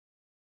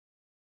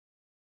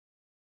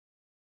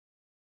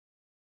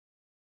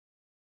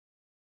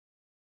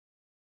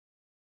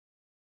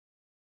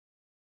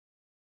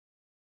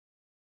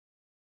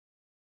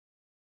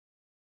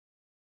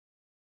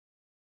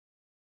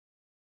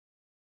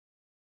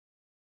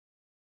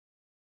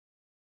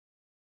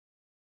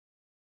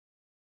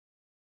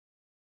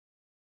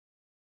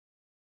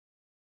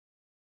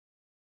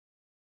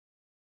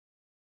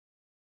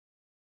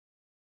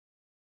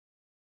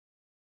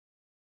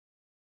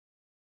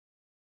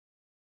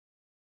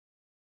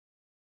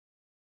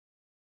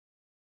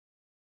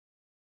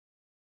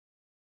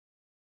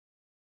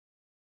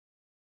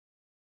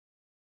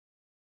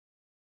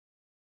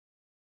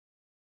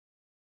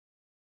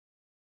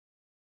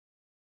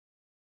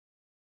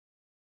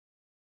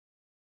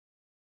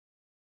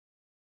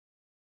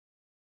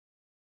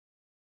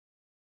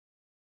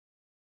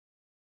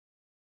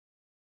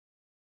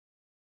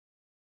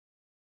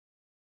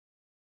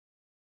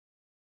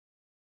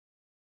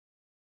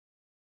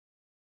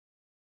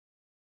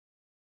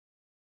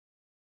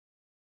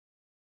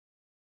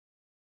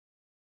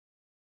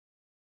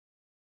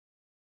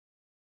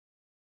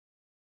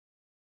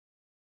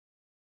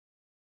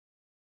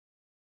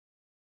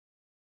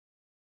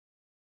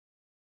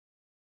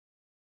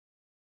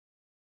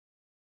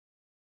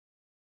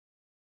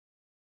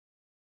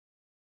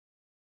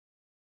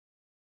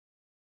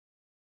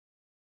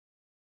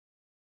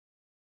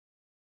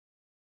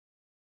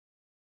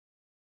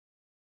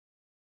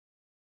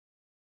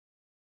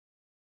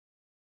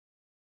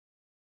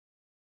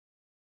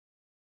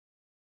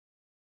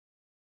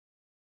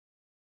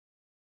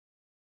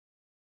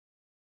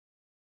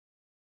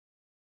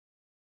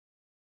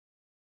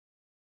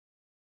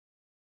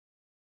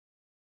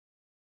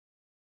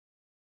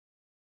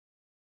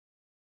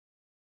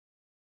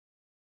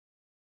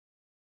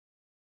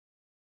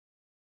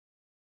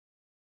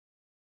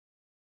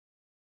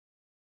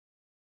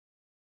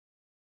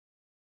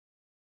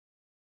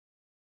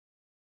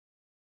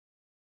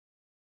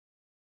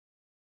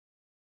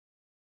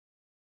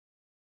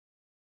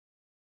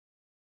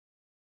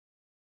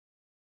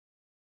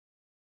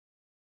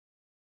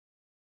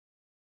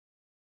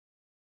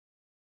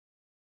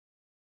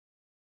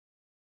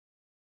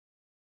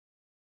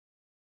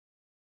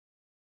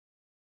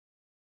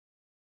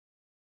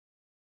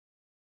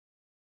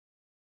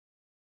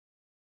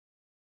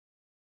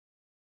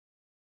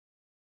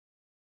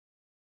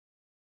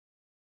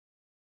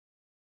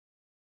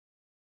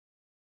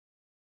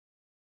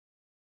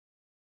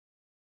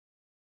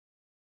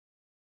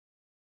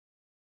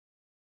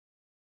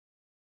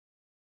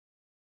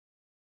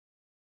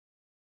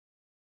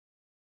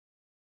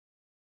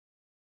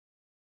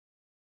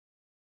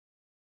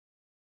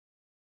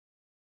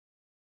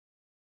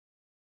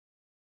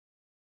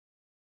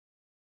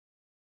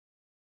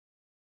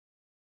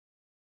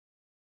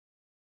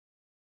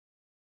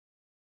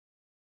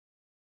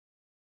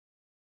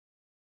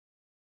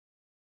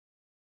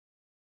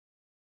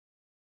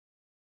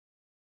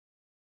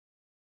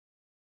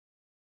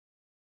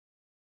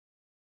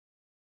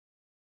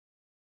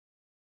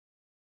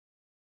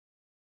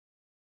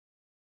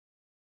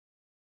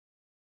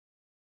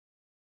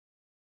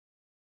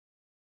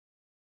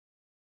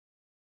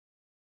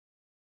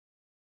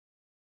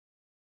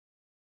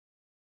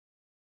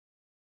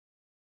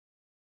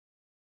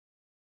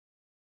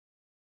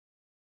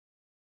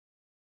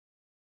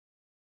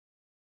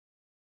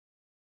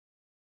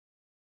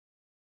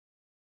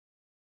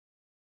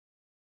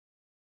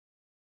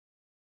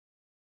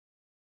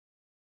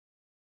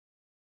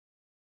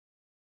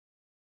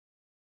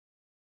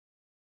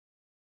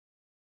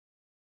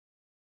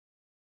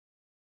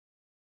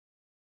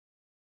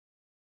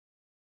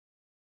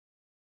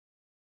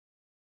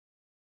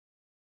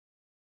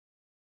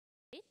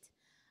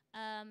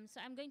So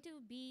I'm going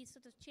to be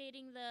sort of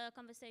chairing the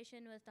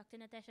conversation with Dr.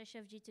 Natasha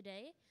Shivji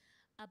today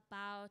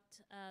about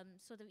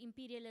sort of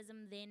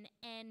imperialism then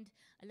and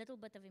a little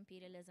bit of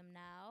imperialism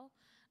now.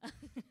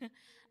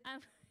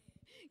 um,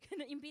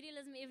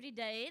 imperialism every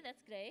day,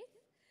 that's great.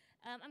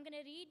 I'm going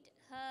to read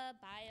her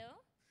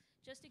bio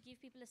just to give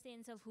people a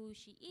sense of who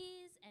she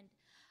is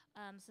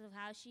and sort of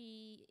how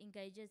she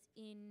engages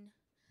in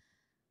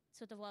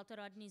sort of Walter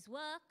Rodney's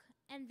work.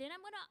 And then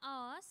I'm going to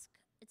ask,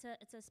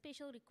 it's a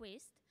special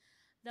request,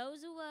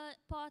 those who were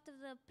part of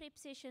the prep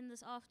session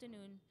this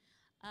afternoon,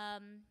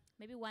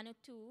 maybe one or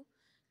two,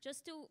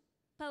 just to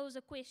pose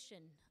a question,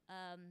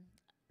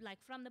 like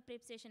from the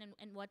prep session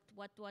and what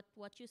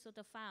you sort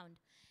of found.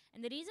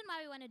 And the reason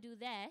why we want to do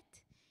that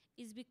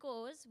is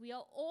because we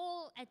are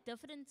all at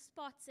different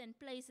spots and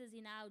places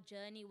in our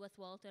journey with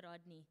Walter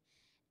Rodney.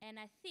 And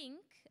I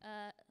think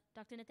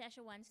Dr.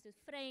 Natasha wants to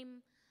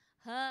frame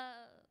her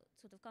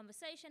sort of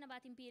conversation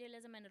about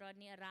imperialism and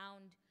Rodney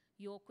around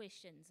your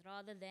questions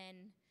rather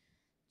than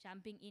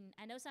jumping in.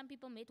 I know some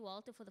people met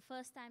Walter for the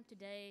first time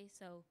today,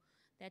 so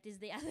that is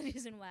the other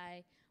reason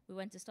why we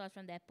want to start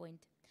from that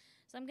point.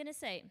 So I'm going to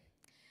say,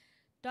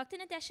 Dr.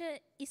 Natasha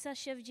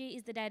Shivji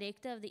is the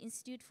director of the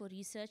Institute for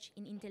Research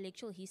in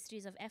Intellectual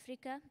Histories of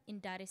Africa in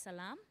Dar es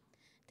Salaam,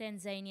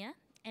 Tanzania,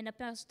 and a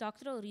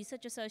postdoctoral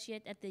research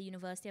associate at the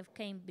University of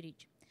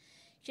Cambridge.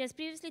 She has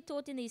previously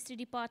taught in the history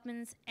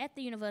departments at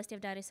the University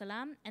of Dar es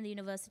Salaam and the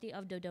University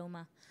of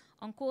Dodoma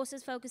on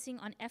courses focusing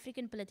on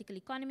African political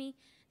economy,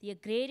 the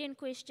agrarian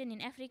question in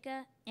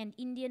Africa, and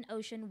Indian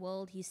Ocean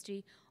world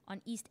history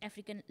on East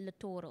African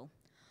littoral.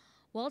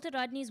 Walter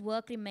Rodney's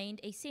work remained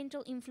a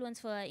central influence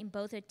for her in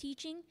both her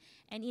teaching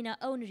and in her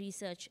own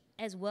research,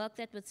 as work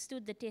that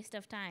withstood the test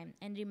of time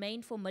and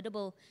remained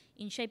formidable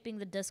in shaping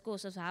the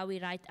discourse of how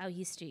we write our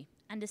history,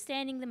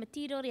 understanding the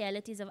material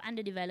realities of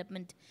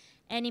underdevelopment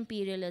and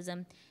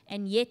imperialism,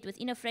 and yet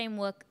within a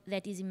framework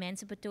that is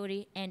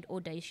emancipatory and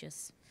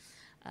audacious.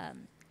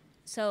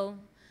 So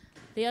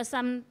there are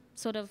some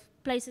sort of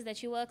places that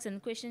she works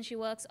and questions she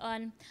works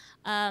on.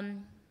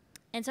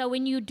 And so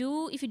when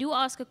if you do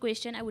ask a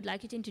question, I would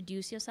like you to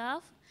introduce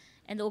yourself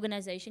and the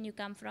organization you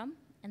come from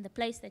and the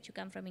place that you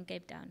come from in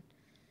Cape Town.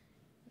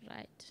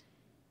 Right.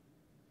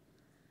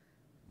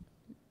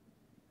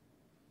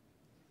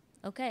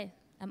 Okay,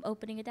 I'm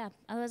opening it up.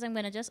 Otherwise, I'm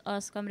going to just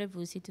ask Comrade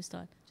Vusi to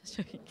start. Just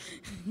joking.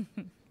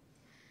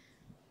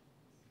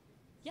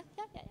 Yeah.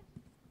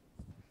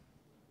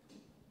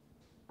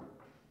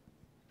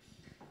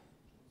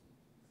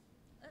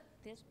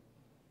 There's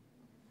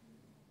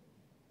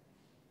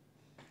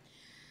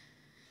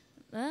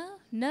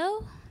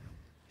no.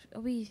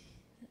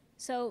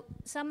 So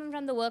someone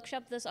from the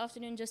workshop this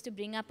afternoon, just to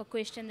bring up a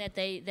question that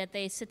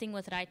they're sitting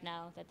with right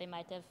now, that they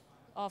might have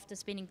after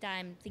spending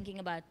time thinking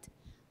about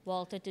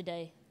Walter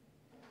today.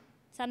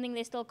 Something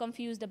they're still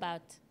confused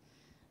about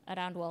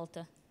around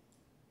Walter.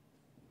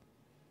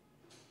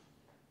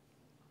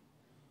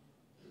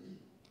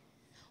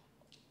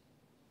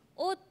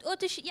 Or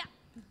to share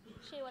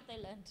what they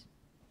learned.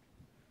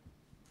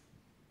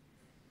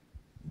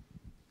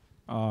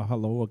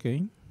 Hello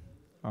again.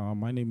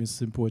 My name is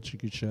Simpo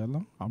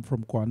Chikichela. I'm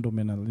from Kwando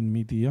Menalin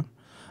Media.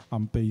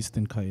 I'm based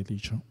in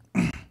Khayelitsha.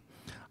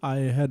 I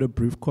had a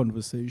brief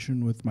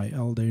conversation with my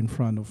elder in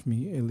front of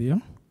me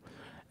earlier,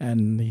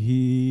 and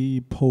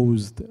he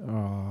posed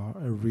a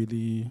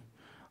really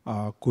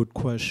good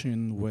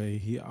question where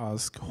he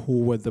asked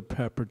who were the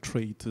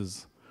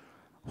perpetrators,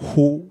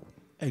 who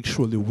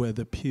actually were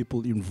the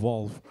people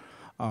involved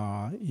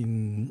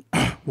in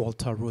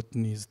Walter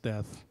Rodney's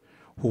death,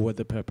 who were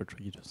the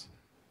perpetrators.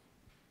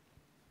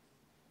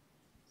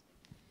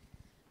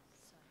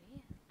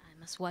 I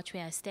must watch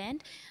where I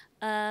stand.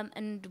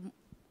 And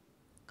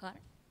Karen?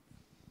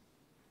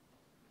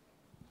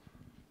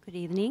 Good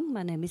evening.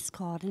 My name is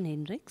Karen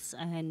Hendricks,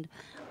 and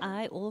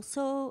I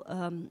also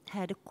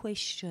had a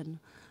question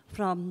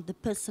from the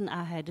person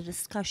I had a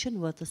discussion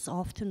with this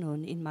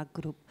afternoon in my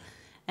group.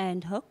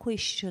 And her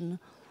question,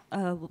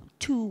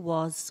 too,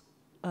 was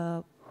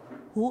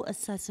who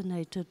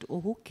assassinated or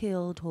who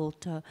killed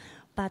Walter?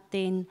 But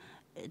then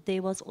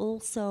there was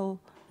also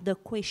the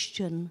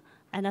question,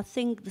 and I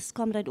think this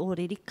comrade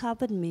already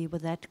covered me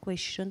with that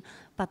question,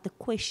 but the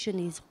question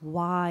is,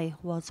 why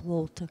was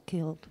Walter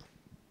killed?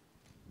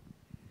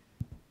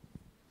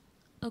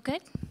 Okay.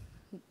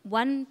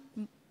 One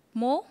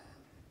more.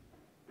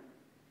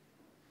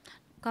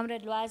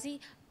 Comrade Lwazi.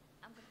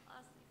 I'm going to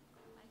ask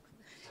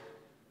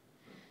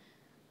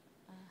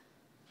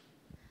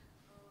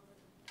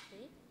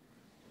you.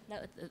 No,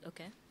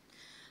 okay.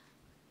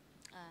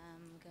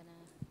 I'm going to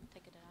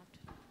take it out.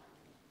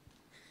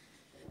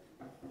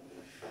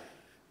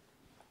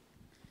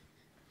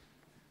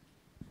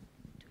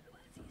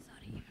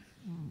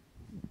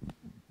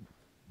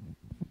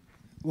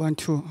 1,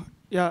 2.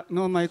 Yeah,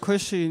 no, my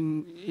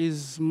question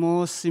is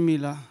more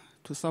similar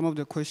to some of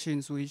the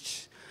questions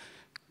which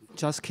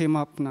just came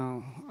up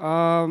now.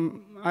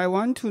 I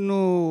want to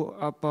know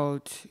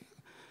about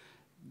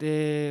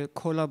the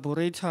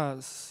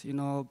collaborators,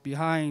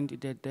 behind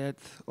the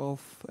death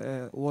of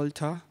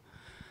Walter.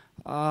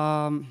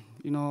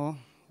 you know,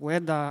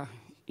 whether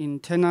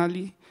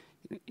internally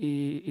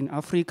in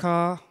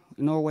Africa,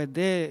 you know,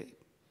 whether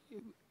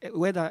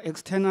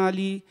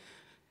externally.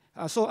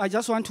 So I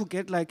just want to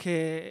get like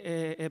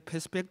a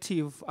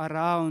perspective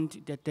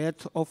around the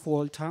death of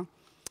Walter.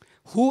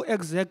 Who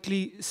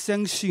exactly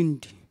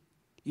sanctioned,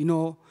 you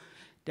know,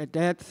 the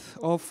death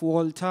of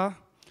Walter?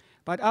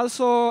 But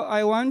also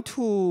I want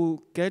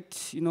to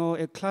get, you know,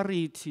 a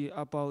clarity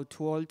about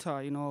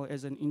Walter, you know,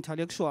 as an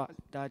intellectual,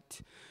 that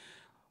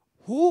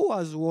who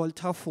was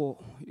Walter for?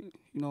 You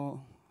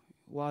know,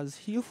 was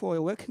he for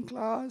a working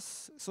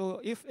class?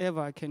 So if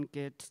ever I can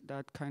get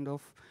that kind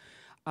of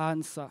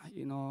answer,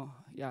 you know,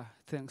 yeah,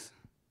 thanks.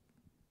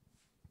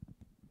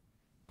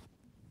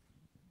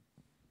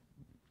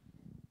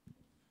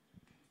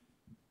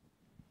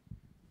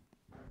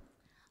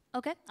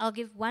 Okay, I'll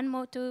give one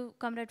more to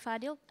Comrade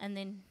Fadil, and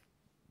then.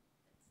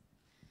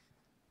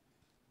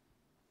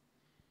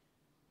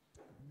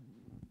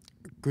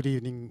 Good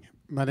evening.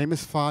 My name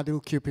is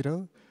Fadil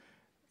Cupido.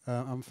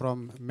 I'm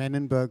from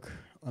Menenberg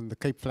on the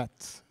Cape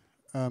Flats.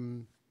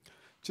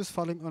 Just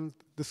following on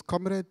this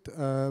comrade,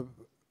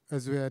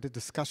 as we had a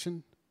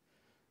discussion,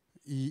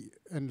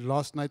 and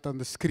last night on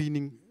the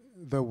screening,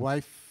 the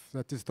wife,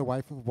 that is the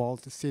wife of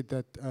Walter, said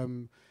that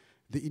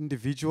the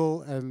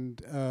individual and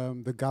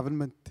the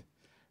government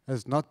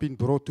has not been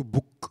brought to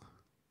book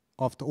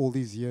after all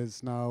these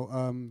years.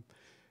 Now,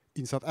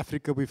 in South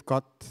Africa, we've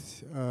got,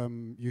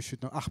 you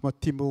should know, Ahmad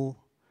Timur,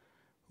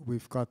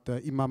 we've got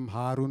Imam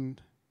Harun,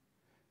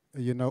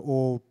 you know,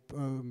 all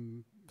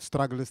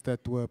strugglers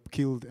that were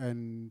killed,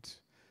 and,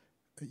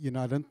 you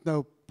know, I don't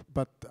know,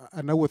 but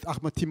I know with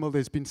Ahmad Timur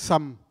there's been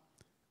some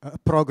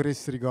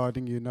progress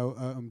regarding, you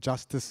know,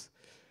 justice.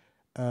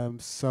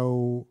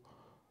 So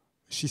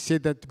she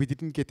said that we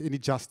didn't get any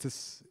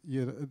justice,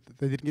 you know,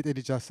 they didn't get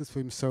any justice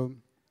for him. So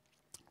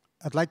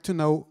I'd like to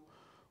know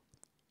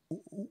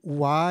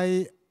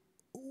why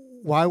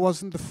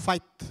wasn't the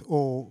fight,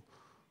 or,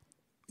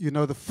 you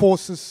know, the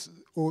forces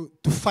or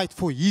to fight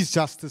for his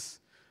justice,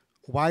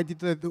 why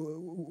did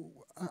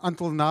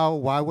until now,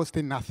 why was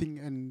there nothing,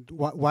 and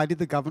why did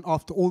the government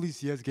after all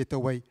these years get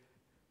away?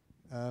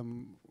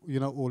 You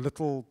know, or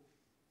little,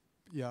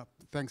 yeah,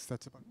 thanks,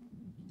 that's about it.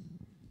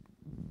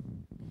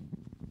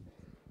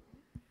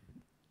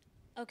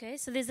 Okay,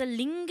 so there's a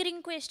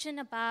lingering question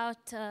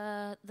about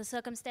the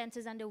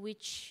circumstances under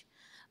which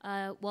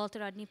Walter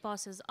Rodney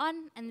passes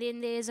on, and then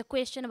there's a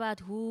question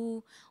about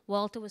who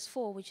Walter was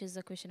for, which is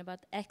a question about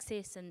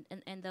access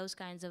and those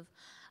kinds of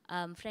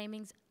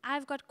framings.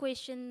 I've got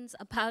questions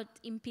about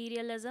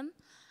imperialism,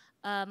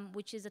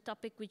 which is a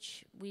topic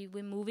which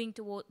we're moving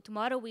toward.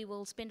 Tomorrow we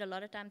will spend a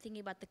lot of time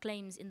thinking about the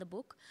claims in the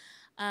book,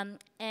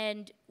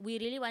 and we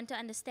really want to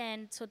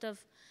understand sort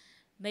of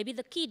maybe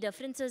the key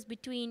differences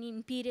between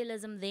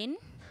imperialism then,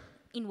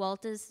 in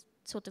Walter's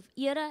sort of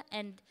era,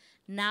 and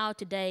now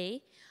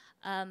today.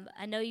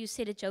 I know you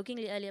said it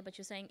jokingly earlier, but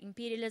you're saying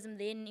imperialism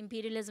then,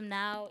 imperialism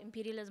now,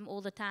 imperialism all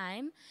the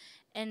time.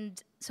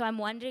 And so I'm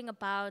wondering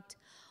about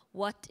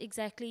what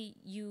exactly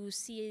you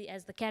see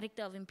as the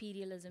character of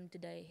imperialism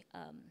today,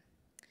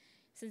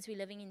 since we're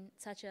living in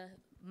such a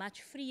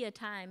much freer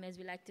time, as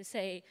we like to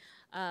say,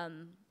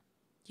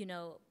 you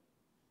know,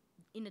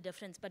 in a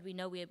difference, but we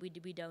know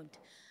we don't.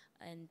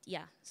 And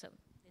yeah, so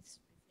it's.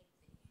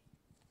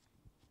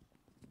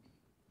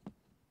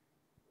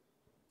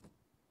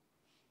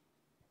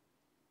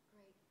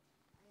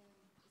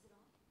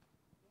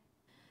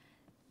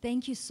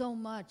 Thank you so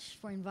much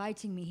for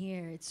inviting me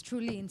here. It's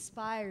truly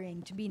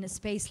inspiring to be in a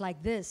space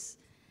like this.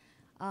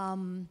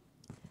 Coming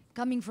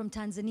from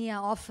Tanzania,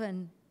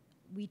 often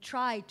we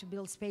try to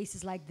build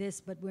spaces like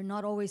this, but we're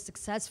not always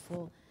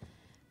successful.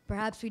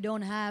 Perhaps we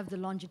don't have the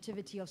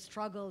longevity of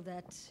struggle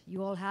that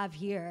you all have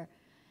here,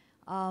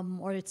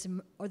 or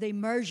the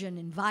immersion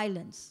in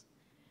violence.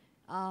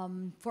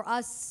 For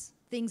us,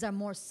 things are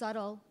more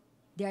subtle.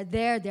 They're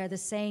there, they're the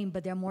same,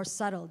 but they're more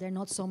subtle. They're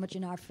not so much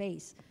in our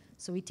face.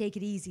 So we take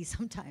it easy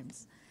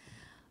sometimes.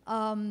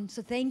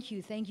 So thank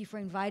you for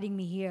inviting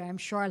me here. I'm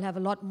sure I'll have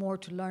a lot more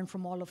to learn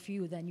from all of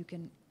you than you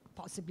can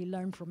possibly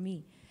learn from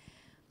me.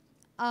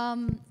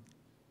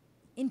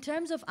 In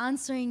terms of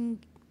answering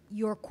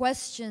your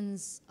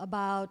questions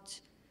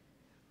about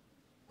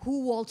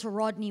who Walter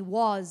Rodney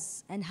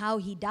was and how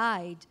he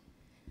died,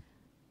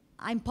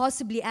 I'm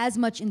possibly as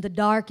much in the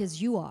dark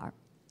as you are,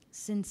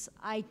 since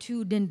I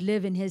too didn't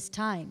live in his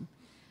time.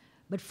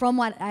 But from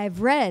what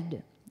I've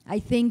read, I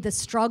think the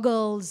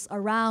struggles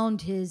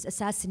around his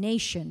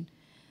assassination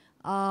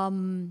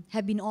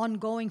have been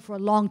ongoing for a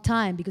long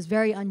time, because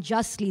very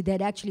unjustly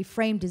they'd actually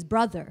framed his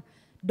brother,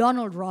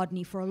 Donald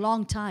Rodney, for a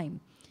long time.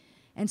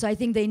 And so I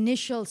think the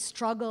initial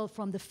struggle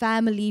from the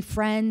family,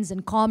 friends,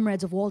 and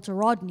comrades of Walter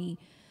Rodney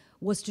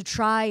was to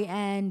try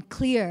and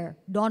clear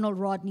Donald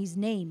Rodney's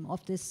name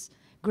of this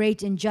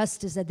great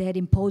injustice that they had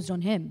imposed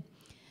on him.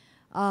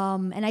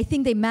 And I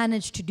think they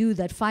managed to do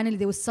that. Finally,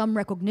 there was some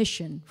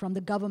recognition from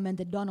the government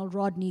that Donald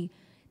Rodney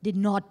did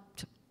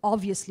not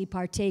obviously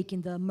partake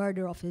in the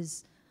murder of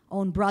his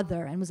own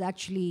brother and was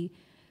actually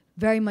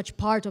very much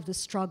part of the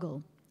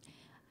struggle.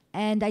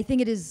 And I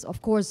think it is,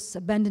 of course,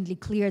 abundantly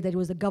clear that it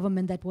was the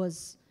government that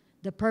was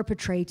the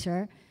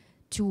perpetrator.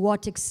 To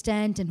what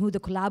extent and who the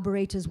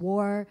collaborators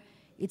were,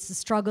 it's a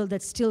struggle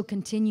that still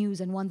continues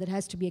and one that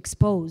has to be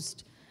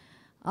exposed.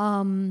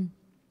 But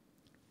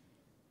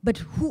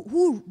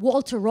who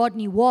Walter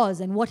Rodney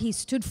was and what he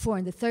stood for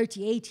in the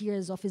 38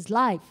 years of his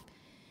life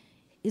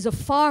is of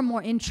far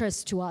more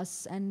interest to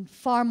us and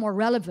far more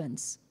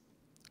relevance,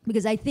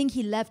 because I think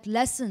he left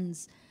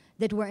lessons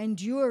that were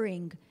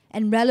enduring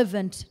and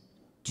relevant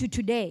to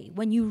today.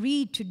 When you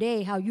read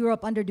today how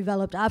Europe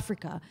underdeveloped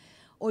Africa,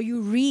 or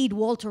you read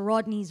Walter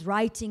Rodney's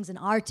writings and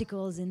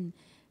articles, and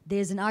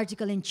there's an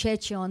article in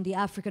Cheche on the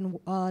African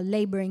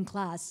laboring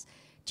class.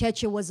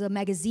 Cheche was a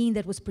magazine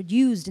that was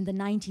produced in the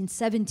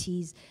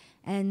 1970s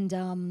and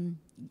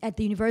at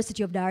the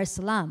University of Dar es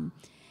Salaam.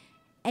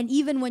 And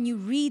even when you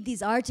read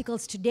these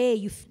articles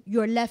today,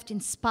 you're left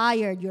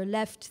inspired, you're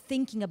left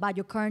thinking about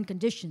your current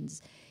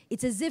conditions.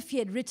 It's as if he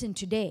had written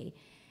today.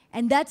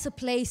 And that's a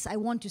place I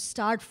want to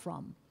start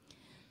from.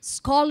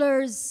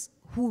 Scholars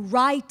who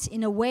write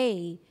in a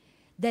way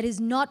that is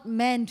not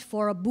meant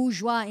for a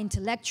bourgeois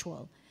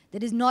intellectual,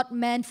 that is not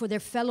meant for their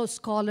fellow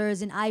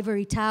scholars in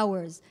ivory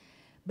towers,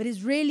 but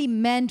is really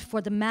meant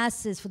for the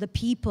masses, for the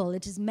people.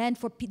 It is meant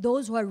for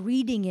those who are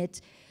reading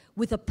it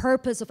with a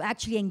purpose of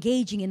actually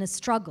engaging in a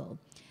struggle.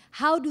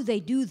 How do they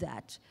do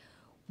that?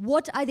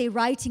 What are they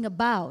writing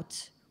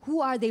about? Who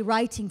are they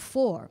writing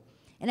for?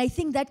 And I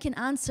think that can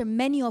answer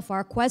many of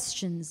our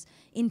questions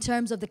in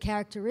terms of the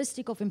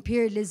characteristic of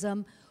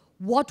imperialism,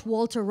 what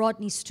Walter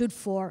Rodney stood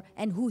for,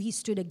 and who he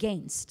stood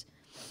against.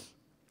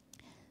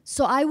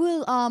 So I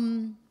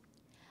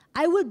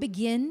will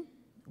begin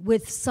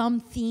with some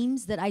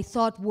themes that I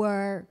thought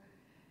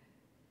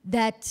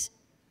that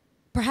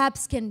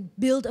perhaps can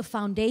build a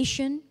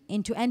foundation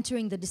into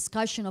entering the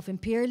discussion of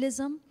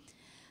imperialism.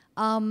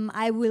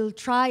 I will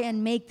try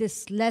and make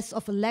this less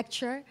of a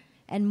lecture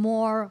and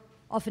more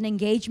of an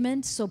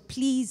engagement. So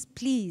please,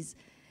 please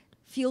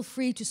feel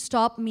free to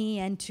stop me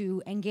and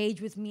to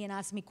engage with me and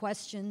ask me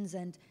questions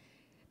and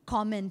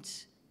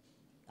comment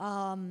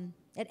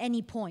at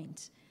any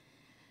point.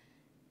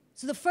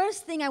 So the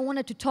first thing I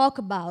wanted to talk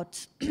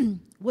about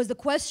was the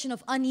question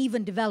of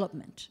uneven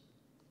development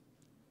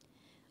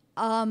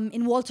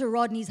in Walter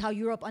Rodney's How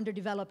Europe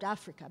Underdeveloped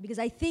Africa. Because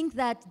I think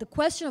that the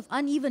question of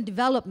uneven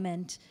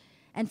development,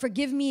 and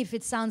forgive me if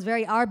it sounds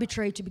very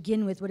arbitrary to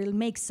begin with, but it'll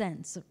make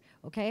sense,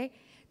 okay?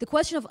 The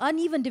question of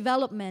uneven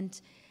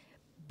development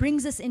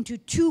brings us into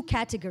two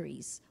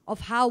categories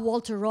of how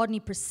Walter Rodney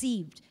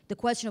perceived the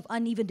question of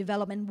uneven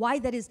development, why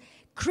that is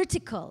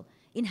critical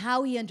in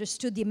how he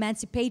understood the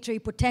emancipatory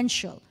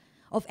potential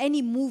of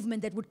any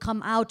movement that would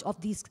come out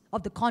of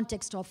the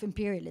context of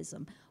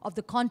imperialism, of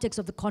the context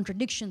of the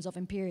contradictions of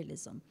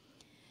imperialism.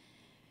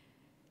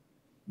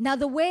 Now,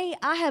 the way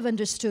I have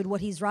understood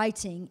what he's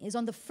writing is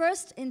on the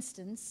first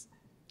instance,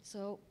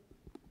 so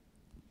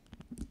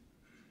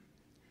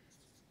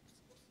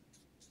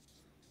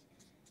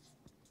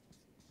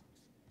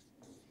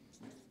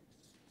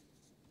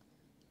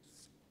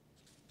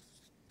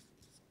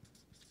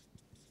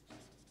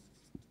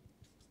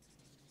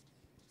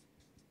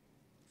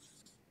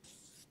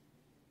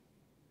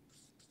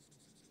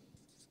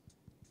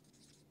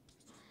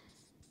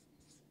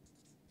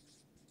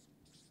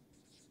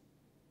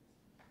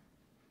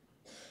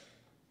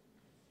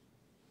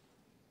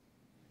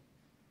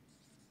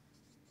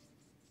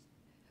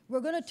we're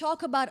going to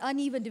talk about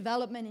uneven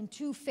development in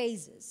two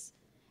phases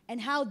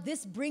and how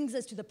this brings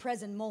us to the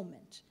present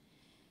moment.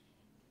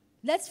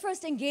 Let's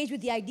first engage with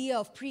the idea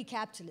of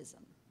pre-capitalism.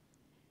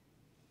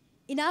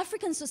 In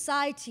African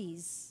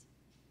societies,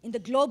 in the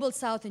global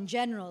South in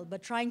general,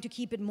 but trying to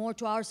keep it more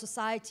to our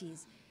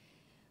societies,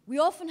 we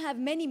often have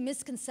many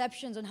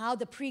misconceptions on how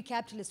the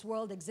pre-capitalist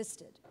world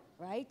existed,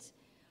 right?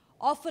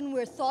 Often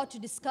we're thought to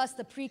discuss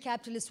the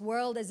pre-capitalist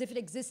world as if it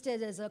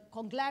existed as a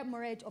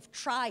conglomerate of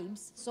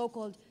tribes,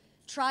 so-called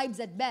tribes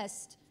at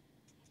best,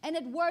 and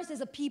at worst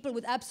as a people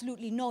with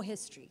absolutely no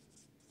history.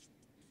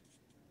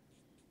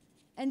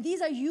 And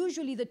these are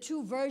usually the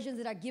two versions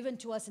that are given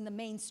to us in the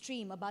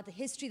mainstream about the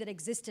history that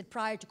existed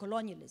prior to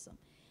colonialism.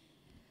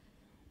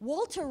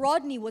 Walter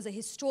Rodney was a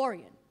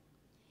historian.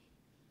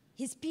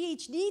 His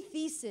PhD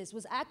thesis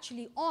was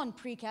actually on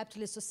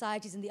pre-capitalist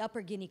societies in the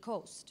Upper Guinea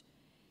coast.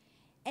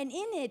 And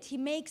in it, he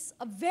makes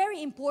a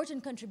very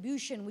important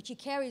contribution which he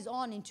carries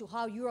on into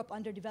How Europe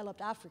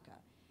Underdeveloped Africa,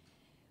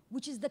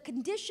 which is the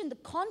condition, the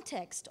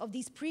context of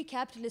these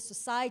pre-capitalist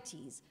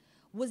societies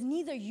was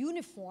neither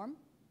uniform,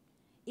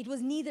 it was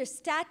neither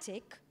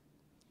static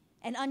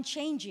and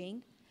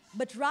unchanging,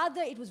 but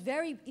rather it was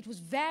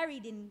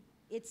varied in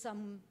its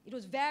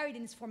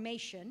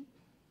formation,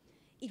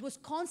 it was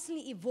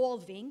constantly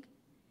evolving,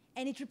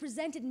 and it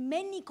represented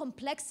many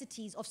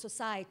complexities of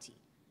society.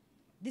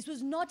 This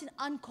was not an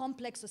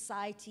uncomplex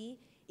society,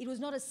 it was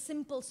not a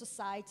simple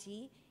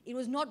society, it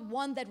was not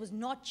one that was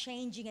not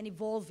changing and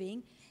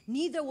evolving,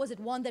 neither was it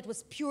one that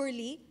was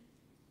purely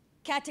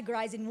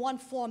categorized in one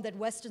form that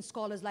Western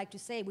scholars like to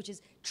say, which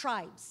is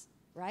tribes,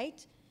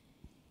 right?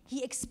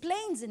 he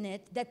explains in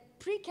it that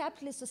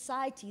pre-capitalist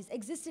societies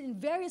existed in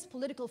various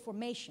political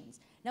formations.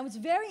 Now, it's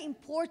very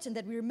important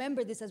that we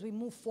remember this as we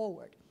move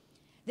forward,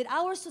 that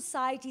our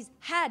societies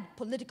had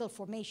political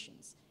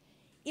formations.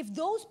 If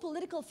those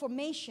political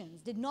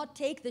formations did not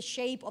take the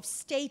shape of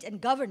state and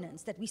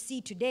governance that we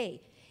see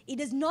today, it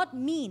does not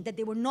mean that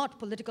they were not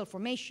political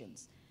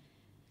formations.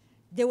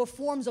 There were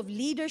forms of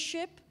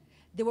leadership,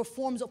 there were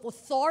forms of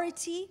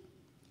authority,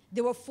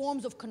 there were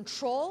forms of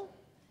control,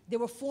 there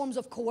were forms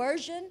of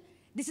coercion.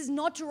 This is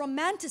not to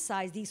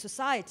romanticize these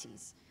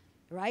societies,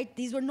 right?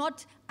 These were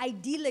not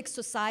idyllic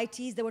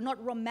societies, they were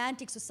not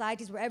romantic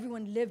societies where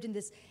everyone lived in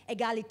this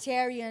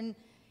egalitarian,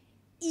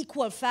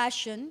 equal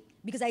fashion,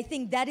 because I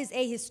think that is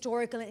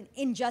ahistorical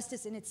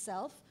injustice in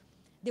itself.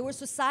 There were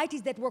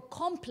societies that were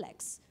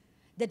complex,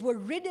 that were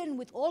ridden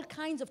with all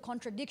kinds of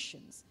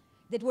contradictions,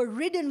 that were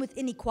ridden with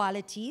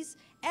inequalities,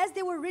 as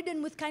they were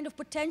ridden with kind of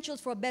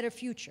potentials for a better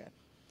future,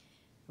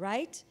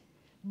 right?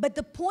 But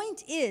the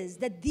point is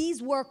that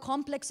these were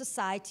complex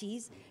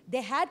societies.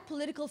 They had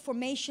political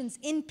formations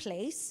in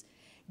place.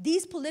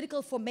 These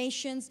political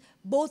formations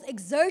both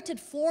exerted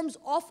forms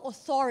of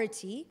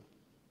authority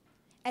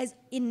as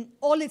in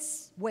all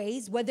its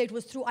ways, whether it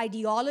was through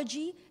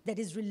ideology, that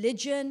is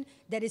religion,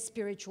 that is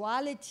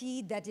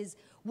spirituality, that is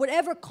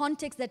whatever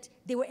context that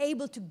they were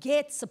able to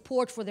get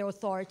support for their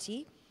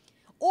authority,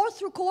 or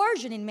through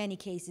coercion in many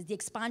cases, the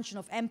expansion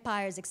of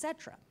empires,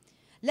 etc.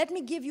 Let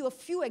me give you a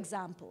few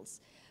examples.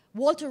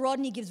 Walter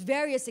Rodney gives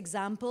various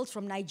examples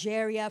from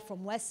Nigeria,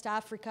 from West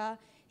Africa.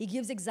 He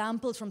gives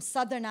examples from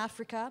Southern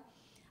Africa.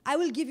 I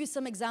will give you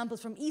some examples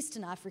from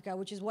Eastern Africa,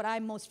 which is what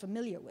I'm most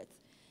familiar with.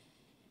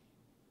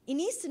 In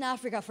Eastern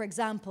Africa, for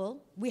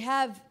example, we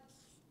have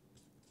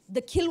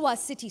the Kilwa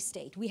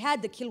city-state. We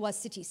had the Kilwa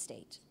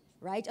city-state,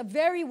 right? A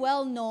very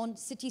well-known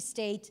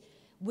city-state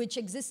which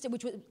existed,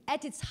 which was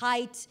at its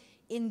height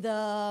in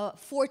the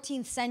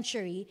 14th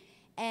century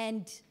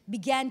and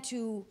began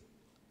to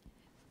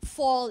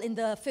fall in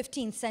the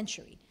 15th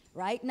century,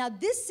 right? Now,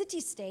 this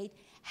city-state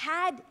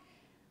had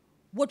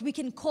what we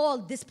can call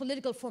this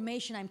political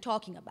formation I'm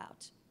talking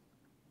about,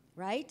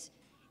 right?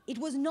 It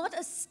was not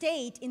a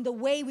state in the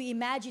way we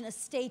imagine a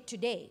state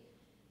today.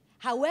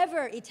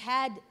 However, it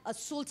had a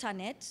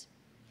sultanate,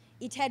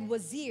 it had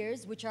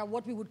wazirs, which are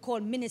what we would call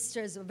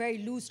ministers, a very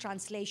loose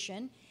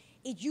translation.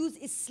 It used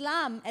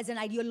Islam as an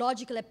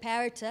ideological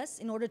apparatus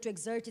in order to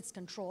exert its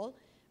control,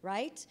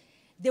 right?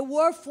 There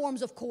were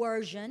forms of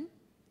coercion,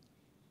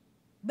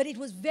 but it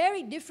was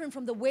very different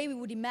from the way we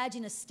would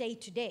imagine a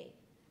state today.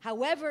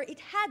 However, it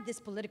had this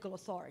political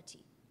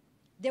authority.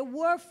 There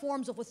were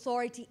forms of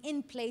authority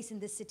in place in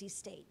this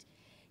city-state.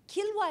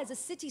 Kilwa as a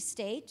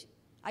city-state,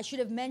 I should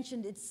have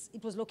mentioned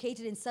it was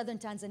located in southern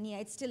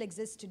Tanzania. It still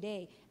exists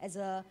today as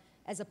a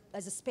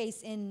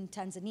space in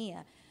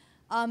Tanzania.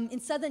 In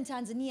southern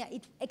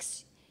Tanzania,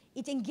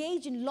 it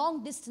engaged in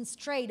long-distance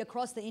trade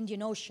across the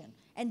Indian Ocean.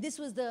 And this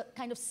was the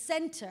kind of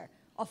center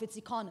of its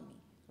economy,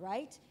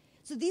 right?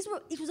 So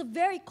it was a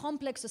very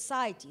complex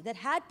society that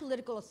had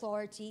political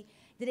authority,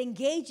 that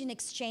engaged in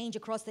exchange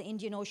across the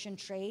Indian Ocean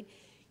trade,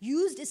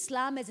 used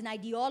Islam as an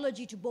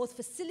ideology to both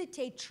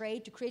facilitate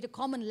trade, to create a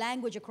common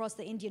language across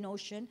the Indian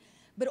Ocean,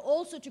 but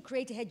also to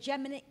create a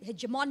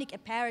hegemonic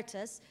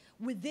apparatus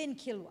within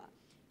Kilwa.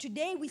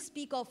 Today, we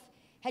speak of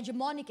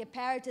hegemonic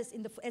apparatus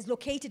as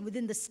located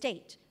within the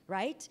state,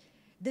 right?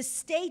 The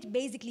state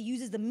basically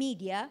uses the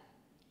media.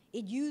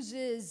 It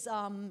uses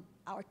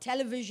our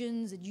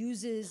televisions. It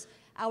uses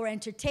our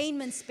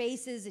entertainment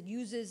spaces. It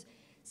uses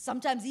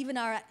sometimes even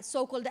our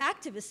so-called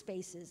activist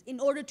spaces in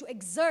order to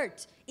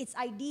exert its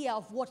idea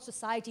of what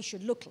society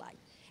should look like.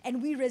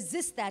 And we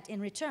resist that in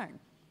return.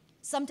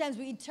 Sometimes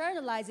we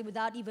internalize it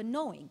without even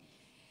knowing.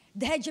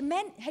 The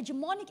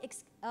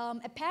hegemonic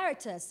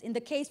apparatus, in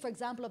the case, for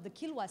example, of the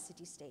Kilwa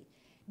city-state,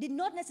 did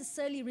not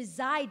necessarily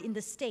reside in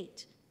the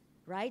state,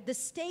 right? The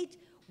state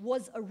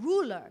was a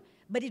ruler,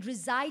 but it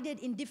resided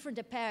in different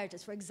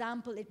apparatus. For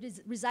example, it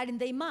resided in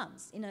the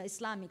imams in an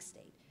Islamic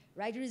state,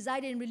 right? It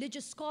resided in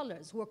religious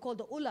scholars who are called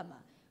the ulama,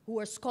 who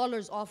are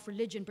scholars of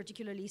religion,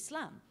 particularly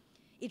Islam.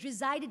 It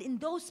resided in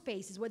those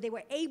spaces where they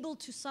were able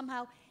to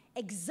somehow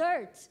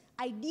exert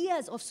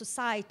ideas of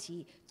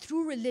society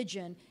through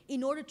religion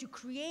in order to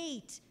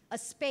create a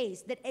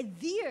space that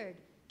adhered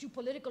to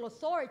political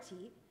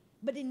authority,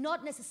 but did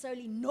not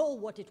necessarily know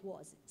what it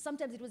was.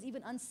 Sometimes it was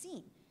even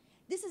unseen.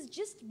 This is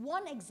just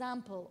one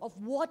example of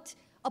what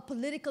a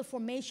political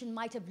formation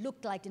might have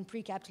looked like in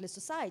pre-capitalist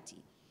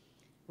society,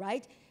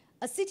 right?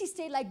 A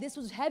city-state like this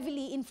was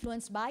heavily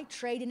influenced by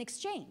trade and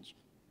exchange.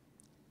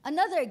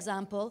 Another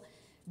example,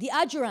 the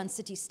Ajuran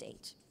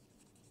city-state.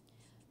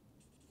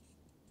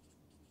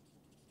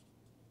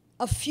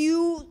 A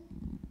few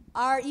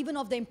are even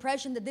of the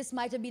impression that this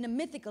might have been a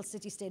mythical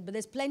city-state, but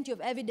there's plenty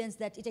of evidence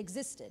that it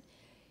existed.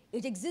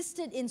 It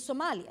existed in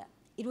Somalia.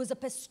 It was a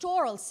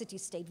pastoral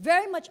city-state,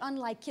 very much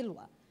unlike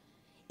Kilwa.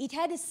 It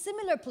had a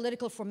similar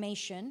political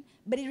formation,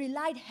 but it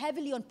relied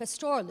heavily on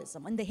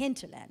pastoralism in the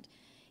hinterland.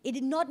 It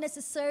did not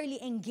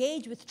necessarily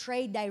engage with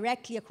trade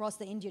directly across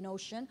the Indian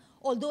Ocean,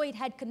 although it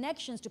had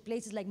connections to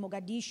places like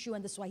Mogadishu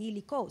and the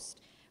Swahili coast,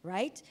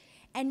 right?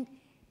 And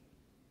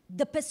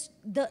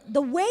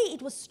the way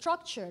it was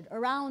structured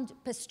around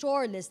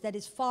pastoralists, that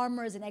is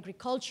farmers and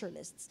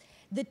agriculturalists,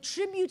 the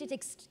tribute it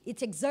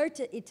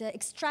extracted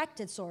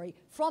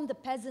from the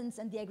peasants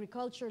and the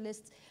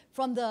agriculturalists,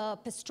 from the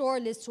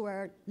pastoralists who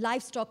were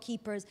livestock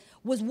keepers,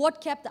 was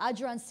what kept the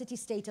Ajuran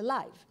city-state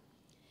alive.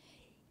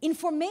 In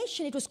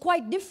formation, it was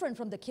quite different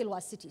from the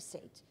Kilwa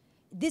city-state.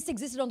 This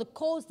existed on the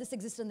coast, this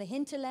existed on the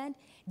hinterland.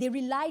 They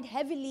relied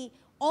heavily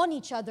on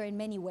each other in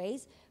many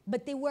ways,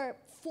 but they were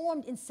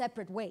formed in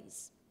separate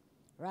ways,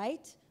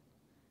 right?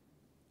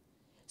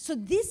 So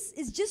this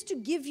is just to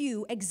give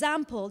you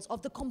examples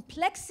of the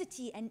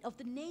complexity and of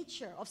the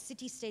nature of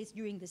city-states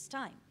during this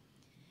time.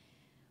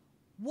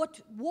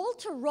 What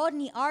Walter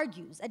Rodney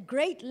argues at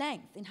great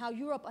length in How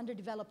Europe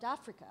Underdeveloped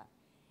Africa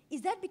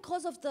is that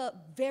because of the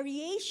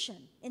variation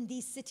in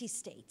these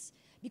city-states,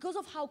 because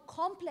of how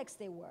complex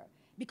they were,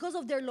 because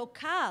of their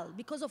locale,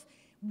 because of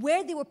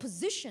where they were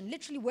positioned,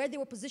 literally where they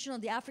were positioned on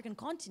the African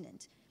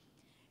continent,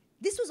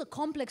 this was a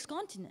complex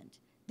continent.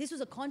 This was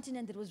a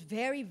continent that was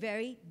very,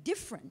 very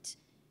different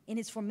in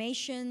its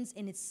formations,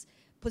 in its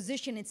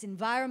position, its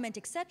environment,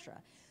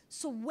 etc.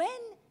 So when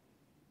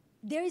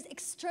there is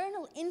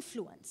external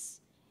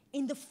influence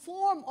in the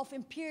form of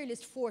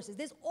imperialist forces,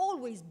 there's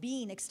always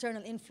been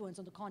external influence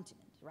on the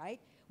continent,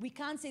 right? We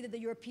can't say that the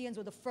Europeans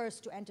were the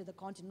first to enter the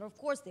continent. Of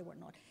course they were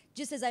not.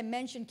 Just as I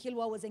mentioned,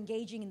 Kilwa was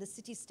engaging in the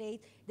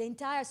city-state, the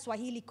entire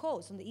Swahili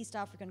coast, on the East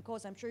African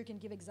coast. I'm sure you can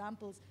give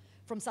examples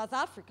from South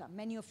Africa.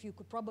 Many of you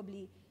could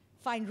probably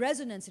find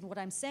resonance in what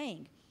I'm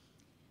saying.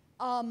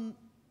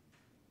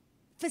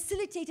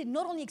 Facilitated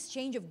not only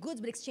exchange of goods,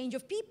 but exchange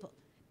of people.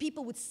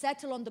 People would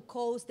settle on the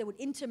coast, they would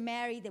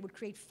intermarry, they would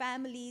create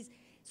families.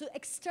 So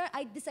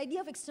this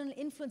idea of external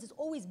influence has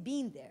always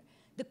been there.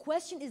 The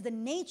question is the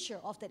nature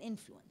of that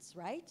influence,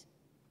 right?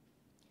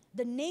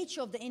 The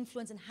nature of the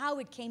influence and how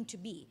it came to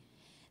be.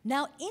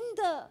 Now,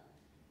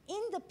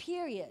 in the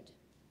period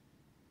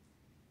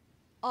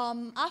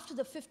after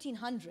the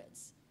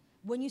 1500s,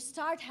 when you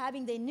start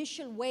having the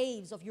initial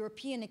waves of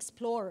European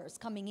explorers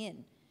coming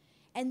in,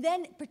 and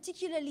then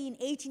particularly in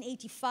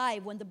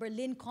 1885, when the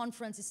Berlin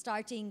Conference is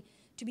starting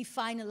to be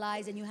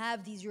finalized and you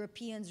have these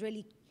Europeans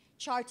really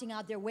charting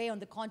out their way on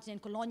the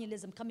continent,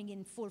 colonialism coming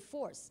in full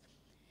force,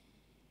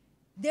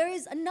 there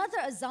is another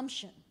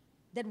assumption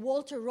that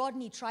Walter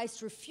Rodney tries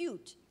to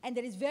refute, and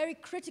that is very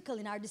critical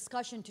in our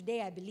discussion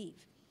today, I believe,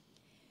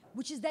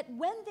 which is that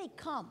when they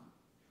come,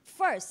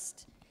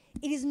 first,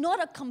 it is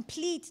not a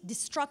complete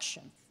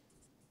destruction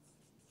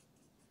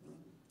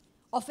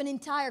of an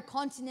entire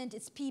continent,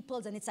 its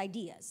peoples, and its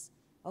ideas,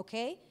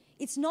 okay?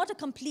 It's not a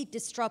complete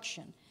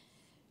destruction.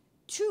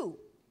 Two,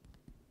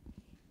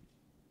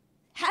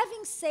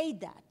 having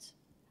said that,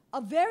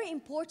 a very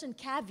important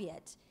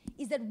caveat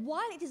is that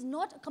while it is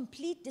not a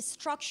complete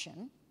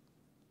destruction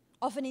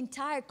of an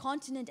entire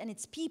continent and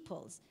its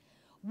peoples,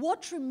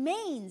 what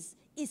remains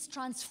is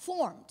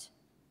transformed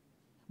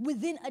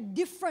within a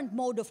different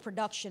mode of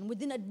production,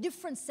 within a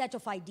different set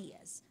of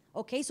ideas,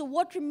 okay? So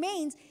what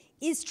remains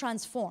is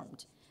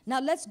transformed. Now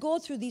let's go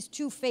through these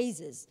two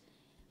phases.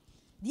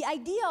 The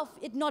idea of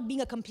it not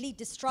being a complete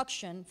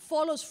destruction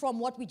follows from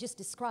what we just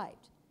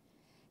described.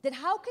 That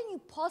how can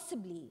you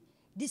possibly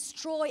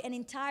destroy an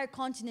entire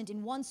continent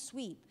in one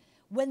sweep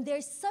when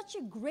there's such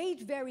a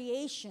great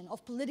variation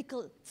of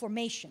political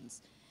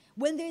formations,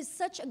 when there's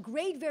such a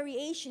great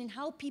variation in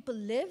how people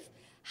live,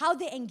 how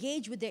they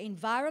engage with their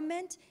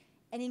environment,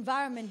 and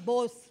environment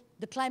both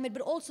the climate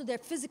but also their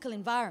physical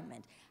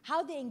environment,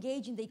 how they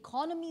engage in the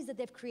economies that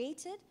they've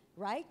created,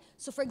 right?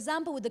 So for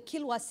example, with the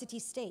Kilwa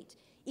city-state,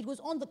 it was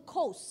on the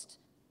coast,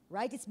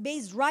 right? It's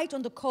based right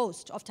on the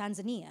coast of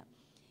Tanzania.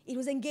 It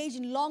was engaged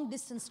in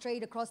long-distance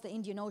trade across the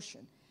Indian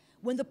Ocean.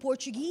 When the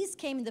Portuguese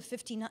came in the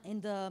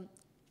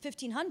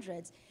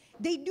 1500s,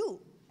 they do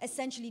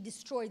essentially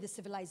destroy the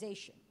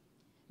civilization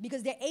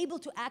because they're able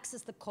to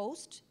access the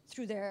coast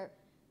through the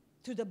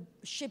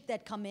ship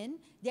that come in.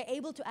 They're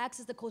able to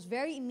access the coast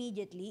very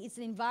immediately. It's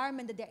an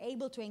environment that they're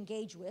able to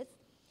engage with.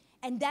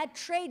 And that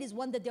trade is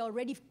one that they're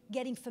already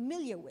getting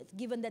familiar with,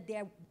 given that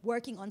they're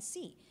working on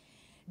sea.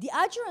 The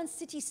Ajuran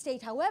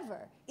city-state,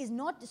 however, is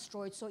not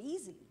destroyed so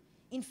easily.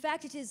 In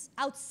fact, it is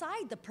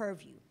outside the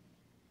purview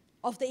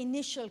of the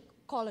initial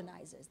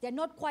colonizers. They're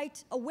not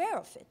quite aware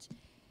of it.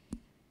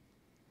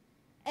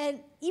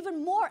 An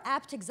even more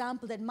apt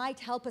example that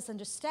might help us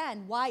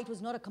understand why it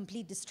was not a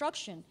complete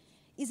destruction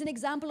is an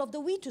example of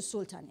the Witu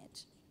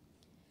Sultanate.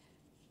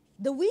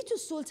 The Witu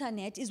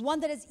Sultanate is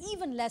one that is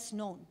even less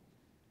known,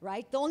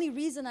 right? The only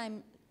reason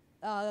I'm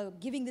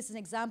giving this as an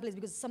example is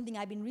because it's something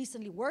I've been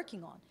recently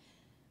working on.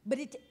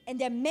 And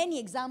there are many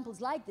examples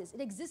like this.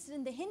 It existed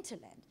in the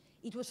hinterland.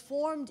 It was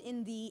formed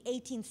in the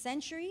 18th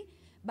century.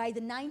 By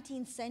the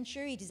 19th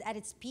century, it is at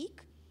its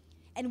peak.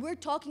 And we're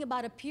talking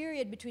about a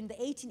period between the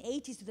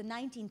 1880s to the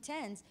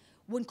 1910s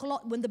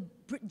when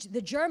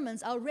the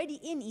Germans are already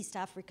in East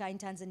Africa, in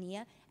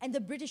Tanzania, and the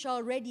British are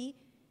already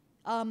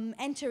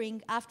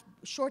entering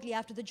shortly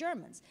after the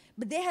Germans.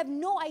 But they have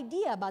no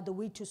idea about the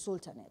Witu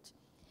Sultanate.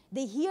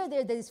 They hear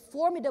there is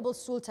formidable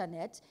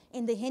sultanate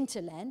in the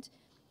hinterland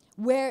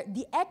where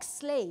the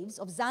ex-slaves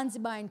of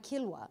Zanzibar and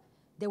Kilwa,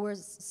 there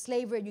was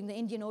slavery during the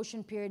Indian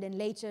Ocean period and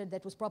later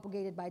that was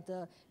propagated by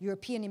the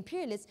European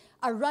imperialists,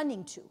 are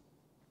running to.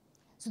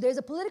 So there's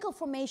a political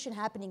formation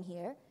happening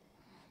here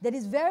that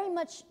is very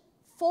much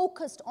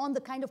focused on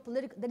the kind of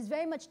political, that is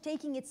very much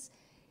taking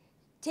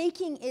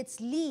its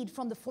lead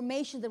from the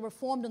formations that were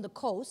formed on the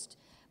coast,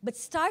 but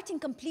starting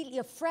completely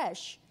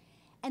afresh.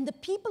 And the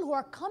people who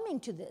are coming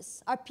to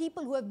this are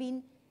people who have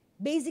been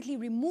basically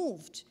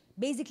removed,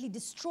 basically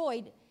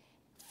destroyed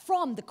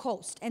from the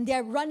coast, and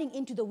they're running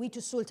into the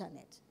Witu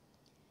Sultanate.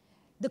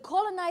 The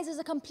colonizers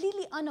are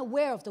completely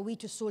unaware of the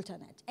Witu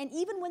Sultanate, and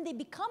even when they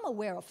become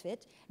aware of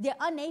it, they're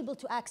unable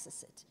to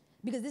access it.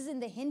 Because this is in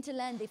the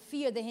hinterland, they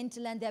fear the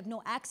hinterland, they have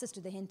no access to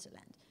the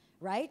hinterland,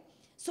 right?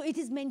 So it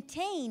is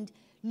maintained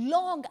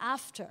long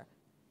after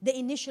the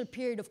initial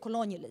period of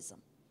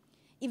colonialism.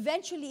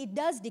 Eventually it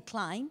does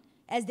decline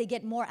as they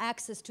get more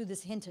access to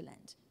this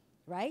hinterland,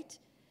 right?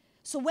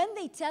 So when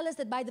they tell us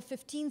that by the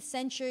 15th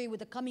century, with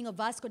the coming of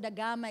Vasco da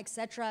Gama,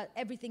 etc.,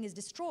 everything is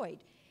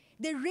destroyed,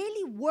 there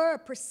really were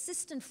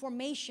persistent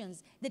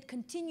formations that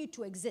continue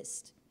to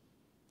exist.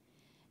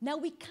 Now,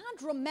 we can't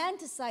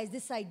romanticize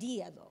this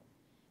idea, though,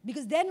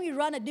 because then we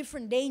run a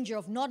different danger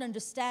of not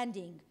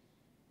understanding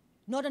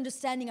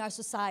our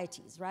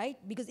societies, right?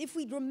 Because if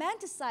we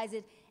romanticize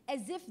it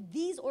as if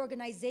these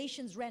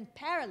organizations ran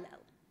parallel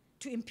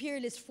to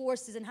imperialist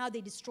forces and how they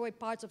destroyed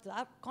parts of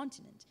the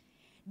continent,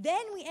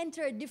 then we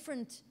enter a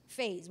different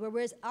phase where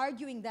we're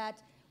arguing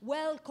that,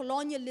 well,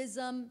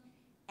 colonialism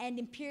and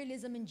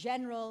imperialism in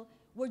general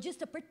were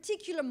just a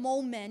particular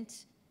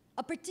moment,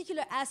 a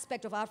particular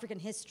aspect of African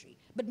history.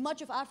 But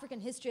much of African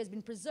history has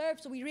been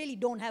preserved, so we really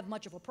don't have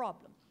much of a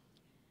problem,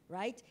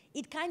 right?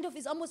 It kind of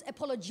is almost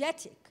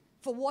apologetic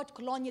for what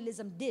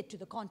colonialism did to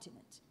the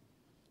continent.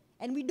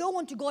 And we don't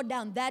want to go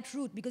down that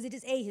route because it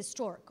is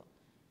ahistorical.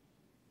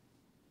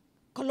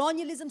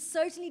 Colonialism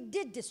certainly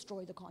did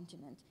destroy the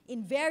continent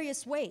in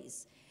various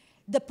ways.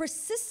 The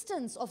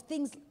persistence of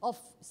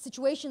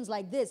situations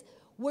like this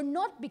were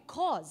not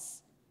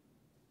because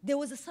there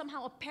was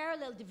somehow a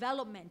parallel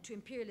development to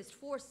imperialist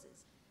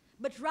forces,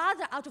 but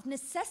rather out of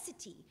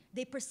necessity,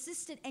 they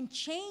persisted and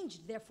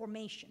changed their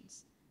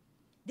formations.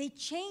 They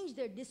changed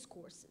their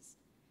discourses.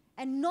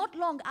 And not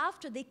long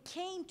after, they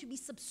came to be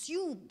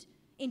subsumed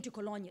into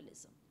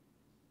colonialism.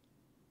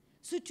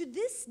 So to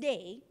this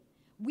day,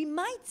 we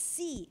might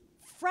see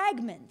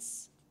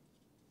fragments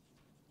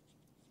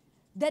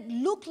that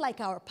look like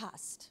our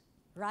past,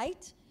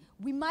 right?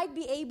 We might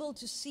be able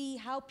to see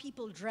how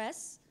people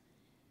dress,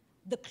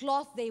 the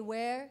cloth they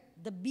wear,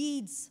 the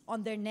beads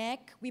on their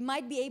neck. We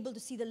might be able to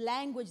see the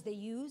language they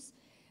use,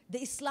 the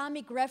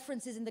Islamic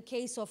references in the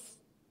case of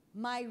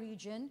my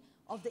region,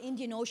 of the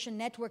Indian Ocean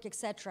network,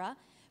 etc.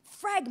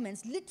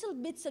 Fragments, little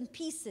bits and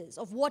pieces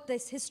of what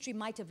this history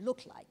might have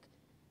looked like,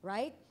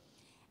 right?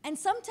 And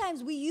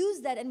sometimes we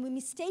use that and we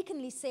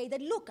mistakenly say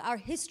that, look, our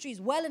history is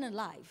well and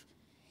alive.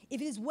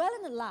 If it is well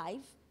and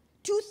alive,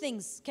 two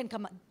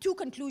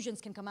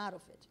conclusions can come out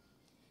of it.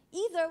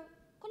 Either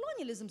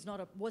colonialism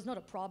was not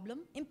a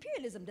problem,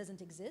 imperialism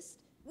doesn't exist,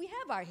 we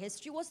have our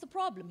history, what's the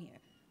problem here?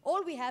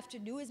 All we have to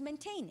do is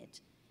maintain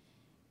it.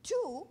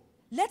 Two,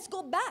 let's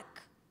go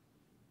back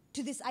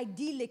to this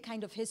idyllic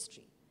kind of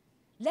history.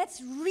 Let's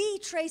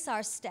retrace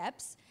our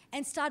steps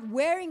and start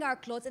wearing our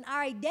clothes, and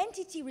our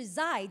identity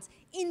resides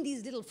in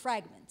these little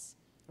fragments,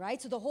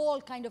 right? So the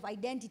whole kind of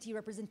identity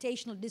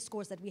representational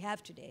discourse that we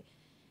have today,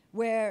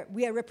 where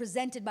we are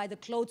represented by the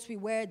clothes we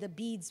wear, the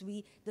beads,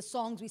 the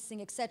songs we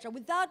sing, etc.,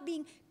 without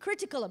being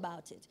critical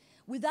about it,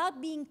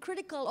 without being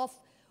critical of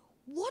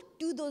what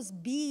do those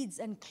beads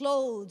and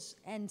clothes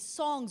and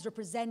songs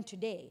represent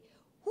today?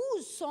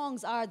 Whose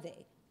songs are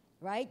they,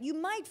 right? You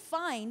might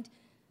find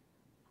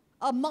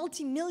a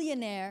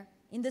multimillionaire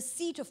in the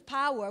seat of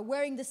power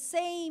wearing the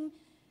same,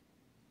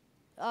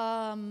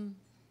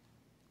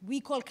 we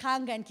call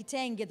kanga and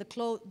kitenge,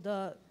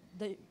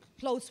 the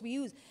clothes we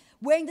use,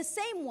 wearing the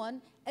same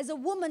one as a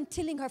woman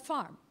tilling her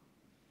farm,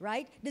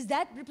 right? Does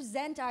that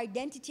represent our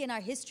identity and our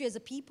history as a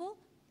people?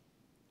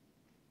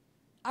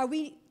 Are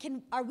we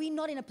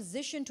not in a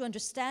position to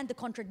understand the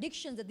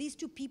contradictions that these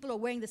two people are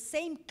wearing the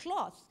same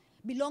cloth,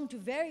 belong to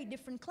very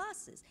different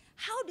classes?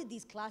 How did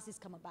these classes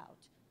come about,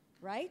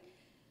 right?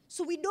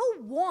 So we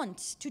don't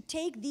want to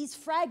take these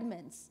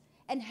fragments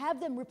and have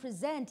them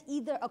represent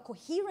either a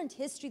coherent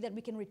history that we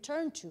can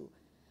return to,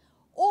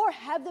 or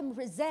have them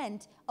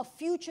present a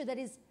future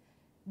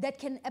that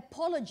can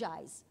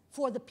apologize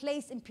for the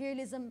place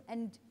imperialism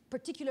and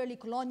particularly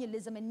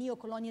colonialism and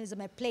neo-colonialism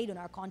have played on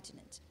our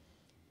continent.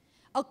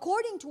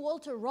 According to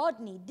Walter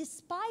Rodney,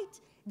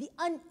 despite the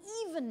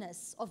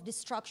unevenness of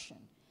destruction,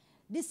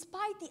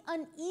 despite the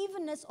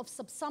unevenness of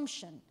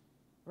subsumption,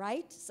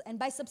 right? And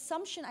by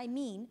subsumption, I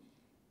mean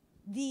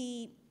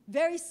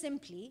very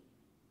simply,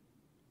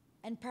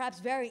 and perhaps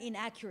very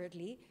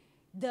inaccurately,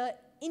 the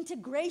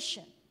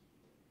integration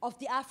of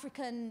the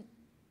African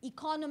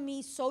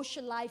economy,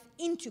 social life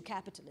into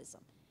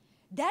capitalism.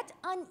 That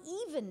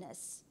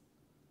unevenness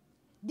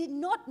did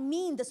not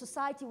mean the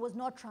society was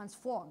not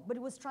transformed, but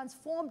it was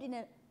transformed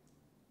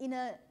in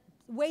a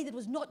way that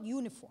was not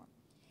uniform.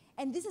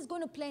 And this is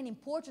going to play an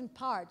important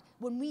part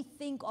when we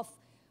think of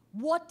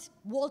what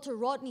Walter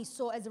Rodney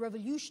saw as the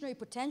revolutionary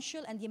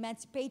potential and the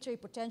emancipatory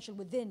potential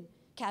within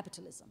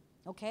capitalism,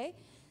 okay?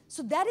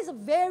 So that is a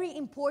very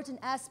important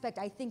aspect,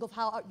 I think, of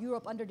how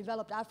Europe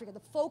underdeveloped Africa, the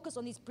focus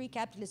on these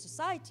pre-capitalist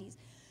societies,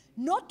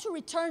 not to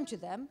return to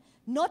them,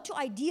 not to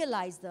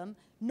idealize them,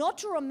 not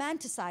to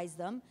romanticize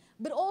them,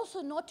 but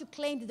also not to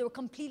claim that they were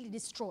completely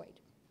destroyed,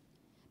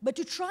 but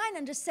to try and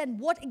understand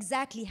what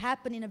exactly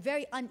happened in a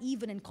very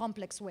uneven and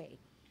complex way.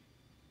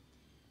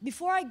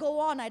 Before I go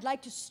on, I'd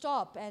like to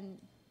stop and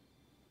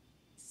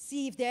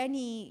see if there are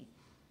any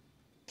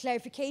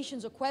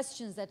clarifications or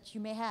questions that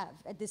you may have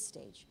at this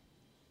stage.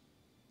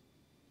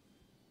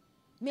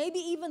 Maybe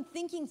even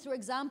thinking through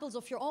examples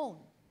of your own.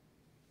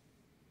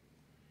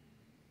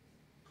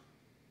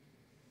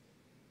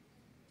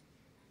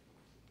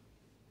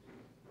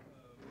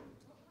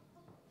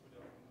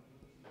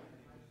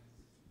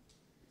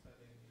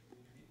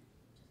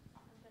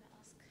 I'm going to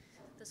ask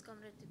this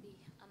comrade to be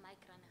a mic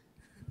runner.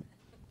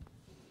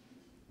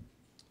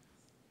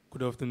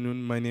 Good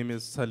afternoon. My name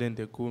is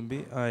Salende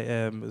Kumbi. I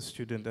am a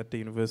student at the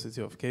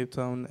University of Cape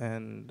Town,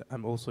 and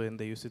I'm also in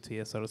the UCT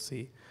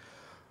SRC.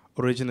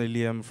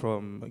 Originally, I'm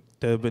from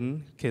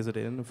Durban,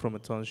 KZN, from a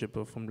township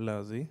of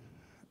Umlazi.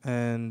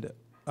 And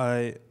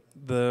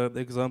the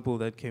example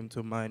that came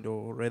to mind,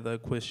 or rather a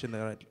question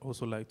that I'd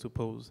also like to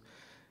pose,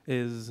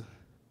 is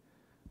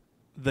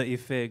the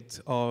effect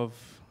of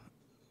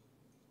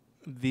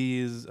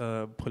these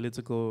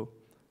political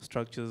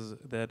structures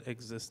that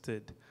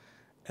existed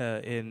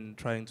in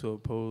trying to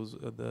oppose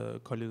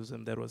the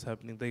colonialism that was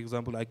happening. The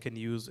example I can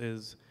use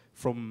is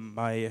from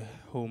my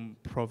home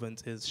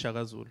province is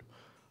Shaka Zulu,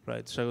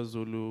 right? Shaka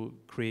Zulu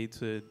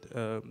created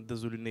the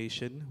Zulu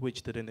nation,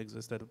 which didn't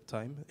exist at the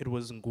time. It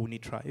was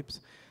Nguni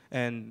tribes.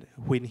 And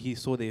when he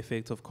saw the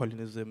effects of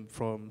colonialism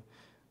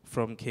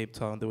from Cape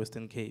Town, the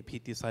Western Cape, he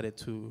decided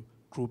to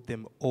group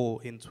them all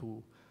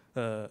into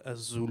a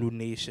Zulu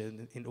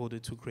nation in order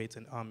to create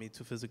an army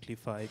to physically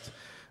fight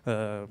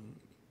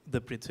the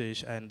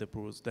British and the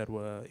Boers that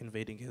were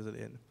invading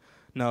KZN.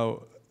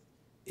 Now,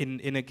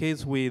 in a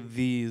case where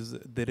these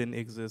didn't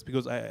exist,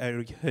 because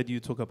I heard you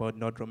talk about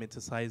not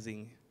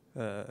romanticizing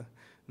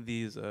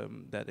these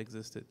that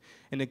existed.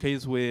 In a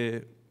case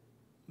where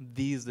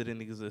these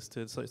didn't exist,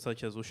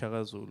 such as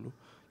Ushaka Zulu,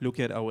 look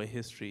at our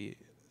history,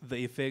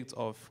 the effects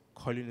of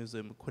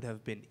colonialism could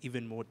have been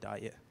even more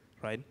dire,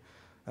 right?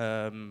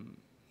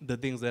 The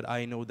things that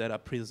I know that are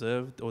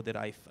preserved or that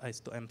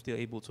I'm still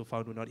able to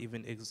find do not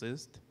even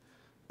exist.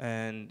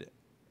 And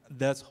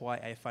that's why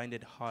I find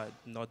it hard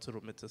not to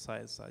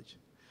romanticize such.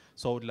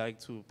 So I would like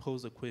to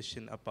pose a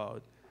question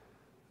about,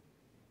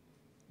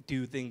 do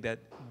you think that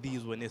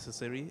these were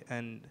necessary,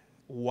 and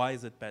why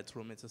is it bad to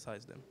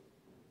romanticize them?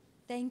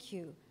 Thank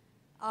you.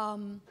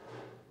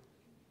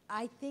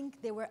 I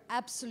think they were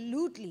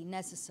absolutely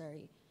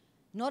necessary.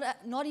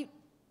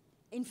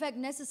 In fact,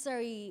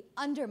 necessary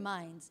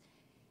undermines.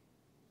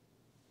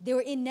 They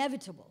were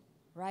inevitable,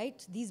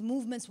 right? These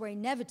movements were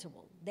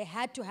inevitable. They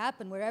had to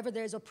happen. Wherever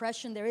there is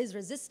oppression, there is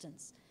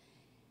resistance.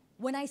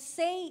 When I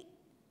say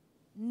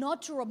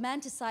not to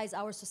romanticize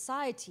our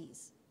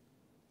societies,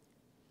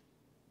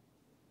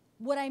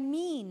 what I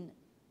mean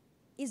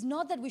is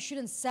not that we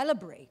shouldn't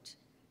celebrate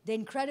the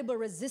incredible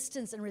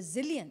resistance and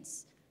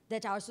resilience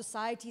that our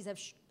societies have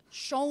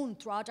shown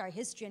throughout our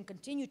history and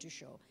continue to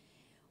show.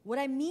 What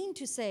I mean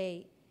to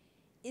say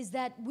is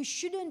that we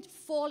shouldn't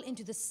fall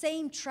into the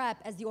same trap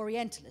as the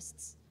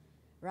Orientalists,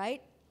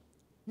 right?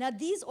 Now,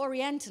 these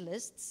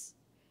Orientalists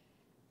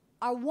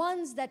are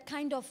ones that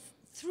kind of,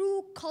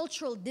 through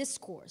cultural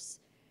discourse,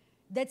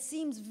 that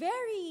seems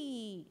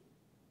very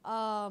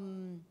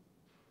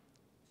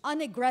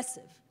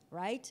unaggressive,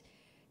 right?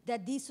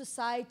 That these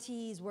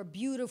societies were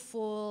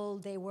beautiful,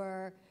 they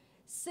were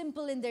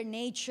simple in their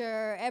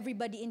nature,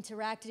 everybody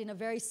interacted in a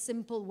very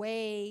simple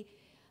way.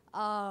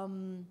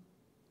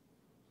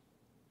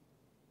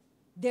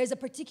 There's a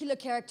particular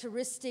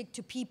characteristic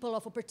to people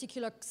of a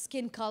particular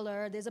skin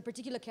color. There's a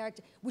particular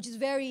character which is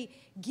very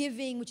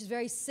giving, which is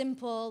very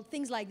simple,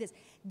 things like this.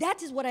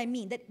 That is what I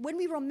mean, that when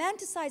we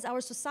romanticize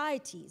our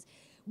societies,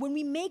 when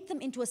we make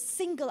them into a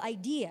single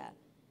idea,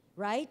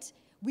 right,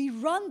 we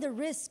run the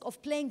risk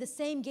of playing the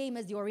same game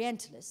as the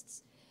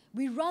Orientalists.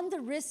 We run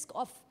the risk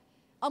of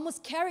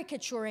almost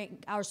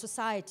caricaturing our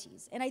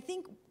societies. And I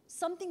think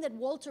something that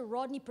Walter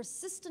Rodney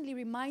persistently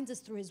reminds us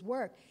through his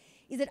work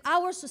is that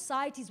our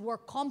societies were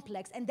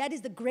complex, and that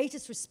is the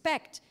greatest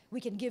respect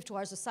we can give to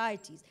our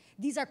societies.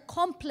 These are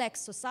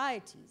complex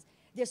societies.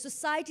 They're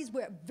societies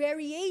where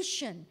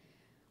variation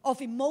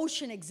of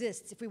emotion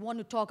exists, if we want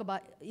to talk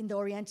about in the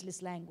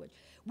Orientalist language,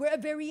 where a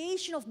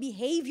variation of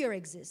behavior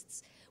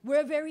exists, where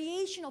a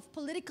variation of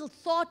political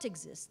thought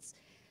exists,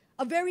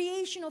 a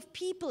variation of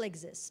people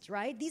exists,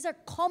 right? These are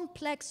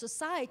complex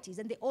societies,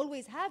 and they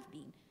always have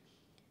been.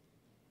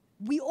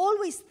 we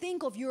always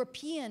think of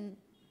European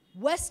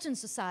Western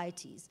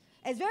societies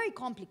as very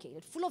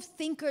complicated, full of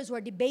thinkers who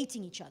are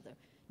debating each other.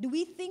 Do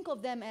we think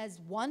of them as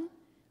one,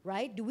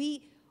 right? Do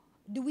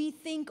we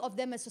think of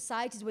them as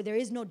societies where there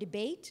is no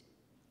debate,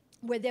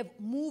 where they've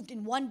moved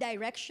in one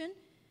direction,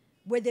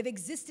 where they've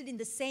existed in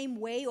the same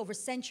way over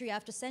century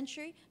after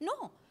century?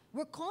 No,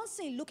 we're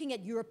constantly looking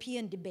at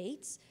European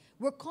debates.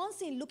 We're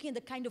constantly looking at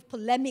the kind of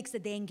polemics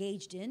that they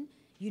engaged in,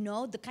 you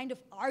know, the kind of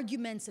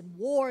arguments and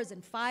wars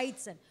and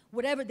fights and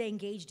whatever they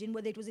engaged in,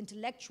 whether it was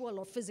intellectual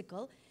or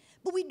physical.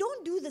 But we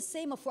don't do the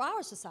same for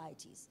our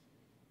societies,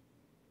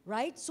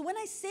 right? So when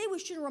I say we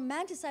shouldn't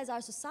romanticize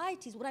our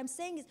societies, what I'm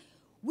saying is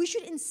we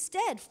should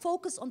instead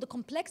focus on the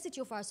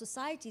complexity of our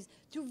societies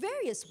through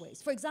various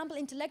ways. For example,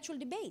 intellectual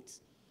debates,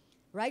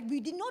 right? We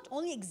did not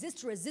only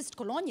exist to resist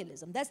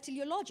colonialism, that's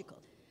teleological.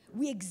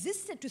 We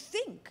existed to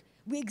think.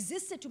 We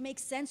existed to make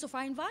sense of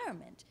our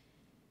environment.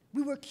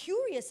 We were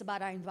curious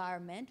about our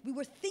environment. We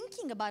were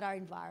thinking about our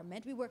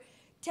environment. We were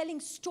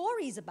telling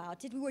stories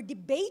about it. We were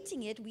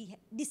debating it. We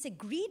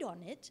disagreed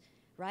on it,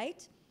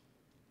 right?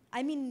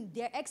 I mean,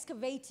 they're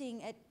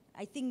excavating at,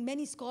 I think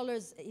many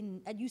scholars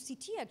at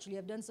UCT actually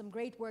have done some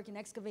great work in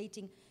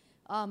excavating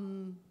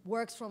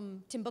works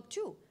from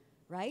Timbuktu,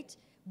 right?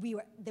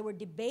 There were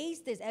debates.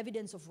 There's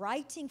evidence of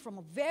writing from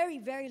a very,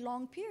 very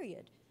long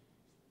period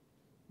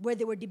where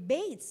there were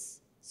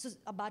debates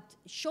about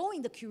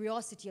showing the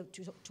curiosity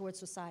towards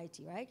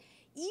society, right?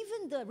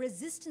 Even the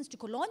resistance to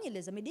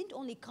colonialism, it didn't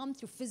only come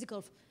through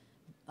physical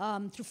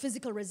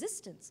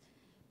resistance.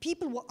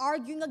 People were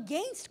arguing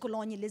against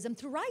colonialism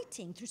through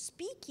writing, through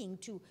speaking,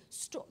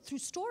 through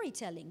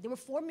storytelling. They were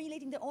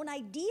formulating their own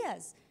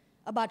ideas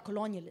about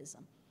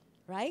colonialism,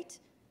 right?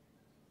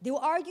 They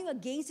were arguing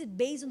against it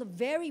based on the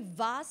very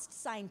vast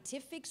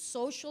scientific,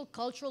 social,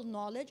 cultural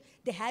knowledge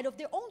they had of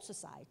their own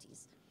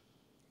societies.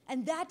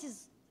 And that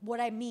is what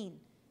I mean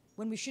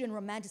when we shouldn't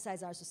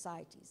romanticize our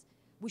societies.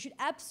 We should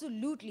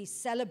absolutely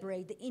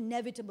celebrate the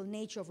inevitable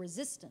nature of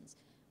resistance,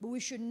 but we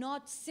should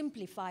not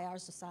simplify our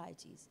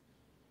societies.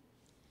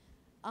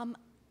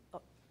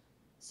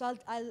 So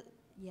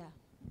yeah.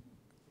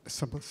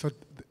 So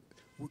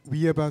we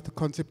hear about the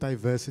concept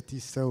diversity,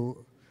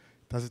 so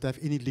does it have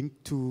any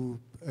link to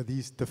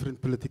these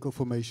different political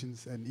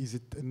formations, and is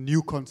it a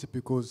new concept?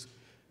 Because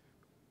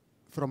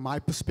from my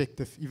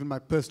perspective, even my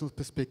personal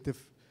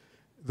perspective,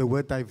 the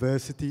word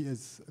diversity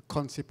is a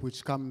concept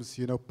which comes,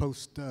 you know,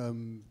 post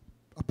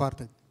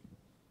apartheid.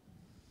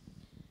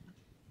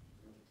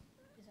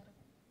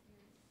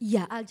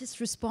 Yeah, I'll just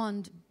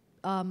respond.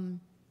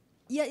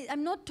 Yeah,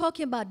 I'm not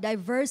talking about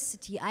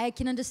diversity. I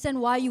can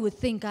understand why you would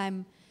think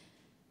I'll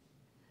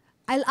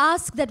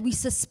ask that we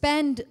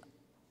suspend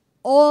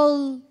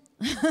all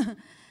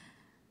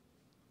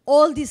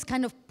this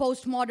kind of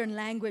postmodern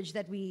language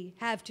that we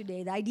have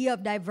today, the idea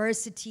of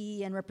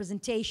diversity and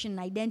representation and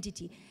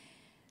identity.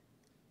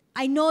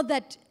 I know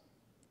that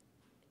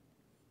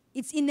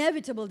it's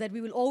inevitable that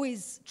we will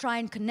always try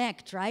and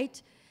connect,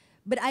 right?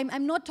 But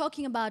I'm not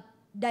talking about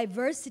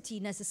diversity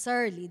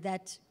necessarily,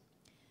 that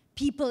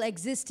people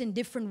exist in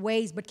different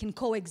ways but can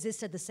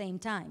coexist at the same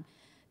time.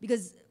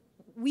 Because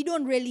we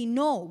don't really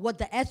know what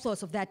the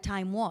ethos of that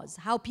time was,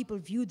 how people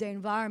viewed their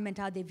environment,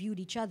 how they viewed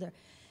each other.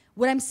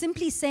 What I'm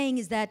simply saying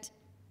is that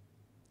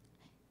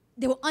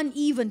there were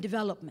uneven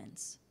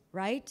developments,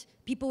 right?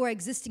 People were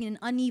existing in an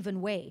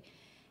uneven way.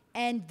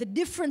 And the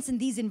difference in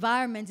these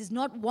environments is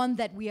not one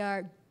that we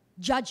are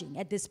judging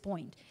at this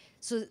point.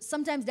 So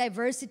sometimes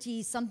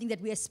diversity is something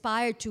that we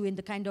aspire to in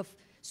the kind of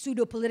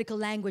pseudo-political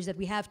language that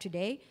we have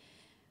today.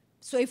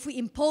 So if we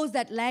impose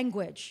that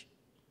language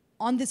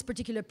on this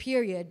particular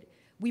period,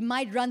 we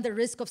might run the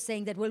risk of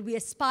saying that, well, we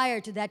aspire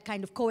to that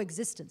kind of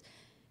coexistence.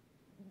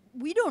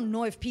 We don't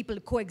know if people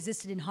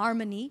coexisted in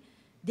harmony.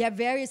 There are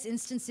various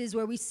instances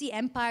where we see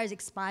empires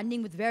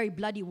expanding with very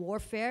bloody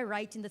warfare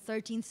right in the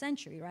 13th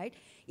century, right?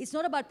 It's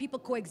not about people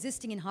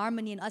coexisting in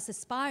harmony and us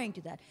aspiring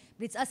to that,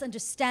 but it's us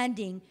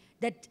understanding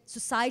that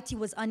society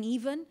was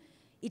uneven,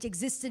 it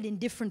existed in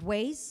different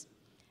ways,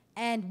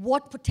 and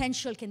what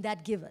potential can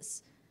that give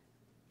us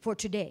for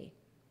today?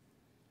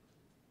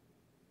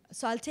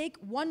 So I'll take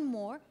one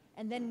more,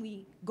 and then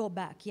we go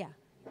back, yeah.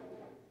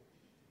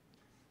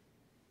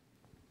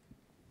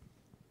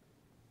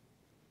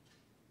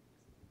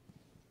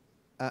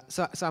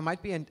 So I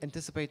might be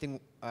anticipating,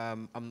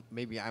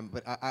 maybe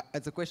but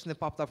it's a question that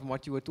popped up from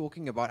what you were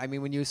talking about. I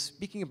mean, when you're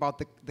speaking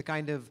about the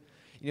kind of,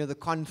 you know, the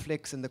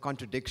conflicts and the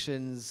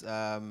contradictions,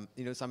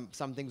 you know,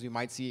 some things we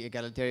might see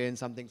egalitarian,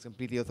 some things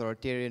completely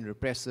authoritarian,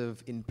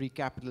 repressive in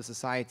pre-capitalist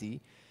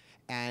society,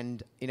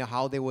 and, you know,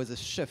 how there was a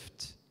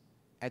shift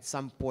at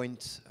some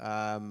point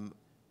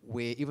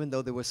where even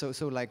though there were so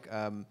like,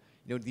 you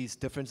know, these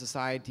different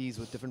societies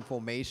with different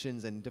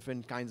formations and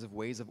different kinds of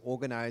ways of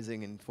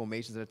organizing and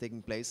formations that are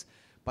taking place,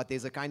 but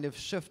there's a kind of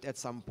shift at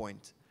some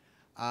point.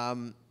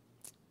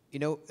 You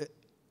know,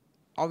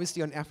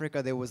 obviously on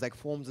Africa there was like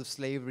forms of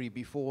slavery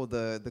before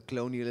the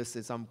colonialists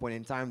at some point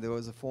in time. There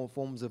was a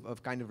forms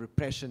of kind of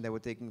repression that were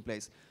taking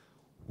place.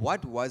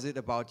 What was it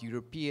about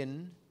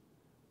European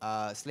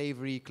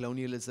slavery,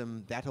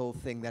 colonialism, that whole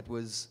thing that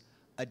was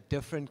a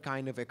different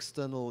kind of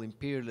external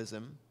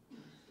imperialism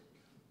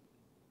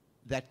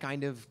that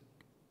kind of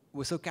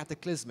was so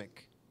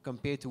cataclysmic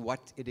compared to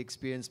what it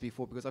experienced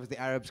before, because obviously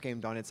the Arabs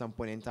came down at some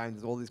point in time,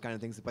 there's all these kind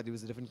of things, but it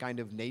was a different kind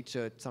of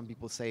nature, some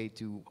people say,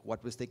 to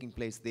what was taking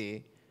place there,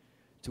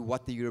 to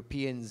what the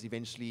Europeans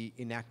eventually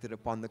enacted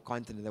upon the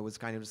continent. That was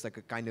kind of just like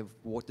a kind of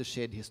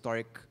watershed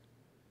historic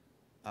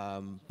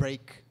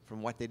break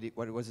from what it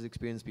was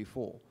experienced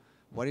before.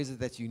 What is it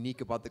that's unique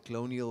about the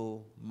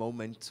colonial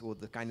moment or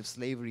the kind of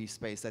slavery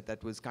space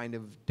that was kind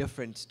of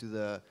different to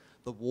the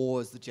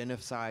wars, the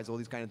genocides, all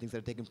these kind of things that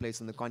are taking place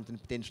on the continent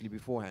potentially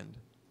beforehand?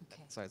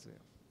 Okay. Sorry, so, yeah.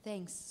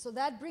 Thanks. So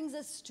that brings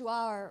us to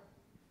our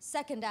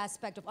second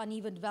aspect of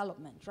uneven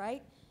development,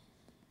 right?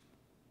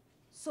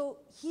 So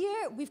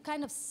here we've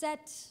kind of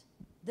set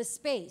the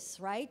space,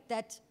 right?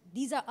 That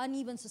these are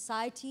uneven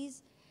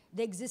societies.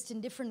 They exist in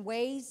different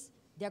ways.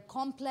 They're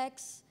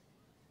complex.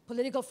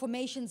 Political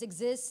formations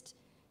exist.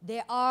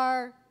 There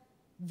are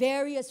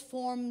various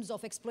forms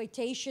of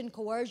exploitation,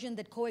 coercion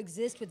that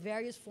coexist with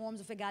various forms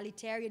of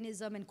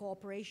egalitarianism and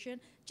cooperation,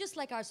 just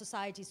like our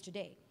societies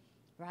today,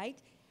 right?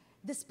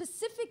 The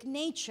specific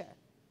nature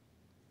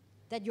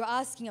that you're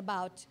asking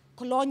about,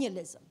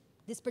 colonialism,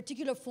 this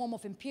particular form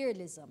of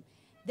imperialism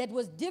that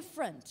was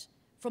different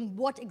from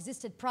what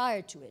existed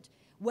prior to it,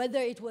 whether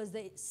it was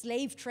the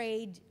slave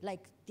trade,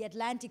 like the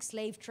Atlantic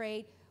slave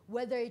trade,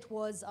 whether it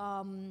was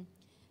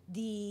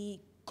the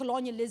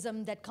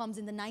colonialism that comes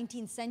in the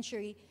 19th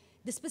century,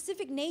 the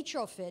specific nature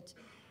of it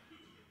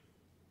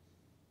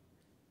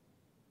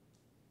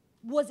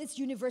was its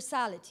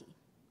universality.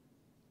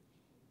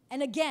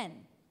 And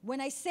again, when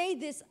I say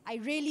this, I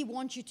really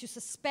want you to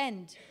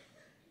suspend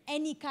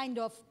any kind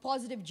of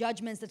positive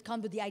judgments that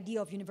come with the idea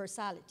of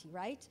universality,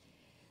 right?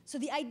 So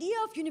the idea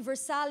of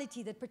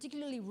universality that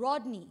particularly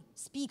Rodney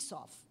speaks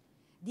of,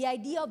 the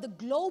idea of the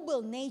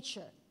global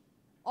nature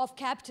of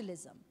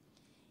capitalism,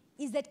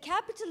 is that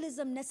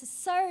capitalism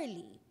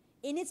necessarily,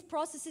 in its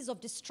processes of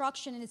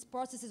destruction, in its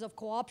processes of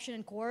co-option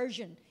and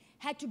coercion,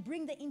 had to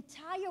bring the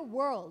entire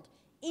world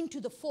into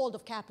the fold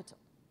of capital.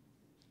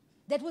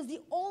 That was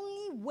the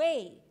only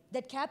way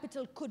that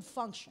capital could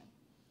function.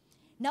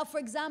 Now, for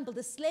example,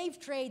 the slave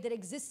trade that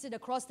existed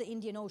across the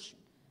Indian Ocean,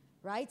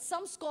 right?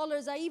 Some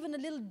scholars are even a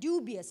little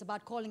dubious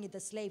about calling it the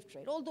slave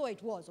trade, although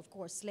it was, of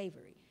course,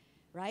 slavery,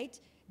 right?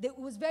 It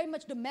was very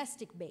much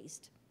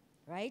domestic-based,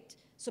 right?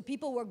 So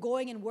people were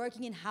going and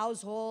working in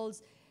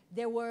households.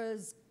 There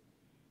was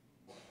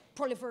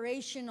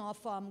proliferation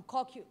of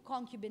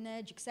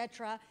concubinage,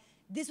 etc.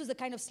 This was the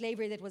kind of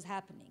slavery that was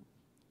happening.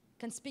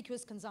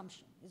 Conspicuous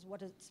consumption is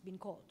what it's been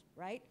called,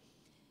 right?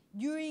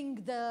 During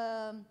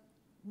the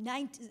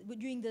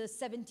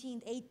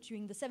 17th,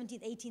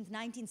 18th,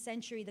 19th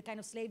century, the kind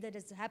of slave that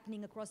is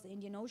happening across the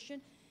Indian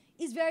Ocean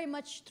is very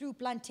much through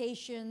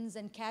plantations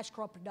and cash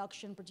crop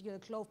production,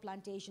 particularly clove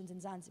plantations in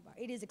Zanzibar.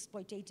 It is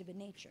exploitative in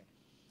nature.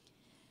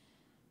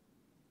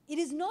 It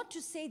is not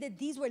to say that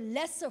these were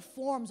lesser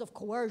forms of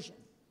coercion.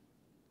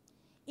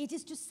 It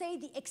is to say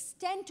the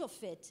extent of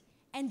it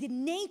and the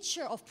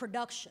nature of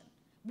production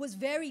was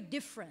very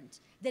different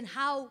than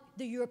how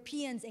the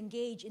Europeans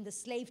engage in the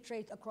slave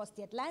trade across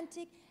the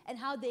Atlantic and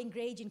how they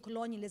engage in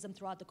colonialism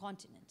throughout the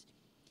continent.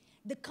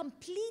 The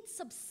complete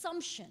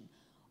subsumption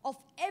of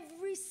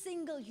every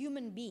single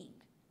human being,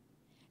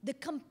 the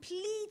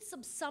complete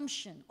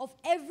subsumption of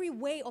every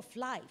way of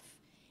life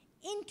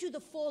into the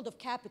fold of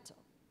capital,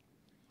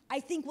 I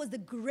think was the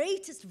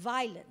greatest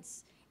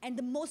violence and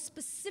the most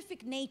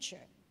specific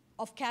nature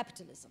of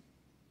capitalism.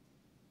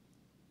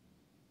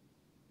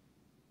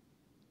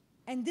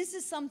 And this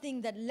is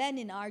something that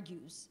Lenin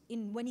argues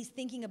when he's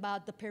thinking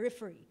about the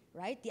periphery,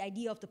 right? The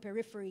idea of the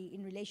periphery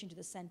in relation to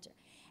the center.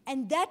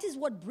 And that is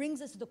what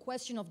brings us to the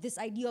question of this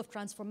idea of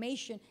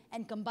transformation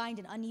and combined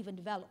and uneven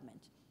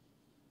development.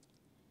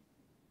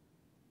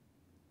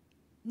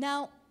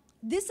 Now,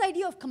 this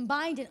idea of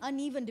combined and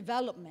uneven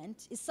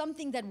development is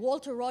something that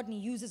Walter Rodney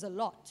uses a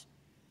lot,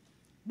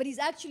 but he's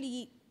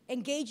actually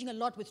engaging a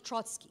lot with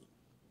Trotsky.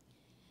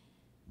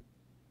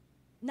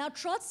 Now,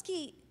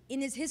 Trotsky,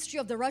 in his history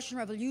of the Russian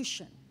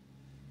Revolution,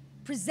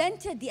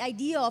 presented the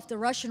idea of the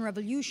Russian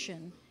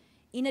Revolution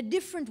in a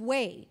different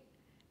way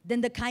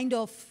than the kind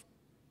of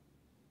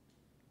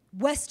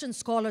Western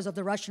scholars of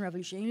the Russian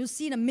Revolution. And you'll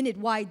see in a minute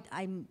why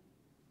I'm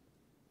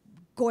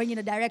going in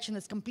a direction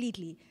that's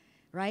completely,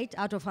 right,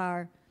 out of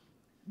our,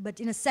 but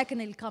in a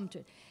second it'll come to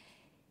it.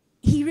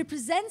 He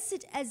represents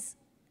it as,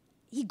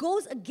 he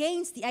goes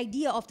against the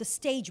idea of the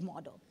stage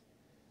model.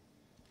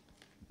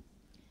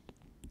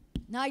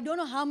 Now, I don't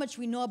know how much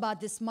we know about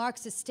this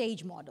Marxist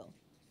stage model.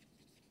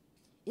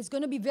 It's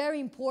going to be very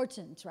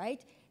important,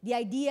 right? The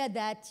idea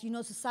that, you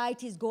know,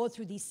 societies go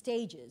through these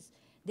stages.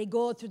 They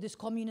go through this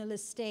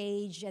communalist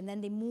stage, and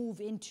then they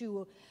move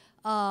into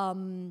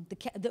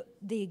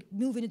they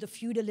move into the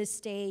feudalist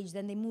stage,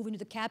 then they move into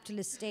the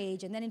capitalist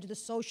stage, and then into the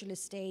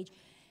socialist stage,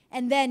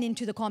 and then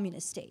into the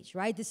communist stage,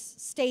 right? This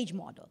stage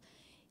model.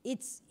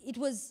 It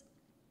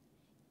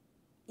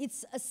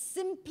it's a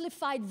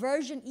simplified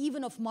version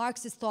even of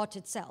Marxist thought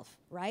itself,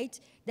 right?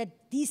 That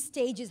these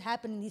stages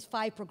happen in these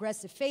 5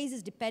 progressive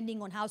phases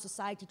depending on how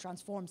society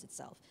transforms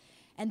itself.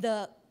 And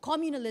the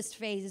communalist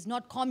phase is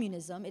not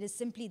communism, it is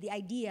simply the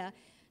idea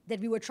that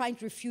we were trying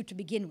to refute to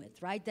begin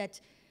with, right?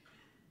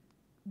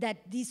 That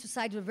these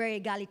societies were very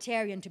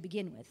egalitarian to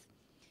begin with.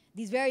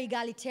 These very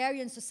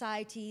egalitarian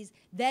societies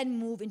then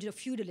move into the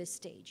feudalist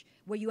stage,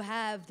 where you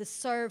have the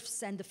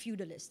serfs and the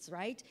feudalists,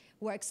 right,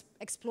 who are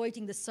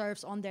exploiting the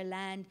serfs on their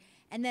land,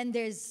 and then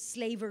there's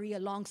slavery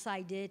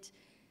alongside it.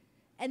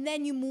 And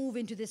then you move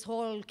into this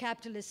whole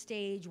capitalist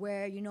stage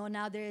where, you know,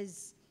 now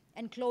there's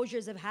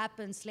enclosures have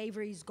happened,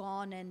 slavery is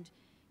gone, and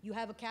you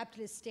have a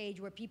capitalist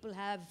stage where people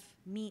have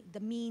the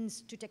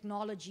means to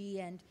technology,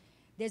 and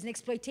there's an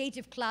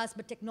exploitative class,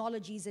 but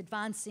technology is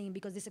advancing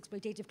because this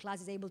exploitative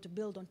class is able to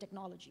build on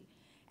technology.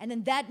 And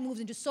then that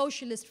moves into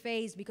socialist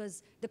phase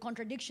because the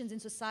contradictions in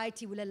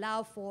society will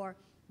allow for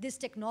this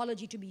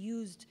technology to be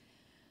used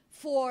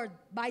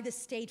by the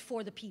state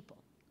for the people.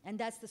 And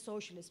that's the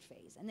socialist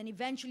phase. And then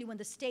eventually when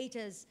the state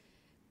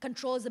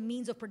controls the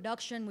means of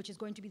production, which is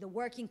going to be the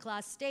working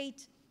class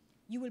state,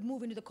 you will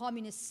move into the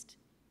communist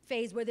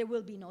phase where there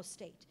will be no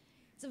state.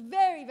 It's a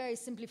very, very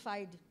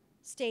simplified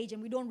stage,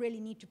 and we don't really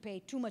need to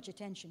pay too much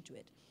attention to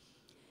it.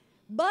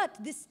 But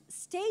this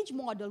stage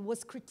model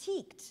was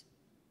critiqued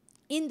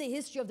in the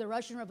history of the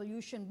Russian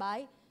Revolution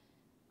by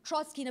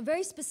Trotsky in a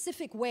very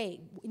specific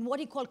way, in what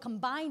he called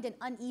combined and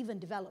uneven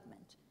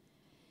development.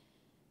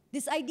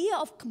 This idea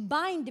of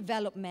combined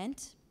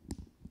development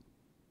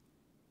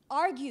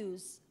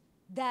argues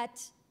that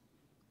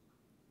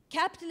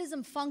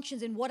capitalism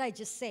functions in what I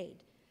just said,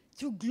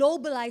 through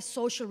globalized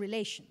social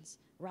relations,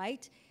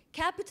 right?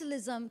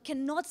 Capitalism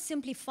cannot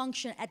simply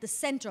function at the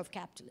center of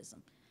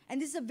capitalism.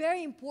 And this is a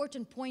very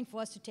important point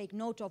for us to take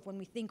note of when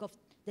we think of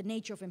the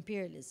nature of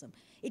imperialism.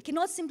 It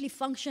cannot simply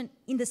function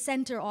in the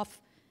center of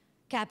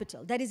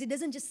capital. That is, it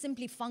doesn't just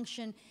simply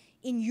function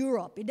in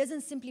Europe. It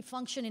doesn't simply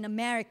function in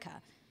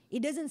America.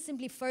 It doesn't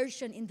simply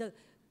function in the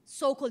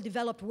so-called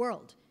developed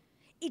world.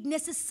 It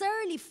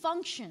necessarily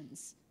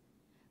functions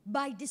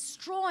by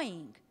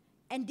destroying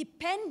and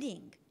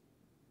depending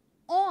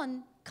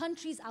on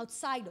countries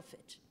outside of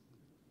it,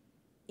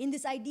 in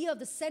this idea of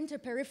the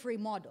center-periphery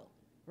model,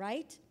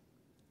 right?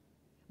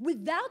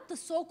 Without the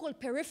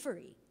so-called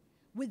periphery,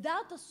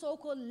 without the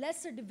so-called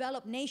lesser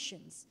developed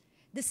nations,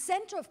 the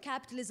center of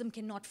capitalism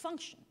cannot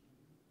function.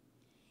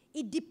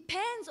 It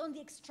depends on the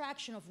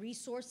extraction of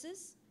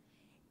resources.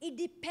 It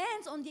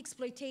depends on the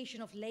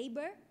exploitation of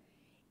labor.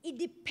 It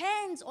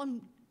depends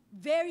on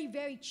very,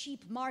 very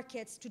cheap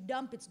markets to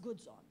dump its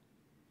goods on.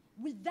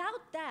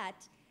 Without that,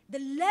 the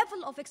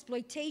level of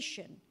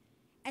exploitation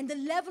and the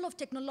level of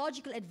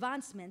technological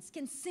advancements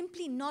can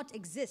simply not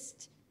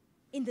exist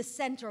in the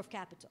center of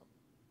capital.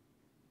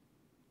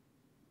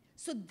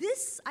 So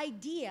this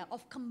idea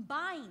of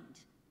combined,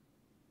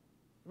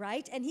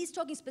 right, and he's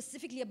talking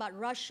specifically about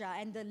Russia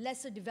and the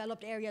lesser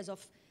developed areas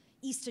of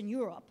Eastern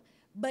Europe,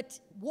 but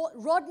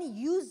Rodney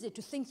used it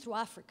to think through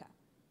Africa,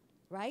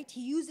 right?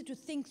 He used it to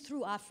think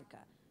through Africa.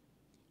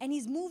 And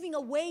he's moving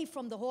away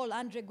from the whole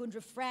Andre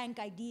Gundre Frank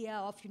idea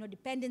of, you know,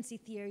 dependency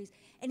theories,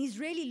 and he's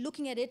really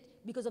looking at it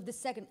because of this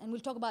second, and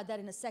we'll talk about that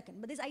in a second.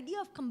 But this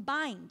idea of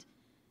combined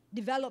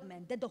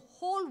development, that the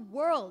whole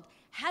world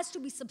has to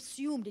be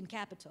subsumed in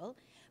capital,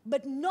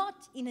 but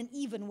not in an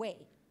even way.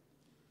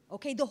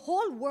 Okay, the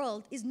whole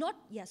world is not,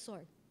 yeah,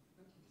 sorry.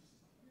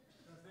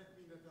 Does that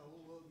mean that the whole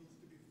world needs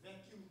to be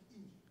vacuumed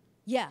in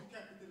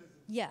capitalism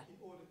Yeah.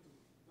 in order to?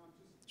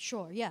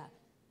 Sure, yeah,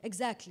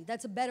 exactly.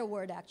 That's a better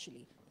word,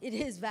 actually. It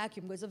is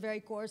vacuum, but it's a very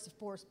coercive,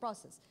 porous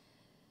process.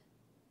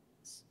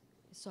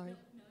 Sorry. No,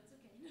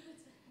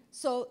 it's okay.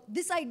 So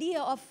this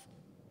idea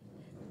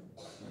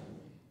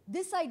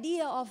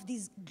of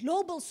these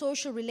global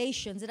social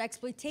relations that are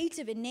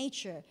exploitative in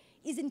nature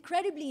is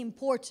incredibly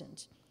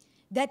important,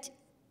 that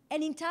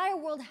an entire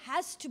world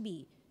has to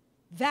be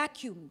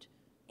vacuumed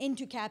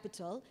into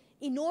capital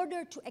in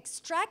order to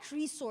extract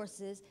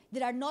resources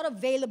that are not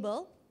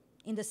available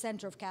in the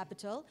center of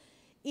capital,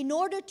 in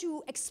order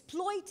to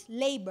exploit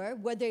labor,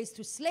 whether it's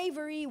through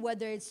slavery,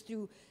 whether it's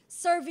through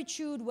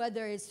servitude,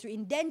 whether it's through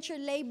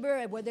indentured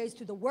labor, whether it's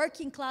through the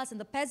working class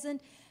and the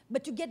peasant,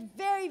 but to get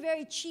very,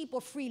 very cheap or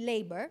free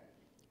labor,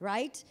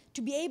 right,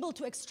 to be able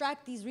to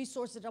extract these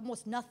resources at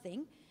almost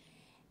nothing.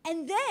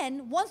 And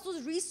then, once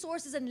those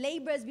resources and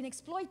labor has been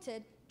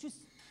exploited, to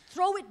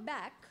throw it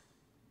back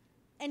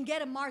and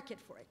get a market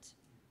for it,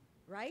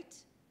 right?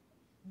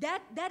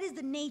 That is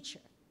the nature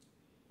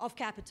of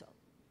capital.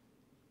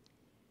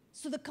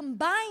 So the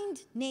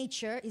combined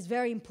nature is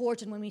very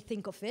important when we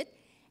think of it,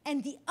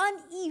 and the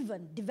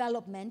uneven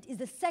development is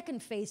the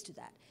second phase to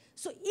that.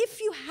 So if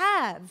you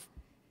have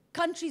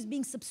countries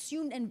being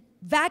subsumed and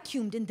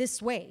vacuumed in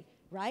this way,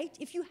 right?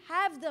 If you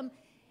have them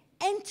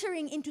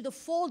entering into the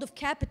fold of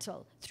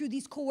capital through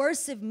these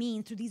coercive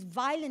means, through these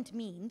violent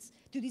means,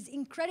 through these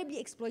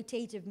incredibly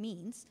exploitative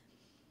means,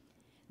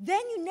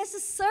 then you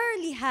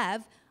necessarily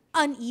have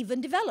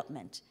uneven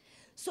development.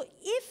 So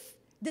if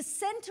the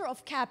center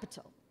of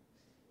capital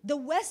the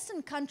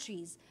Western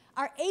countries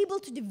are able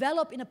to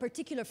develop in a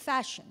particular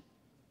fashion,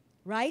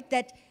 right?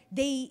 That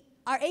they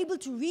are able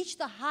to reach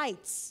the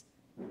heights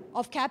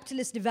of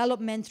capitalist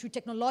development through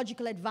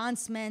technological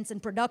advancements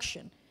and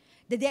production,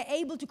 that they're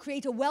able to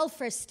create a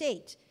welfare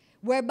state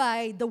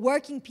whereby the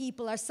working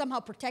people are somehow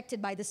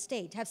protected by the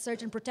state, have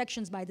certain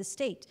protections by the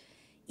state,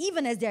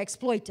 even as they're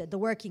exploited, the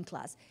working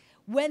class.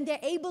 When they're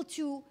able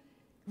to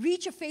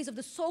reach a phase of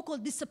the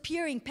so-called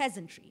disappearing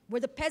peasantry,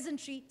 where the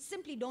peasantry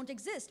simply don't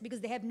exist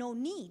because they have no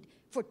need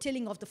for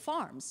tilling of the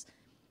farms.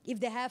 If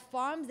they have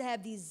farms, they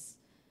have these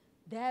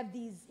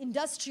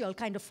industrial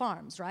kind of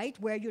farms, right?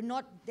 Where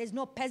there's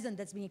no peasant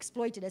that's being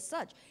exploited as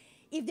such.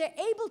 If they're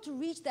able to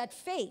reach that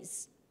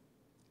phase,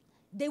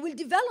 they will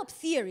develop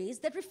theories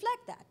that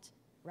reflect that,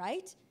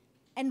 right?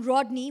 And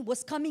Rodney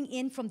was coming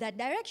in from that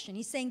direction.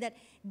 He's saying that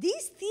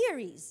these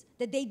theories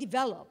that they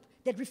develop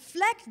that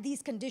reflect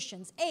these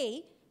conditions,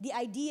 A, the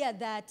idea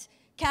that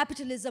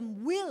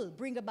capitalism will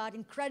bring about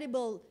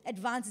incredible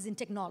advances in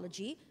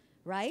technology,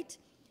 right?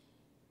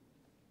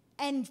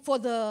 And for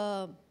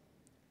the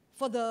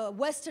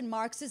Western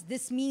Marxists,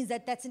 this means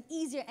that that's an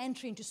easier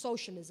entry into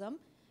socialism,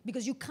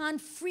 because you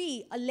can't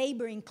free a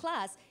laboring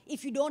class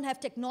if you don't have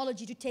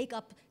technology to take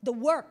up the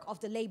work of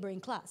the laboring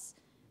class,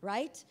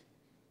 right?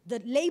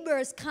 The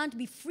laborers can't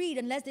be freed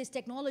unless there's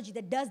technology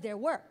that does their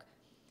work.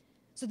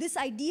 So this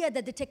idea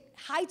that the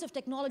heights of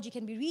technology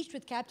can be reached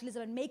with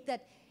capitalism and make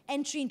that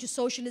entry into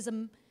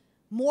socialism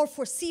more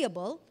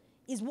foreseeable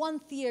is one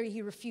theory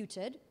he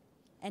refuted,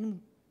 and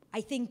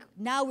I think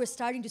now we're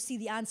starting to see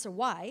the answer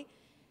why.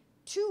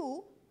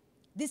 Two,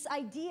 this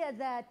idea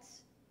that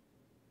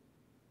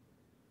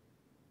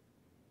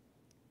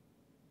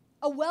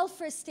a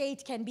welfare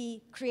state can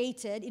be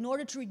created in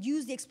order to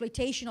reduce the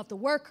exploitation of the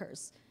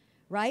workers,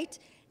 right?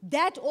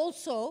 That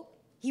also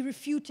he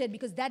refuted,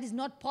 because that is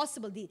not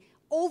possible. The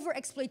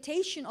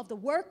over-exploitation of the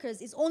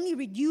workers is only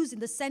reduced in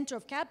the center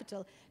of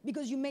capital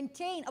because you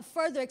maintain a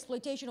further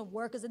exploitation of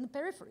workers in the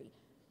periphery,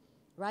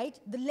 right?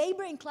 The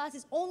laboring class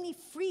is only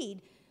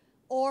freed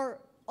or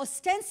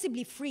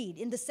ostensibly freed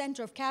in the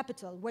center of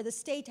capital, where the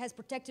state has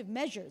protective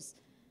measures,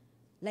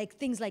 like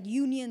things like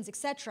unions,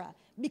 etc.,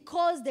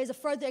 because there's a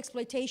further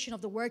exploitation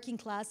of the working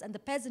class and the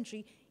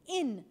peasantry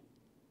in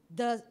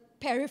the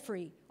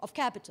periphery of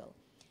capital.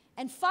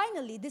 And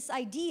finally, this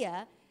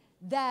idea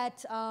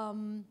that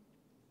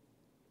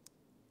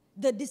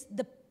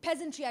the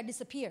peasantry are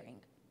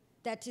disappearing,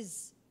 that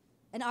is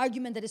an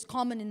argument that is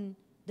common in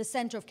the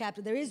center of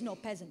capital. There is no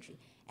peasantry.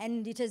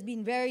 And it has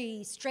been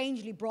very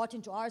strangely brought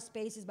into our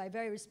spaces by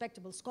very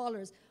respectable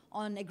scholars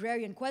on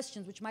agrarian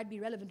questions, which might be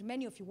relevant to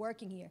many of you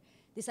working here.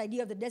 This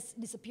idea of the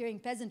disappearing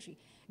peasantry.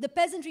 The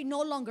peasantry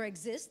no longer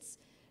exists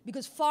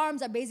because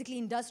farms are basically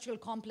industrial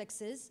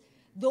complexes.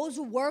 Those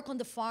who work on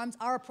the farms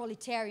are a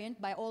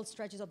proletariat by all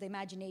stretches of the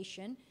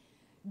imagination.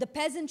 The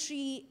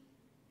peasantry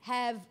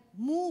have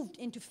moved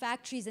into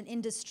factories and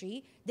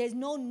industry. There's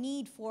no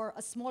need for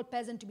a small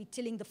peasant to be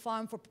tilling the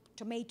farm for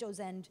tomatoes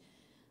and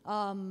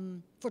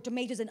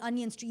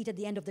onions to eat at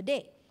the end of the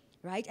day,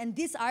 right? And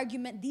this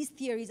argument, these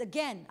theories,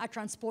 again, are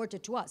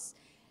transported to us.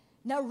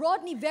 Now,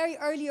 Rodney very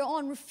earlier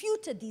on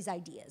refuted these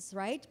ideas,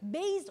 right,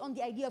 based on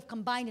the idea of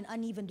combined and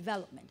uneven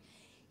development.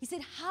 He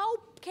said, how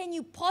can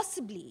you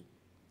possibly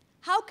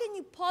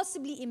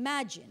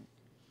imagine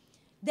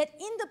that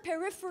in the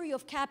periphery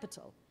of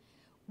capital,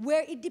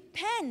 where it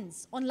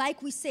depends on,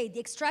 like we say, the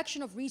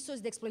extraction of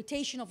resources, the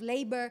exploitation of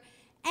labor,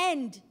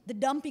 and the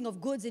dumping of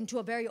goods into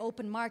a very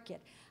open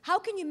market, how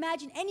can you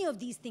imagine any of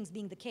these things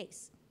being the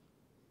case?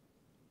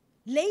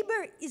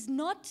 Labor is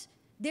not,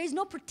 there is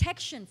no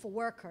protection for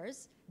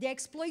workers. They're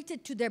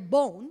exploited to their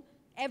bone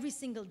every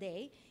single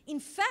day. In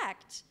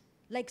fact,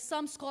 like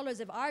some scholars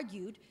have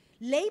argued,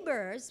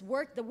 laborers,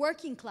 the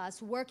working class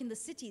who work in the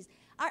cities,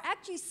 are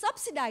actually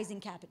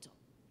subsidizing capital.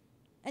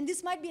 And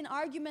this might be an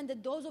argument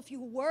that those of you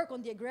who work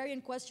on the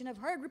agrarian question have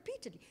heard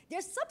repeatedly.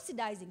 They're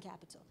subsidizing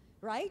capital,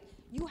 right?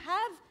 You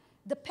have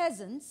the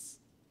peasants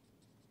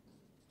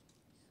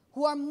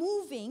who are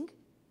moving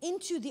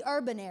into the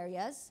urban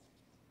areas,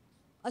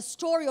 a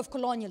story of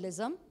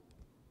colonialism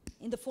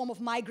in the form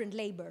of migrant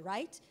labor,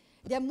 right?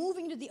 They're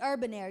moving to the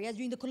urban areas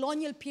during the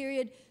colonial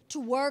period to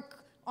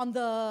work on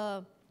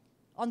the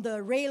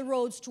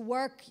railroads, to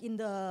work in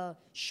the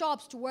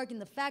shops, to work in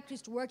the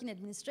factories, to work in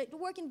administration, to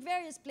work in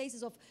various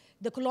places of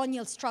the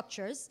colonial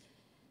structures.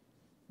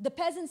 The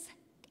peasants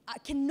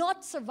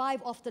cannot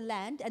survive off the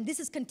land, and this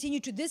has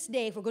continued to this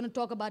day. If we're going to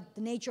talk about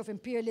the nature of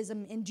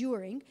imperialism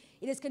enduring,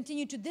 it has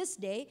continued to this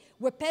day,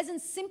 where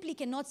peasants simply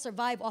cannot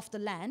survive off the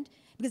land,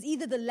 because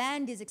either the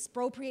land is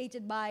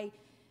expropriated by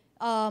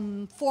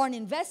foreign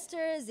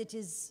investors, it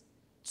is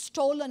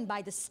stolen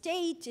by the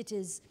state, it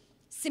is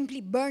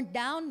simply burnt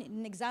down.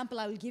 An example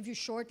I will give you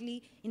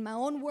shortly in my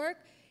own work.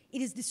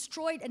 It is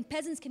destroyed, and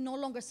peasants can no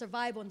longer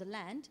survive on the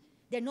land.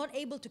 They're not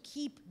able to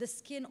keep the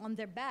skin on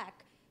their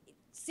back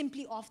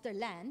simply off their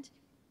land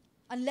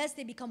unless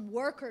they become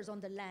workers on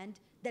the land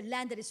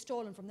that is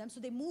stolen from them. So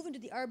they move into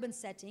the urban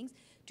settings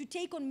to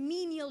take on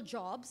menial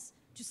jobs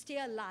to stay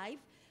alive,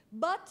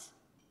 but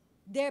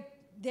their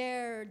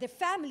their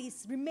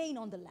families remain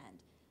on the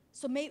land.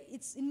 So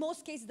it's in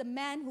most cases the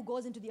man who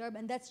goes into the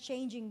urban, and that's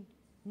changing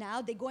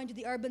now. They go into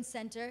the urban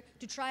center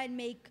to try and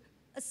make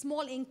a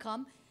small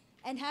income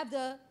and have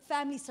the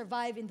family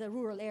survive in the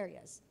rural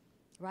areas,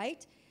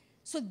 right?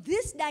 So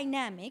this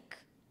dynamic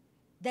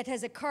that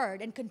has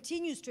occurred and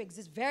continues to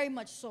exist very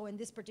much so in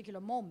this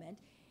particular moment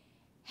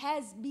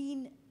has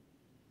been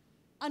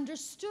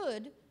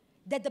understood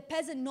that the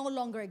peasant no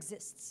longer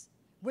exists.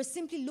 We're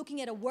simply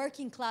looking at a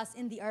working class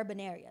in the urban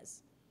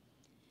areas.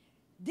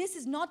 This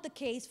is not the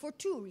case for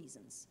two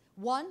reasons.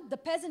 One, the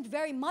peasant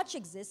very much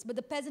exists, but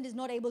the peasant is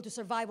not able to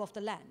survive off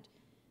the land.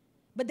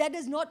 But that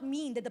does not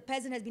mean that the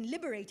peasant has been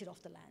liberated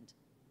off the land.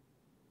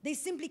 They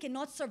simply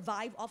cannot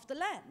survive off the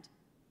land.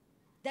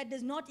 That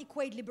does not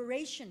equate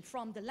liberation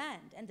from the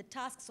land and the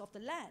tasks of the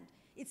land.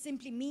 It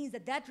simply means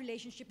that that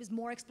relationship is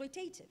more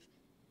exploitative.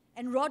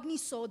 And Rodney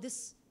saw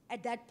this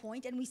at that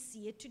point, and we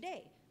see it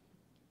today.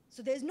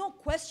 So there's no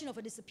question of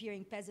a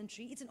disappearing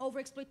peasantry. It's an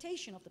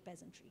overexploitation of the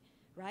peasantry,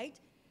 right?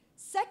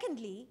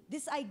 Secondly,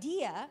 this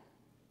idea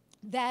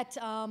that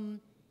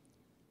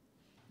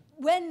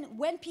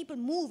when people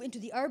move into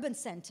the urban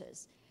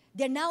centers,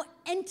 they're now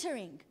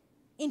entering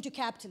into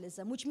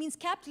capitalism, which means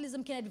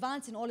capitalism can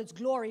advance in all its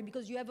glory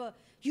because you have a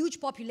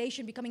huge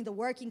population becoming the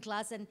working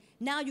class, and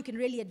now you can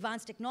really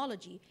advance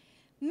technology.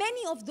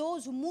 Many of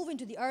those who move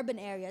into the urban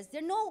areas,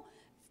 they're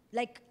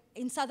like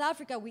in South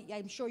Africa,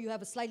 I'm sure you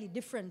have a slightly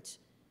different,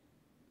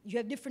 you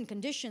have different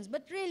conditions,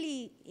 but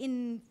really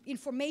in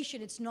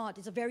information it's not,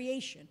 it's a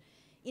variation.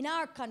 In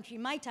our country,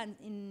 in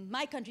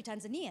my country,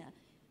 Tanzania,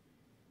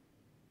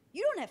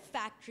 you don't have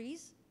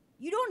factories,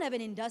 you don't have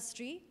an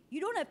industry, you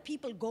don't have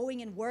people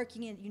going and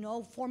working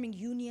and, forming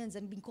unions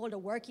and being called a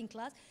working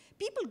class.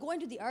 People go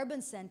into the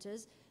urban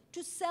centers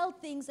to sell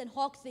things and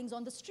hawk things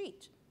on the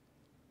street.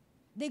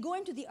 They go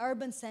into the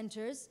urban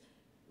centers,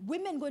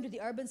 women go into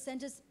the urban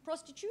centers,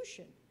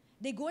 prostitution.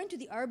 They go into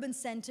the urban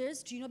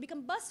centers to,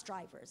 become bus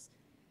drivers.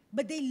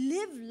 But they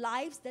live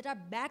lives that are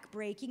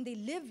backbreaking. They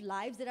live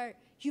lives that are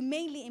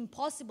humanely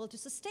impossible to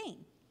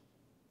sustain.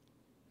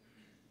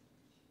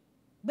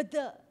 But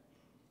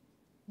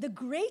the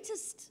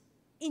greatest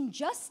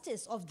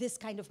injustice of this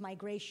kind of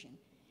migration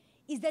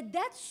is that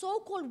that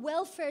so-called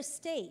welfare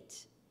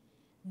state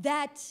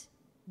that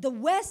the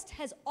West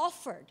has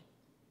offered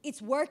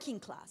its working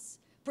class,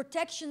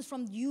 protections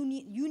from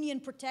union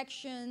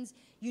protections,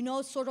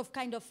 sort of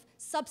kind of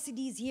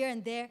subsidies here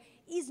and there,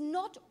 is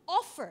not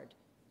offered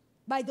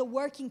by the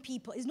working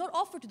people, is not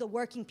offered to the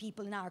working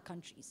people in our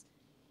countries.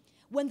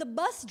 When the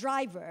bus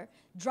driver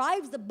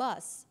drives the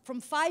bus from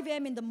 5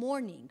 a.m. in the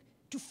morning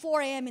to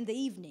 4 a.m. in the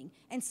evening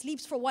and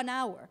sleeps for 1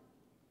 hour,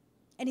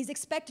 and is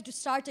expected to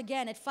start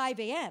again at 5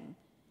 a.m.,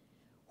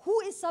 who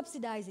is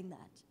subsidizing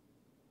that?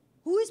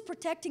 Who is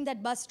protecting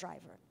that bus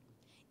driver?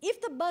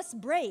 If the bus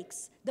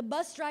breaks, the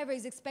bus driver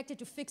is expected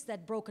to fix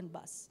that broken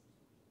bus.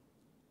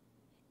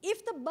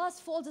 If the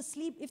bus falls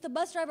asleep, if the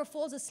bus driver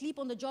falls asleep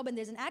on the job and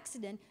there's an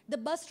accident, the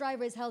bus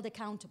driver is held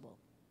accountable.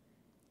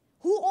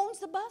 Who owns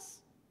the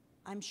bus?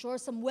 I'm sure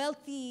some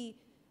wealthy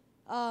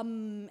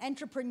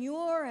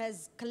entrepreneur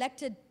has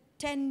collected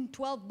 10,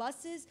 12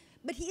 buses,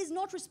 but he is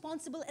not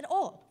responsible at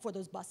all for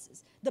those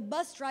buses. The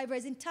bus driver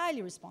is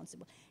entirely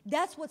responsible.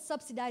 That's what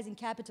subsidizing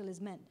capital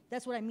is meant.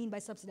 That's what I mean by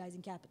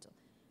subsidizing capital,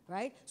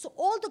 right? So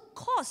all the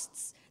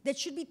costs that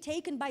should be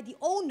taken by the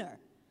owner,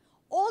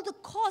 all the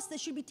costs that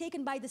should be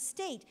taken by the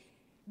state,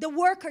 the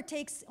worker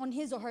takes on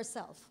his or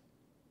herself.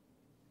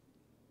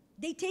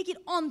 They take it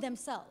on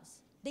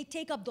themselves. They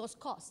take up those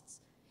costs.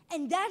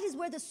 And that is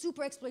where the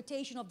super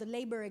exploitation of the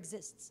labor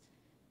exists.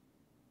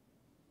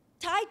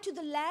 Tied to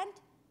the land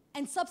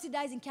and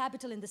subsidizing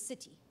capital in the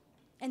city.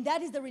 And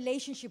that is the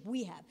relationship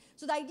we have.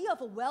 So the idea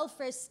of a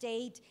welfare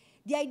state,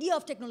 the idea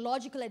of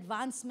technological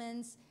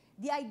advancements,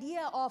 the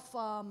idea of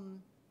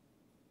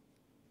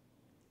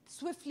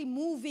swiftly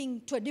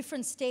moving to a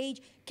different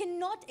stage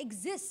cannot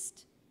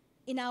exist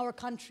in our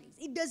countries.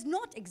 It does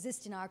not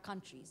exist in our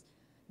countries.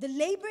 The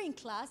laboring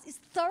class is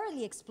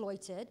thoroughly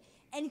exploited,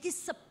 and it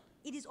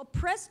is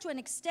oppressed to an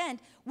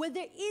extent where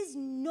there is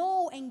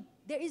no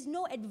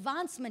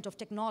advancement of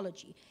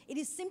technology. It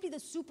is simply the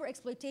super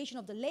exploitation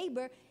of the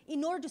labor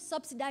in order to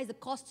subsidize the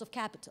costs of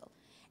capital.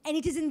 And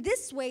it is in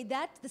this way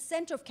that the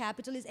center of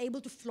capital is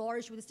able to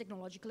flourish with its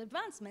technological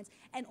advancements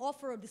and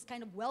offer this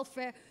kind of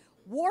welfare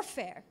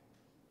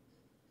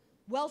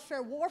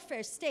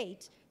warfare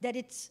state that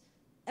it's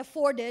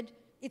afforded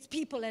its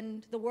people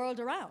and the world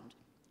around,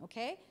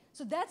 okay?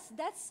 So that's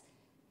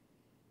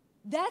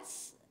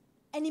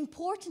an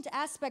important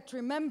aspect to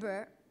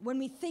remember when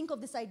we think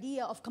of this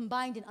idea of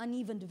combined and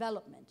uneven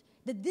development,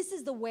 that this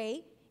is the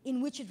way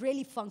in which it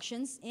really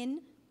functions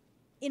in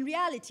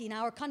reality in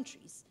our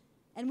countries.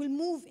 And we'll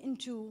move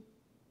into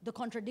the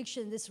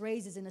contradiction this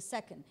raises in a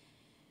second.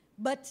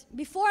 But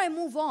before I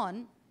move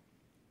on,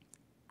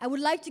 I would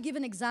like to give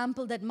an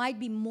example that might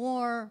be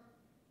more.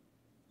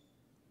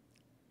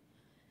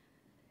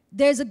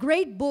 There's a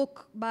great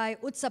book by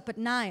Utsa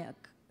Patnaik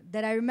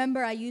that I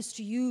remember I used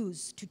to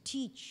use to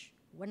teach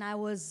when I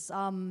was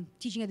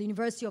teaching at the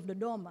University of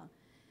Dodoma.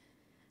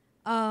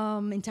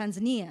 in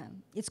Tanzania.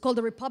 It's called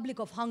The Republic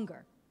of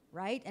Hunger,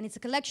 right? And it's a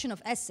collection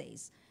of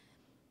essays.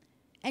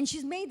 And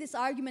she's made this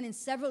argument in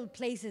several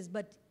places,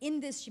 but in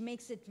this she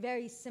makes it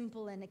very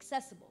simple and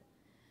accessible.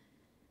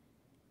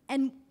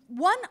 And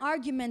one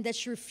argument that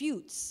she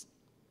refutes,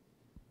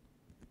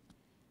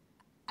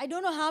 I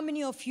don't know how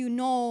many of you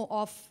know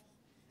of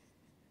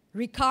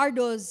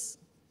Ricardo's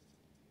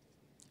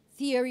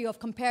theory of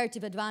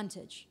comparative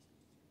advantage.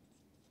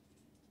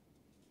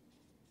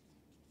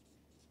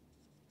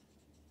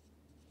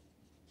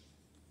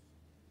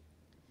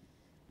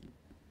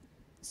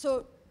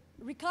 So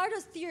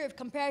Ricardo's theory of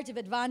comparative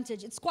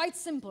advantage, it's quite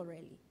simple,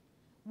 really.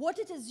 What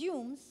it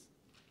assumes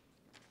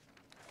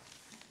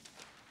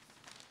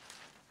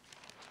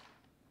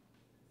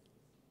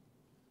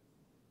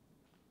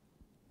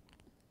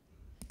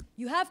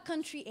you have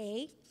country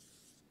A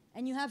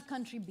and you have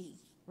country B,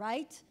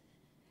 right?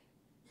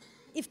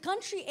 If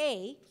country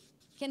A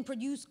can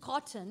produce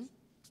cotton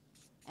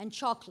and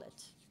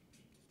chocolate,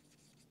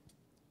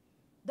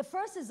 the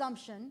first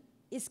assumption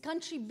is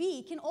country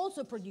B can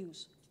also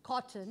produce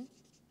cotton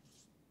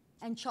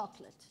and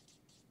chocolate,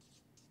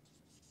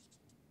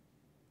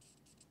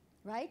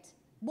 right?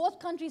 Both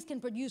countries can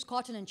produce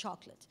cotton and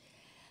chocolate.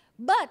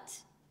 But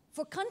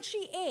for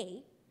country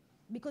A,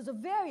 because of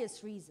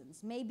various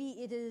reasons, maybe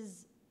it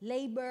is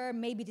labor,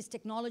 maybe it is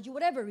technology,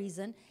 whatever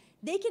reason,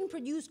 they can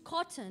produce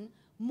cotton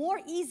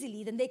more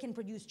easily than they can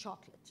produce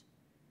chocolate.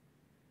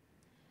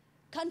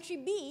 Country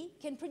B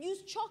can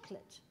produce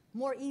chocolate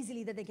more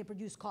easily than they can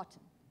produce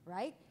cotton,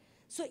 right?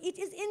 So it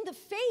is in the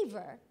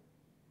favor,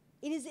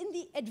 it is in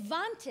the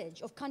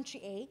advantage of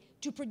country A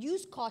to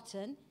produce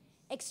cotton,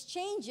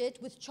 exchange it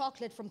with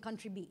chocolate from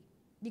country B,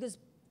 because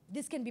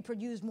this can be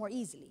produced more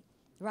easily,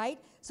 right?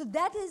 So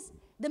that is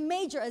the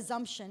major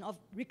assumption of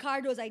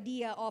Ricardo's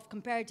idea of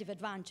comparative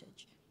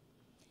advantage.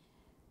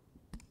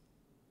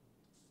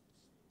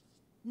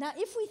 Now,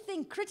 if we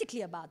think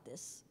critically about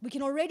this, we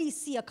can already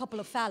see a couple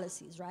of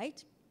fallacies,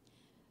 right?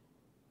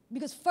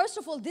 Because first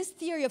of all, this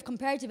theory of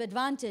comparative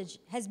advantage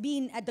has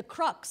been at the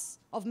crux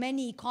of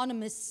many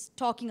economists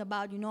talking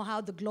about, you know,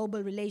 how the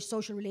global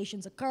social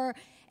relations occur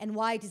and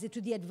why it is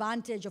to the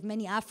advantage of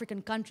many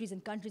African countries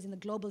and countries in the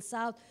global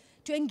south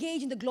to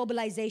engage in the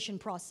globalization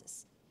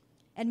process.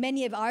 And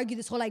many have argued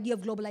this whole idea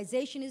of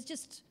globalization is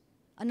just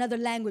another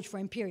language for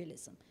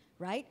imperialism,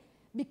 right?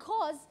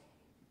 Because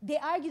they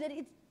argue that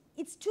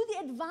it's to the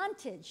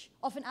advantage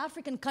of an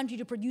African country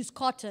to produce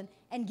cotton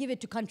and give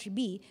it to country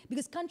B,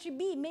 because country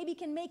B maybe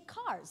can make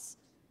cars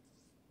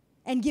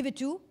and give it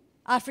to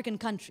African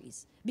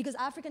countries, because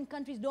African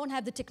countries don't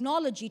have the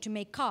technology to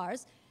make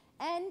cars,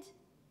 and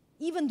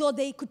even though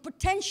they could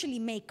potentially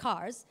make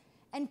cars,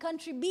 and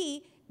country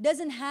B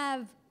doesn't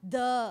have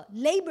the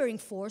laboring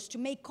force to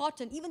make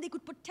cotton, even they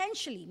could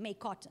potentially make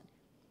cotton.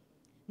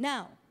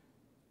 Now,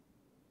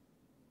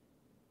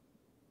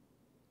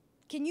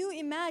 can you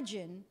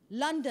imagine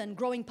London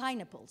growing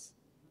pineapples?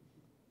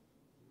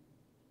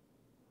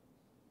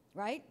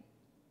 Right?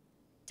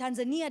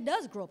 Tanzania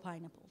does grow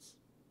pineapples.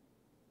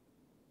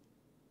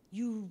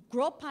 You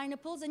grow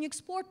pineapples and you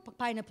export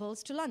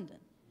pineapples to London.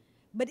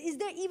 But is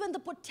there even the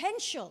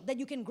potential that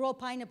you can grow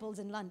pineapples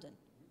in London?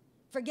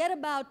 Forget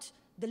about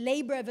the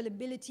labor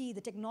availability, the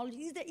technology.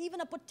 Is there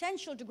even a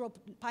potential to grow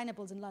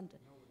pineapples in London?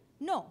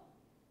 No,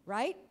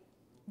 right?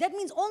 That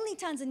means only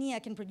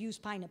Tanzania can produce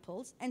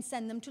pineapples and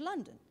send them to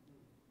London.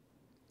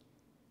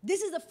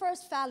 This is the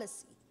first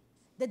fallacy,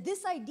 that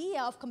this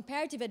idea of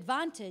comparative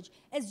advantage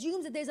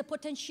assumes that there's a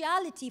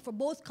potentiality for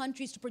both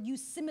countries to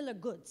produce similar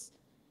goods.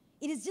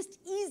 It is just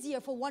easier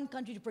for one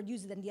country to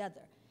produce it than the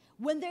other,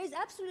 when there is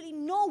absolutely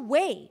no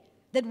way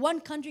that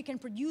one country can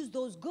produce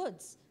those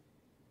goods.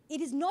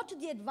 It is not to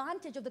the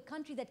advantage of the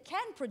country that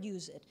can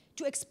produce it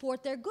to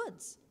export their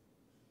goods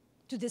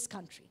to this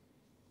country,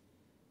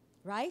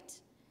 right?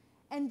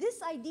 And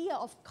this idea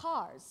of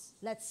cars,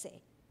 let's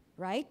say,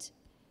 right,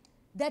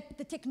 that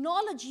the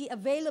technology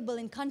available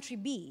in country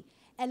B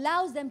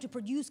allows them to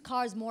produce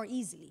cars more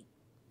easily.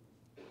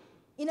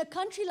 In a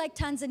country like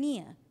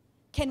Tanzania,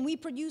 can we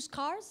produce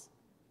cars?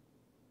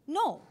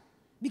 No,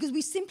 because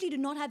we simply do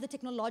not have the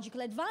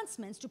technological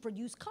advancements to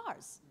produce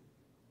cars.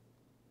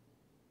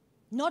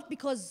 Not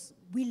because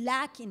we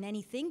lack in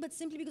anything, but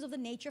simply because of the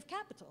nature of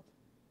capital,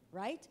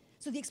 right?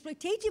 So the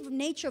exploitative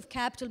nature of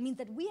capital means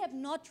that we have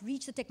not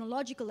reached the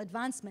technological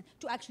advancement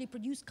to actually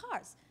produce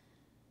cars.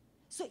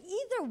 So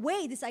either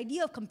way, this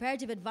idea of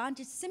comparative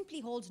advantage simply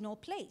holds no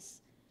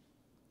place.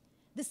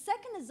 The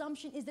second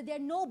assumption is that there are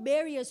no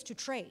barriers to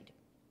trade,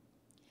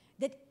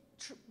 that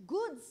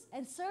goods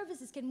and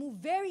services can move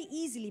very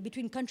easily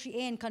between country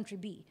A and country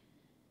B.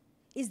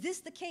 Is this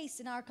the case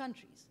in our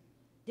countries?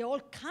 There are all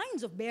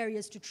kinds of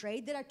barriers to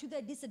trade that are to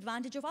the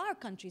disadvantage of our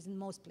countries in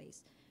most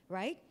places,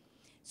 right?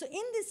 So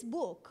in this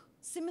book,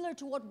 similar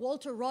to what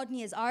Walter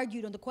Rodney has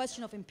argued on the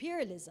question of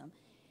imperialism,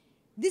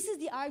 this is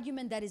the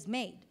argument that is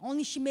made,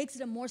 only she makes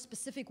it a more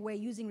specific way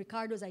using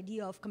Ricardo's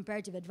idea of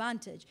comparative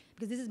advantage,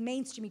 because this is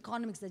mainstream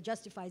economics that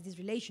justifies these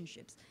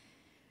relationships.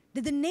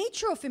 That the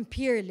nature of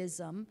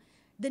imperialism,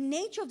 the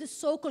nature of the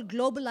so-called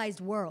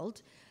globalized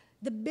world,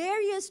 the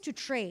barriers to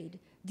trade,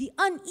 the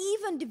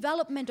uneven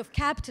development of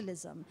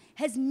capitalism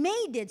has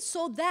made it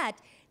so that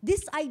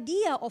this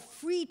idea of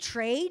free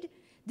trade,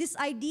 this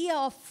idea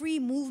of free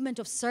movement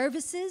of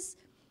services,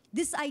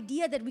 this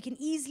idea that we can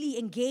easily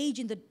engage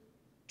in the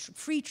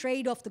free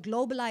trade of the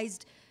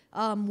globalized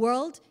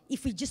world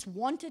if we just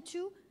wanted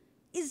to,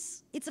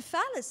 it's a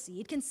fallacy.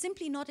 It can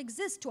simply not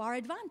exist to our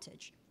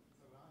advantage.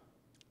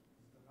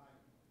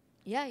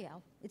 Yeah,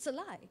 it's a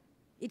lie.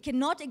 It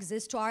cannot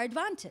exist to our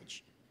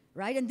advantage,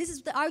 right? And this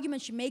is the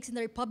argument she makes in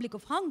the Republic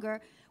of Hunger,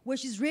 where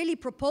she's really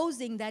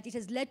proposing that it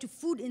has led to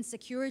food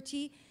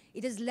insecurity,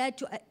 it has led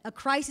to a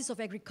crisis of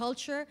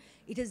agriculture,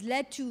 it has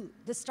led to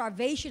the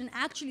starvation and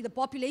actually the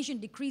population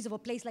decrease of a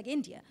place like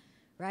India,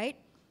 right?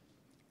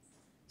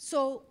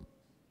 So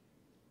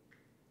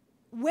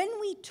when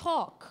we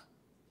talk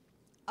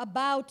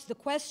about the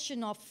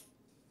question of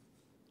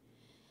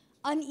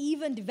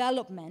uneven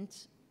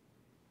development,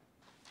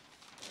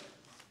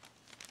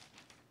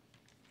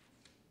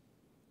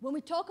 when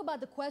we talk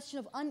about the question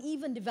of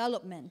uneven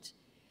development,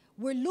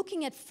 we're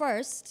looking at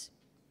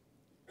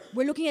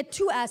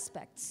two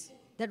aspects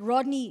that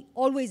Rodney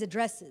always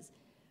addresses.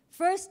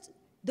 First,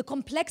 the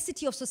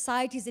complexity of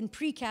societies in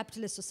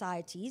pre-capitalist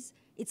societies,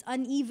 its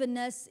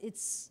unevenness,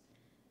 its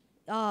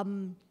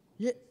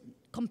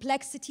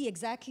complexity,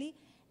 exactly.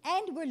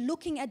 And we're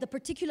looking at the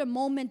particular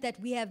moment that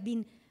we have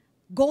been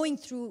going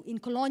through in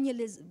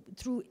colonialism,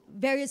 through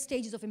various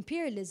stages of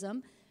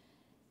imperialism,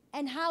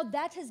 and how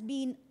that has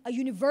been a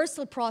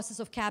universal process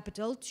of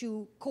capital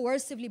to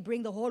coercively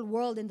bring the whole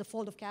world in the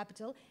fold of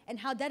capital, and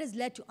how that has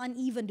led to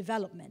uneven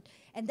development.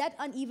 And that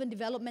uneven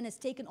development has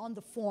taken on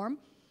the form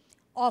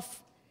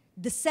of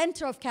the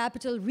center of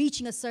capital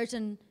reaching a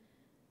certain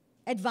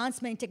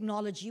advancement in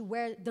technology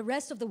where the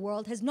rest of the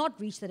world has not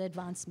reached that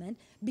advancement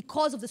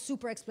because of the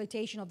super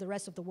exploitation of the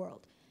rest of the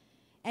world.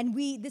 And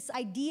this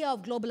idea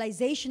of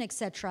globalization,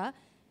 etc.,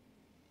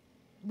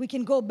 we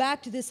can go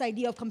back to this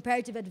idea of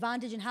comparative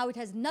advantage and how it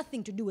has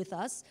nothing to do with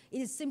us.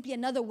 It is simply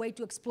another way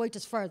to exploit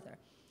us further,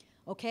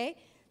 okay?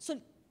 So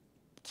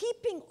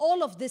keeping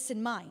all of this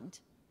in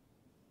mind,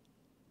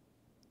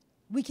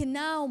 we can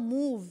now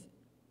move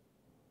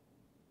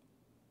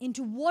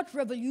into what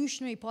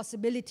revolutionary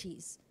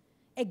possibilities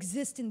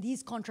exist in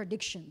these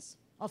contradictions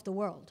of the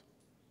world,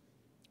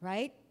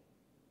 right?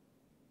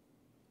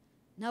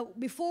 Now,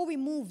 before we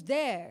move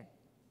there,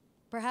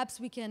 perhaps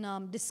we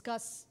can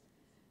discuss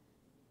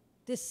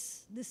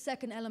this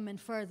second element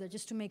further,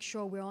 just to make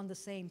sure we're on the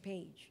same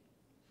page.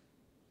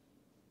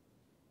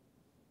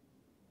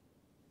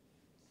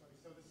 Sorry,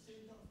 so the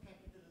center of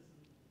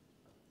capitalism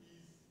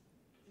is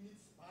in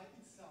by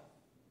itself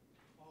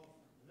of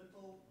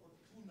little or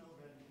to no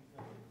value.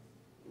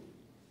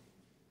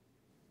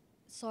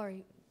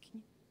 Sorry, can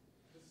you?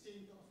 The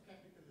center of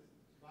capitalism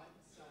by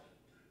itself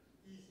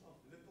is of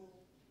little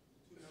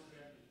to no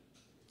value.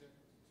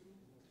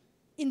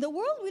 In the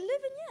world we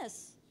live in,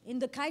 yes. In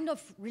the kind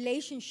of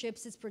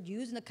relationships it's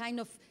produced, in the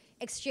kind of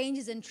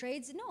exchanges and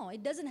trades, no,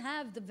 it doesn't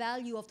have the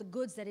value of the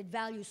goods that it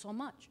values so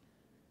much.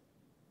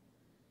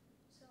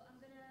 So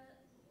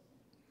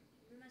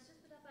we must just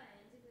put up our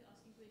hands if we're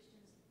asking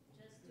questions,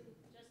 just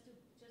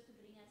to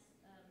bring us,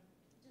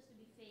 just to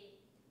be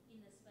fair in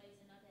the space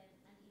and not have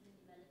uneven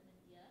development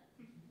here.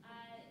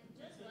 I'm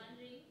just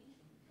wondering,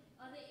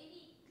 are there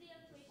any clear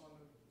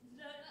questions?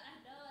 No, I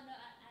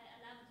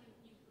love you.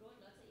 You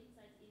brought lots of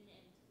insights in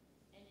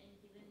and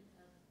given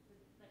but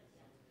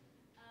yeah.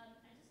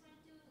 I just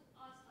want to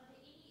ask, are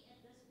there any at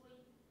this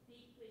point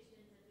big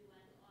questions that we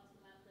want to ask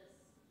about this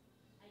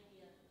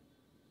idea?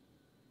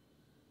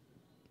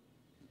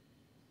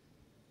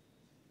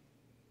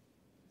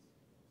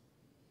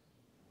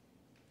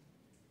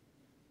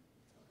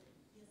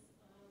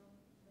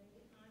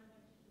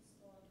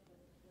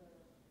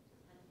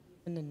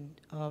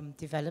 And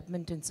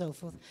development and so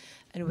forth,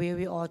 and where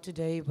we are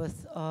today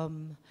with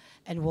and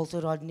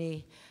Walter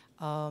Rodney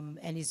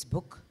and his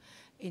book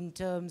in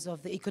terms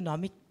of the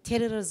economic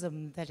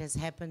terrorism that has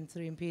happened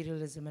through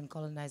imperialism and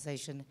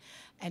colonization,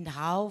 and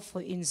how,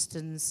 for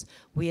instance,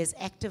 we as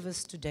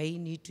activists today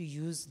need to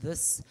use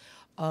this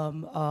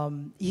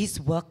his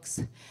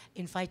works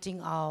in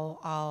fighting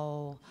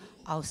our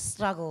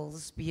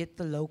struggles, be it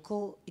the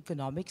local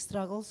economic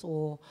struggles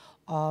or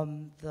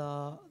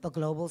the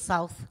global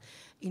south,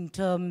 in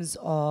terms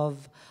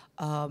of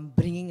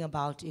bringing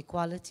about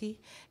equality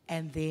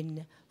and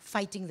then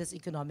fighting this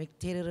economic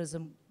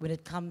terrorism when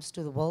it comes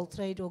to the World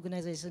Trade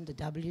Organization, the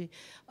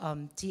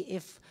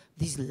WTF,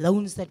 these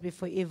loans that we're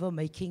forever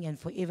making and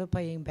forever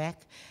paying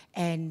back.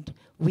 And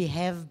we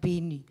have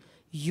been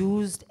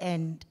used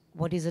and,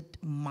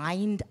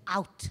 mined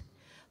out,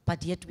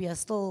 but yet we are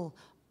still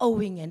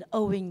owing and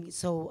owing.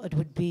 So it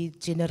would be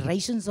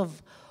generations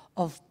of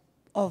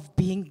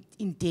being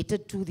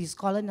indebted to these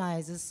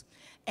colonizers,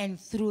 and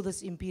through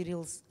this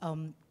imperial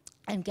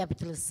and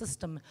capitalist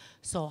system.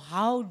 So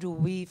how do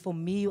we, for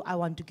me, I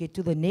want to get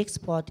to the next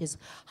part is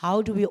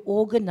how do we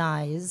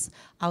organize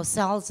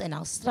ourselves and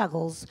our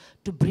struggles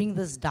to bring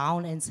this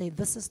down and say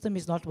this system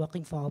is not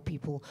working for our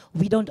people.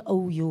 We don't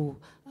owe you,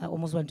 I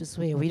almost want to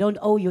swear, we don't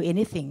owe you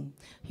anything,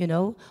 you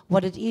know?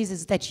 What it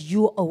is that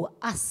you owe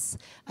us.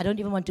 I don't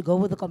even want to go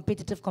with the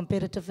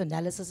comparative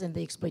analysis and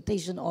the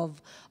exploitation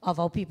of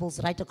our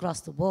peoples right across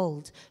the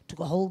world to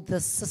hold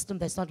this system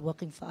that's not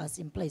working for us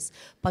in place.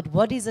 But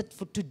what is it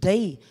for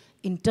today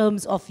in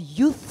terms of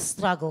youth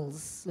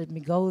struggles, let me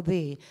go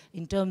there,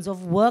 in terms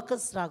of worker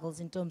struggles,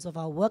 in terms of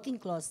our working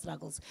class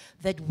struggles,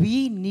 that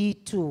we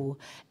need to,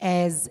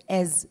 as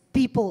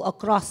people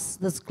across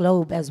this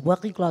globe, as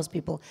working class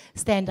people,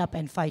 stand up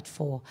and fight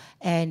for,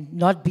 and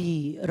not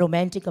be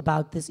romantic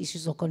about these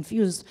issues or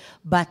confused,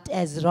 but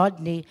as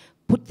Rodney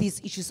put these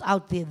issues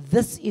out there,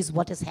 this is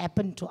what has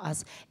happened to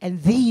us, and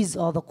these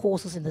are the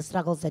causes and the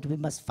struggles that we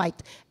must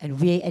fight,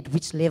 and where, at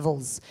which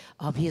levels.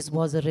 He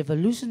was a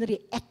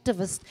revolutionary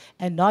activist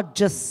and not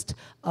just,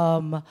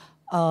 what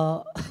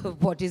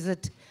is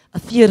it, a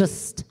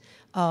theorist,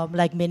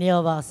 like many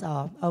of us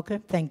are. Okay,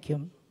 thank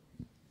you.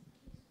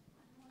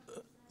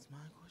 That's my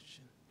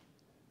question.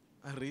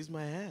 I raised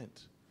my hand.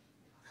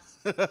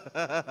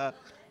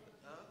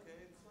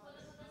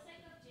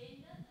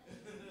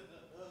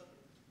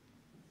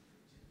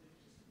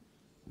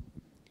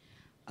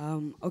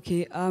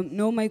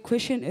 No, my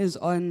question is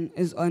on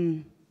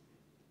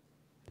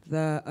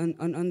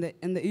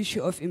the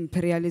issue of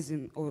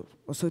imperialism, or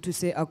so to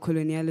say,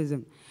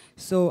 colonialism.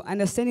 So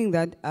understanding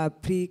that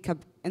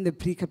in the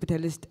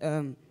pre-capitalist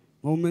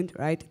moment,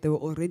 right, there were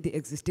already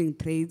existing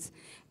trades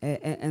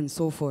and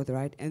so forth,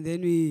 right, and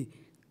then we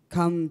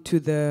come to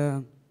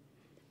the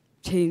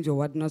change or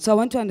whatnot. So I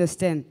want to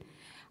understand: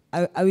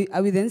 are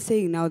we then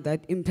saying now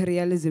that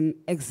imperialism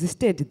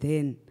existed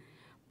then?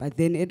 But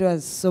then it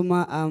was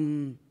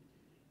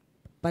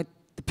but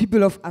the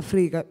people of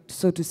Africa,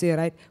 so to say,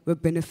 right, were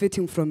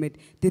benefiting from it.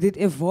 Did it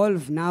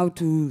evolve now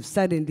to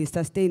suddenly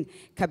sustain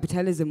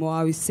capitalism, or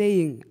are we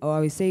saying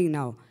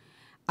now,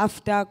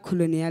 after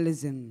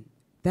colonialism,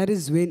 that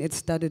is when it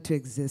started to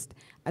exist?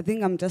 I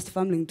think I'm just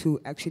fumbling to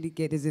actually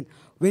get as in,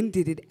 when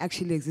did it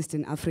actually exist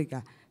in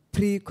Africa?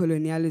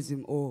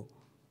 Pre-colonialism or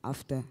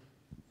after?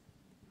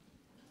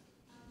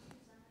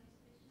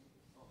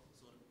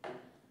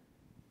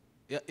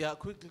 Yeah,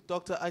 quickly,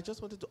 Doctor, I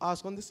just wanted to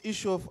ask on this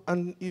issue of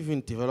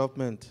uneven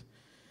development.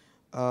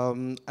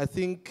 I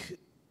think,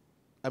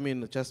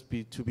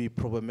 to be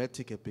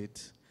problematic a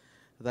bit,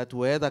 that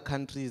where the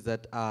countries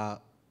that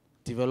are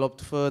developed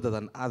further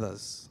than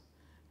others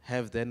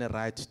have then a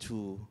right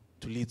to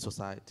lead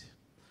society.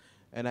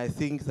 And I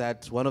think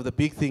that one of the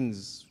big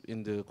things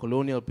in the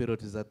colonial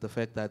period is that the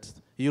fact that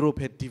Europe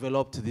had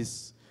developed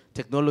this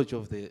technology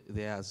of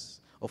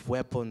theirs, of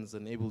weapons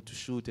and able to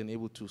shoot and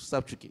able to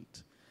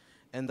subjugate.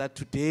 And that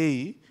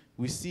today,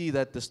 we see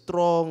that the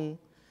strong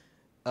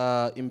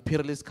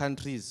imperialist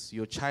countries,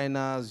 your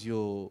Chinas,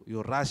 your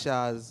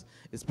Russias,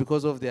 it's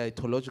because of their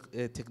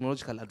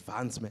technological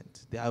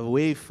advancement. They are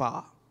way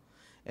far.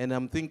 And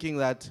I'm thinking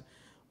that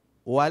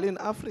while in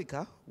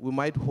Africa, we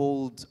might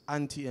hold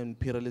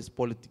anti-imperialist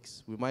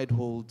politics, we might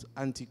hold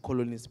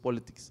anti-colonialist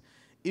politics,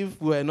 if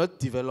we are not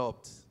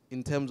developed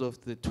in terms of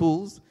the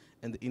tools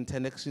and the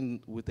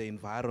interaction with the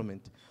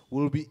environment,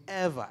 will we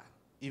ever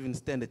even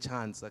stand a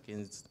chance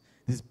against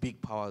these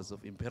big powers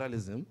of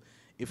imperialism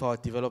if our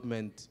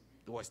development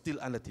was still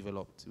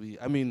underdeveloped?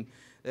 The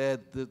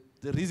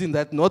reason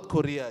that North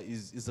Korea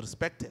is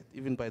respected,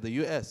 even by the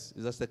US,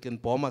 is that they can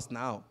bomb us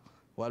now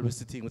while we're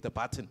sitting with a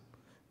button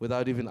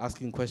without even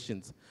asking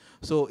questions.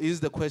 So is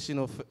the question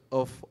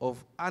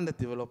of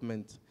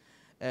underdevelopment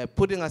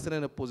putting us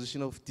in a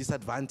position of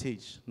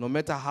disadvantage, no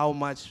matter how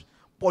much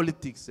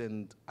politics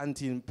and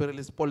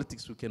anti-imperialist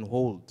politics we can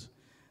hold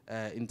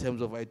in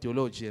terms of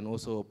ideology and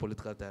also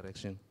political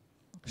direction?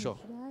 Okay, sure.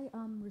 Should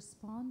I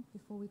respond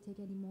before we take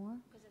any more?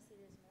 Because I see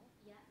there's more.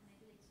 Yeah,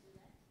 maybe let's do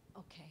that.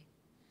 Okay.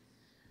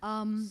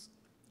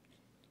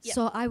 Yeah.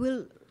 So I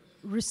will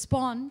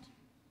respond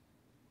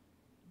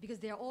because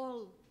they're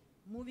all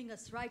moving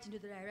us right into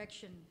the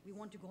direction we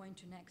want to go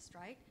into next,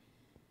 right?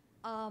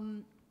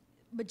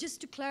 But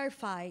just to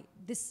clarify,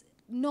 this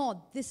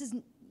is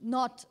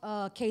not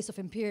a case of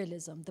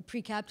imperialism, the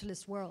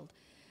pre-capitalist world.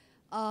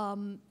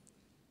 To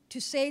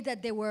say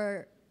that there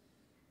were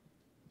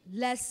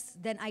less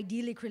than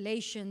idyllic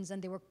relations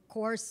and they were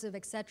coercive,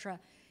 etc.,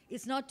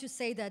 it's not to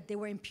say that they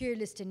were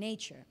imperialist in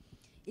nature.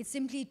 It's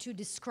simply to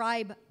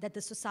describe that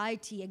the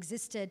society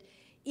existed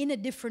in a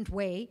different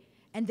way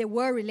and there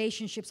were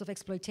relationships of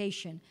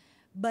exploitation.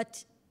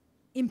 But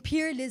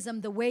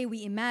imperialism, the way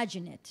we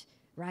imagine it,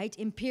 right?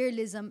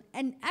 Imperialism,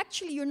 and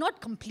actually you're not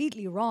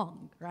completely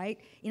wrong, right,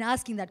 in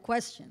asking that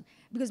question,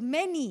 because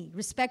many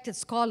respected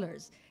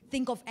scholars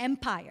think of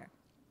empire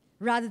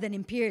rather than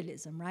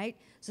imperialism, right?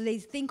 So they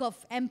think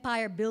of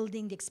empire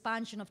building, the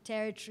expansion of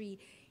territory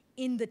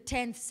in the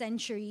 10th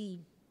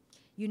century,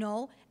 you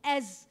know,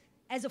 as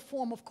a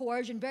form of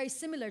coercion very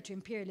similar to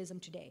imperialism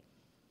today.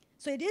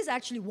 So it is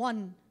actually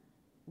one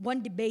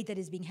one debate that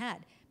is being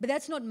had. But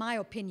that's not my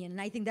opinion,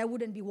 and I think that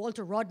wouldn't be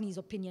Walter Rodney's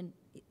opinion.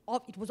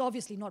 It was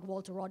obviously not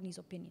Walter Rodney's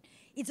opinion.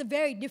 It's a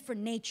very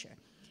different nature.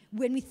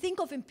 When we think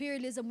of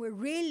imperialism, we're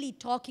really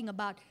talking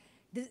about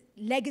the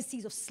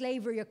legacies of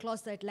slavery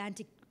across the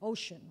Atlantic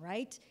Ocean,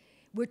 right?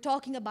 We're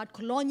talking about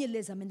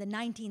colonialism in the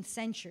 19th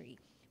century.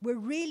 We're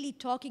really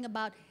talking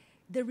about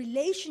the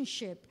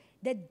relationship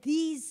that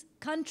these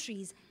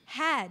countries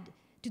had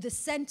to the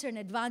center and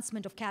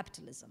advancement of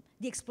capitalism,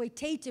 the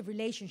exploitative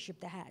relationship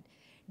they had.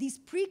 These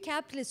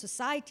pre-capitalist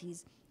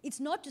societies,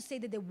 it's not to say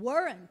that there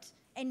weren't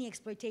any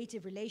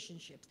exploitative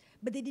relationships,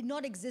 but they did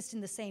not exist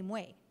in the same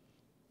way.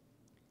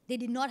 They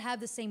did not have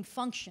the same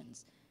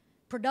functions.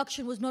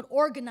 Production was not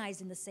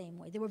organized in the same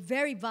way. There were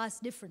very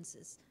vast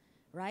differences,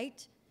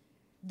 right?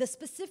 The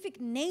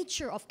specific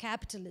nature of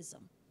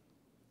capitalism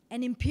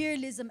and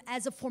imperialism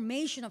as a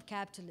formation of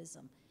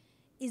capitalism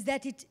is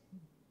that it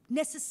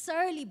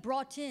necessarily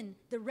brought in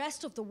the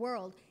rest of the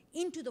world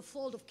into the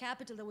fold of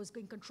capital that was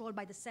being controlled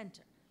by the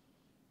center,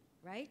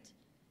 right?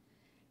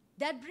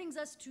 That brings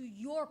us to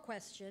your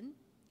question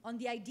on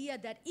the idea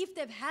that if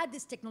they've had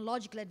this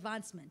technological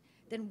advancement,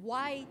 then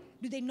why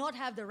do they not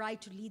have the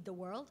right to lead the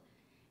world?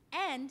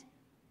 And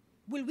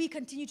will we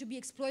continue to be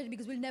exploited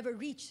because we'll never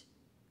reach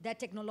that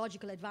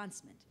technological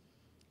advancement?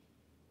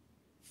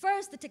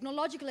 First, the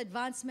technological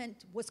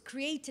advancement was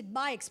created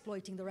by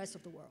exploiting the rest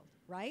of the world,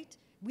 right?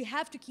 We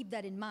have to keep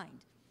that in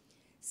mind.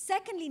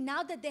 Secondly,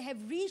 now that they have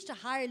reached a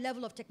higher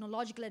level of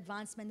technological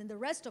advancement than the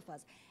rest of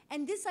us,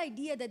 and this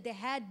idea that they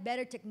had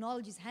better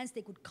technologies, hence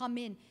they could come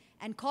in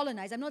and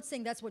colonize, I'm not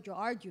saying that's what you're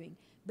arguing,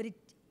 but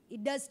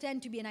it does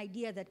tend to be an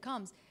idea that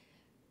comes.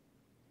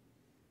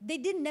 They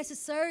didn't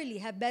necessarily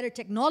have better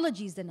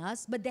technologies than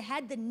us, but they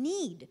had the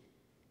need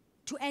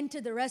to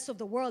enter the rest of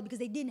the world because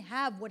they didn't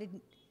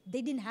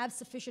have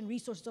sufficient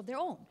resources of their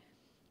own,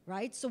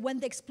 right? So when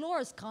the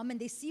explorers come and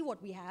they see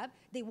what we have,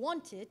 they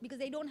want it because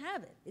they don't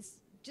have it. It's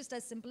just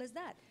as simple as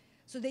that.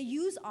 So they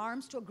use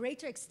arms to a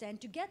greater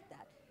extent to get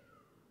that.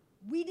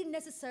 We didn't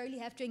necessarily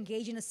have to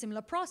engage in a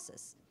similar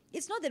process.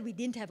 It's not that we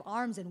didn't have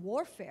arms and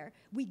warfare.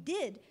 We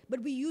did,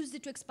 but we used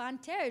it to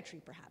expand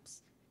territory,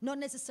 perhaps, not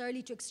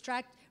necessarily to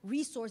extract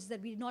resources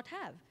that we did not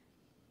have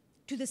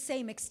to the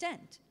same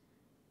extent.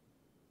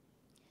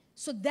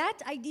 So that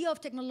idea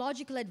of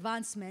technological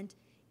advancement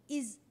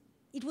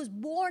it was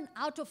born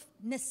out of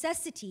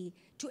necessity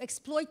to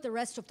exploit the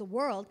rest of the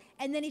world,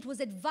 and then it was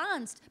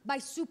advanced by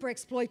super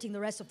exploiting the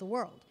rest of the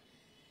world.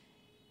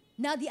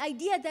 Now, the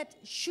idea that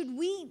should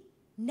we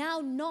now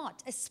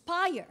not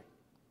aspire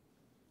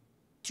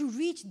to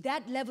reach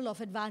that level of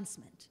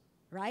advancement,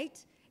 right?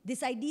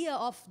 This idea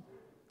of,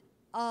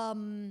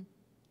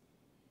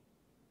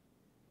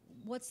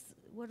 what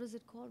was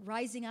it called?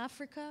 Rising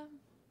Africa?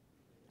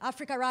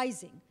 Africa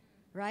Rising,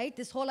 right?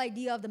 This whole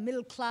idea of the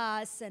middle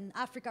class and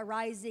Africa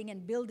rising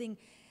and building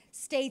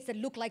states that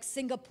look like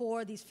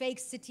Singapore, these fake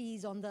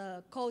cities on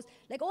the coast.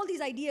 Like all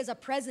these ideas are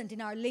present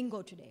in our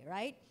lingo today,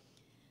 right?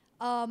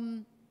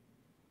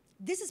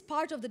 This is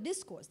part of the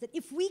discourse, that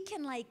if we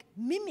can like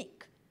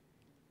mimic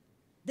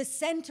the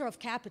center of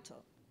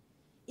capital,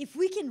 if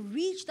we can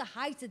reach the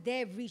heights that they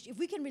have reached, if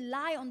we can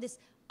rely on this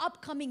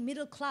upcoming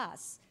middle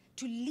class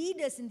to lead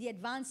us in the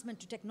advancement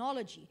to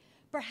technology,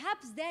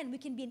 perhaps then we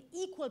can be an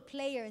equal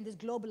player in this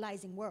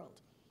globalizing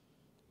world.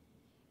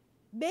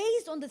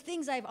 Based on the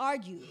things I've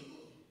argued,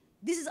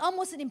 this is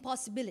almost an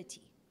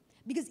impossibility.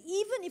 Because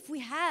even if we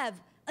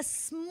have a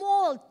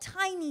small,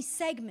 tiny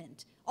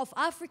segment of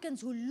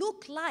Africans who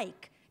look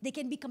like they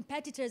can be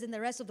competitors in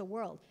the rest of the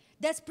world,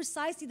 that's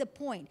precisely the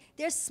point.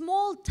 They're a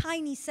small,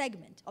 tiny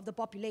segment of the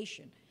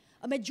population.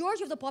 A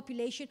majority of the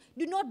population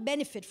do not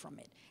benefit from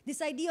it.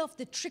 This idea of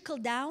the trickle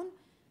down,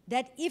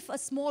 that if a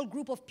small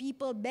group of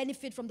people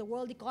benefit from the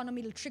world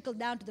economy, it'll trickle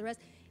down to the rest,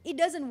 it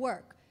doesn't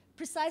work,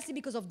 precisely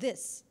because of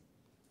this.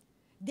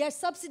 They're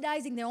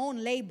subsidizing their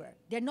own labor.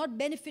 They're not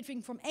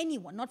benefiting from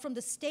anyone, not from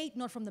the state,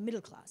 not from the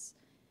middle class.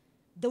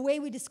 The way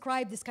we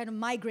describe this kind of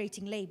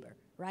migrating labor,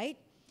 right?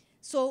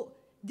 So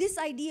this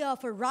idea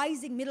of a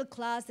rising middle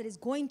class that is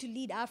going to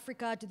lead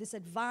Africa to this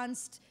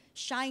advanced,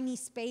 shiny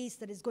space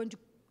that is going to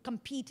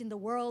compete in the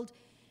world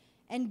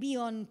and be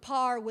on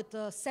par with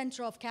the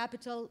center of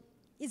capital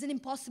is an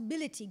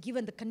impossibility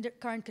given the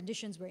current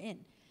conditions we're in.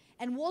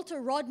 And Walter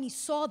Rodney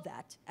saw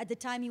that at the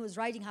time he was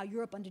writing How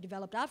Europe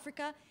Underdeveloped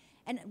Africa,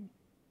 and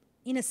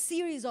in a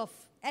series of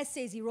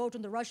essays he wrote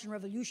on the Russian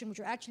Revolution, which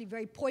are actually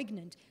very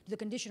poignant to the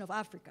condition of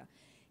Africa.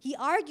 He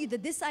argued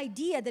that this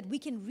idea that we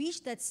can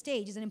reach that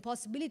stage is an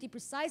impossibility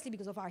precisely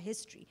because of our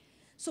history.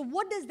 So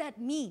what does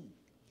that mean?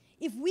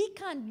 If we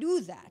can't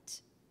do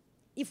that,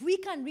 if we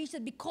can't reach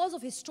that because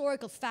of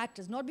historical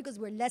factors, not because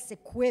we're less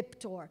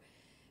equipped or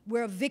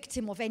we're a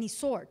victim of any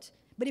sort,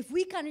 but if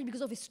we can't reach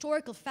because of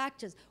historical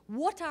factors,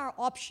 what are our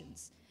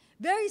options?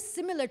 Very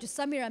similar to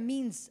Samir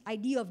Amin's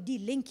idea of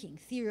delinking,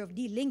 theory of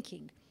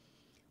delinking.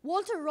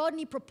 Walter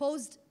Rodney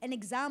proposed an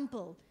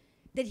example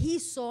that he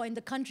saw in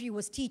the country he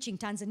was teaching,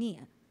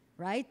 Tanzania,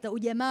 right? The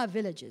Ujamaa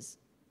villages.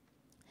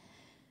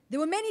 There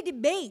were many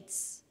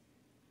debates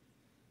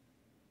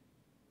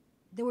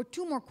there were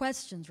two more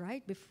questions,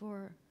 right,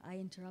 before I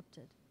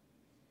interrupted.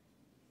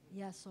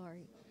 Yeah,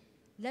 sorry.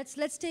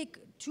 Let's take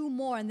two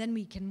more and then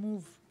we can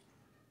move.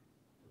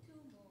 Two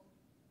more.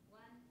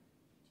 One,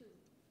 two.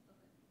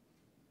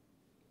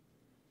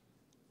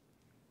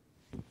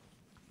 Okay.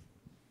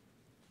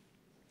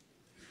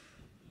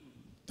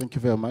 Thank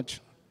you very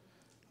much.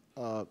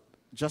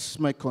 Just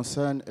my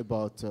concern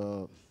about,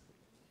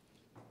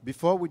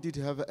 before we did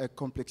have a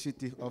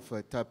complexity of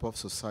a type of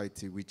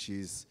society which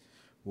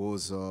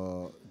was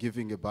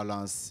giving a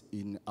balance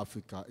in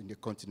Africa, in the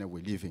continent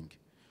we're living,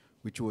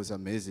 which was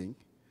amazing.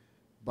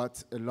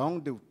 But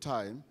along the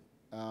time,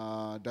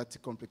 that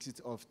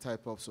complexity of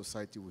type of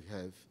society we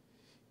have,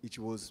 it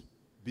was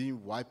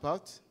being wiped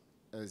out,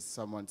 as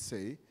someone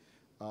say,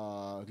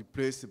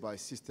 replaced by a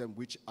system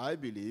which I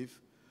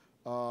believe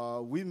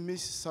we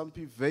miss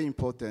something very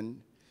important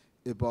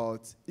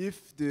about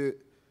if the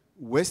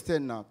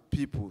Western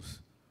peoples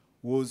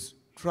was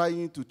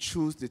trying to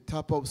choose the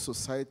type of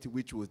society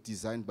which was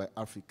designed by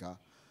Africa,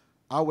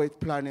 our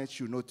planet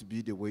should not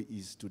be the way it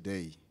is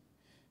today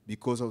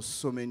because of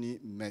so many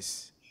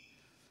mess.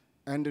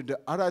 And the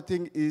other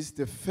thing is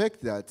the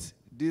fact that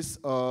this,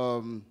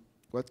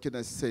 what can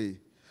I say,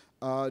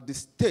 the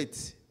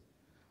states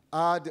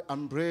are the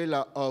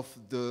umbrella of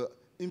the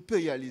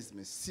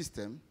imperialism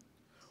system.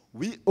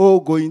 We all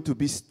going to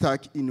be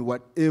stuck in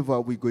whatever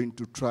we're going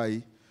to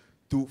try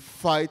to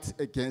fight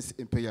against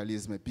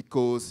imperialism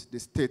because the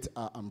states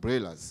are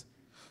umbrellas.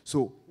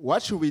 So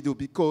what should we do?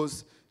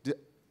 Because the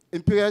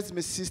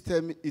imperialism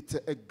system is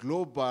a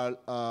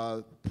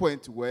global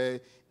point where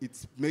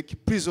it makes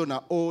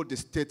prisoner all the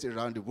states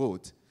around the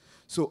world.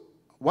 So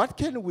what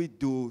can we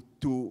do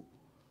to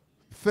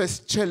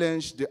first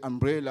challenge the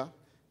umbrella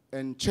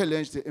and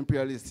challenge the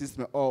imperialist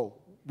system, or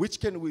which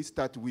can we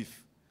start with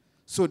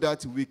so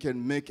that we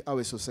can make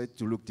our society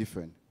to look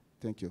different?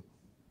 Thank you.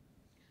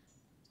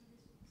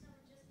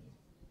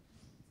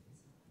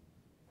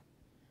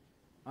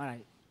 All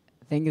right.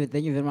 Thank you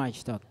very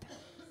much, Doctor.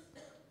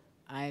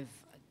 I have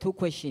two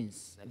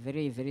questions,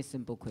 very, very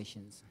simple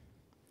questions.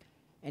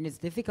 And it's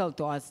difficult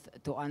to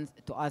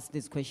ask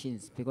these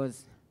questions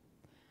because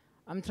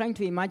I'm trying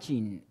to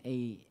imagine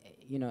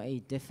a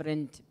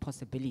different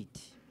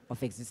possibility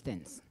of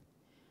existence.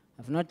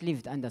 I've not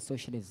lived under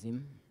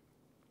socialism.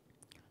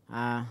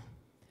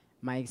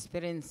 My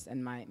experience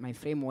and my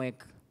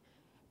framework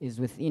is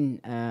within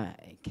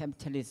a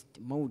capitalist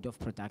mode of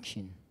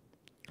production.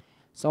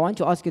 So I want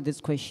to ask you this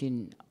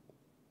question: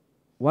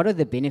 what are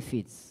the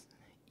benefits,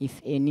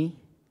 if any,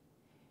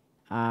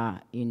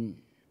 in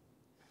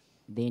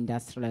the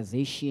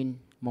industrialization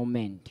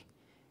moment?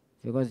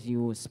 Because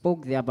you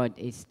spoke there about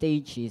a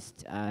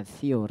stagist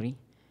theory,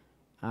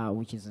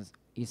 which is,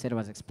 you said,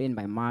 was explained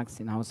by Marx,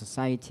 and how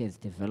society has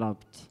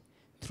developed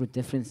through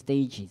different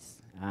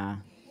stages,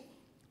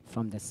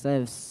 from the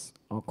serfs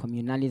or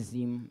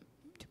communalism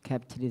to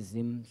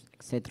capitalism,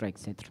 etc.,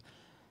 etc.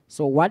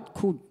 So what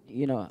could,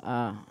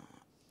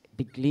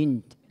 be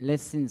gleaned,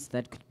 lessons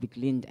that could be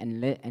gleaned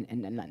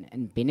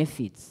and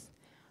benefits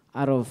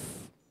out of,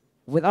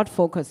 without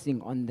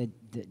focusing on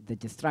the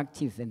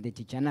destructive and the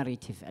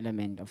degenerative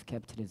element of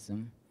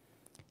capitalism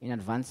in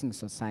advancing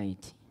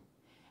society?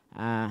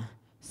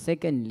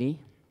 Secondly,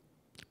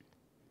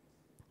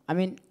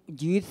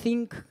 do you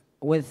think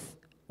with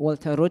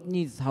Walter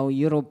Rodney's How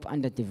Europe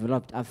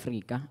Underdeveloped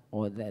Africa,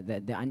 or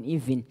the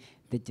uneven,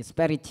 the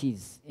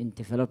disparities in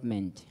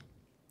development,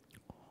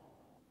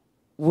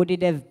 would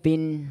it have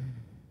been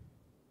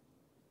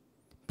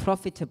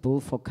profitable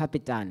for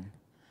capital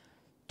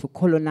to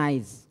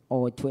colonize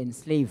or to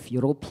enslave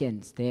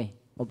Europeans there,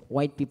 or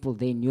white people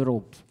there in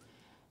Europe,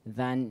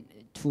 than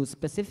to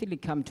specifically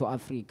come to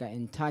Africa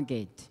and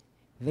target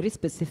very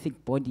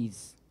specific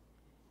bodies,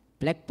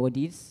 black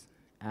bodies,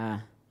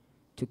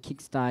 to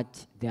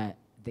kickstart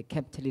the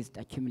capitalist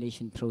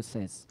accumulation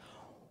process?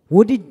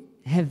 Would it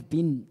have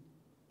been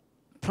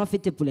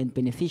profitable and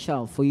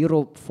beneficial for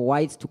Europe, for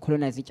whites to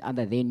colonize each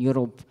other there in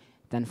Europe,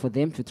 than for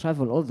them to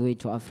travel all the way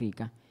to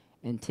Africa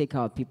and take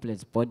our people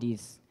as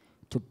bodies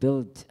to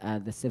build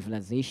the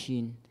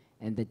civilization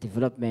and the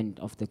development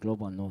of the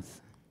global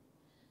north?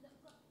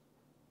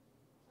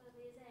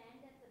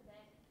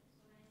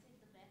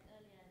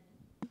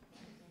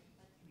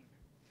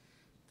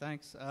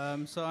 Thanks.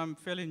 So I'm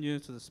fairly new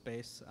to the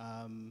space,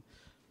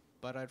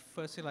 but I'd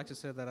firstly like to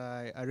say that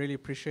I really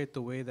appreciate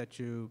the way that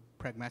you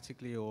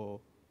pragmatically or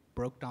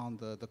broke down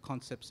the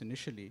concepts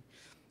initially.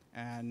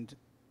 And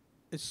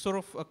it's sort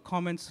of a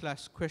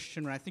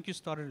comment/question, and I think you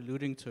started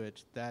alluding to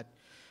it, that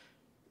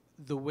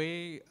the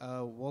way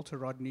Walter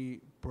Rodney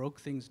broke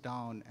things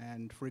down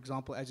and, for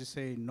example, as you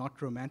say, not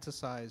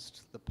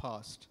romanticized the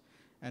past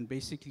and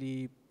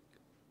basically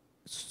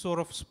sort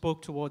of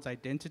spoke towards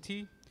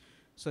identity.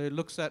 So it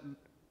looks at,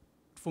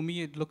 for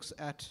me, it looks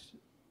at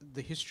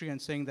the history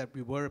and saying that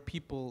we were a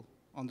people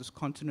on this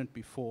continent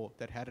before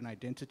that had an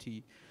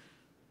identity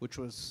which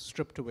was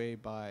stripped away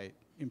by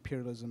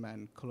imperialism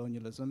and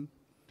colonialism.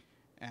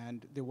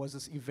 And there was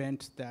this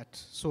event that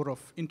sort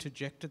of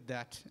interjected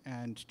that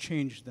and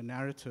changed the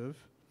narrative.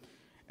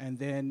 And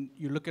then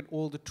you look at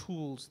all the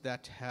tools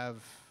that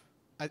have,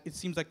 it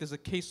seems like there's a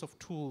case of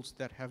tools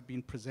that have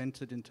been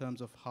presented in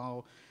terms of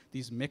how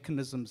these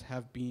mechanisms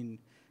have been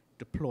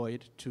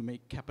deployed to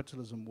make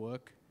capitalism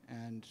work,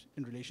 and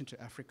in relation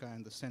to Africa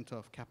and the center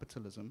of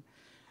capitalism.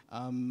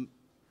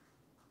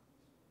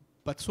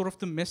 But sort of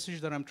the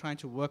message that I'm trying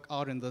to work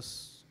out in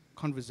this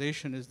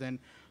conversation is then,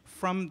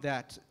 from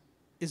that,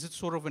 is it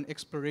sort of an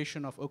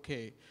exploration of,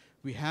 okay,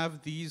 we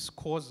have these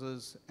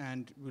causes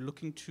and we're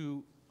looking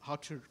to how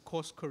to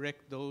course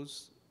correct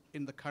those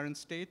in the current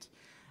state?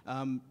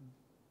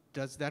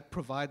 Does that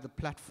provide the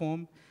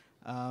platform?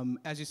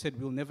 As you said,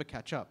 we'll never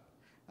catch up.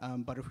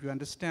 But if we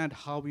understand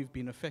how we've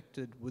been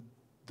affected with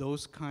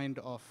those kind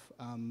of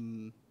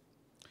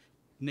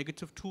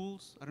negative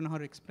tools, I don't know how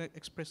to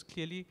express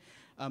clearly,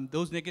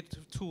 those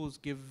negative tools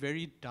give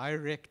very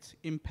direct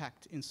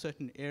impact in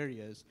certain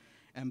areas.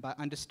 And by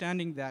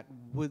understanding that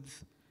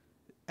with,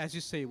 as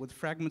you say, with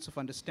fragments of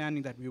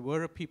understanding that we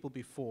were a people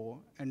before,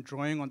 and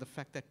drawing on the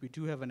fact that we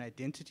do have an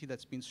identity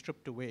that's been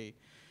stripped away,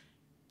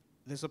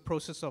 there's a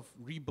process of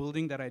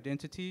rebuilding that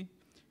identity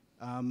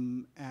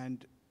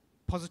and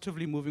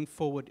positively moving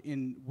forward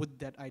with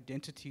that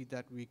identity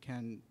that we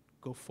can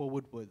go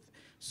forward with.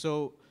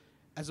 So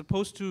as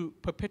opposed to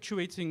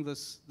perpetuating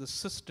the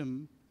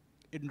system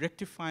in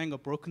rectifying a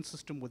broken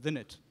system within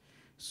it.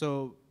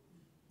 So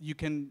you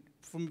can,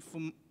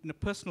 from in a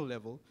personal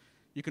level,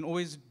 you can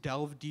always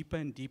delve deeper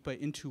and deeper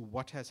into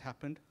what has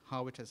happened,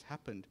 how it has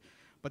happened.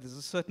 But there's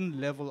a certain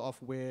level of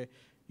where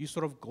you're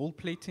sort of gold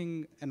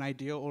plating an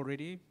idea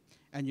already,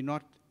 and you're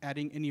not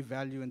adding any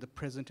value in the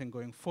present and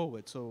going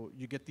forward. So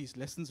you get these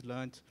lessons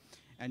learned,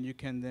 and you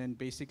can then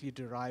basically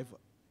derive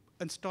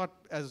and start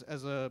as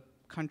a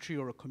country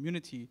or a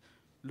community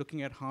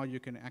looking at how you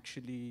can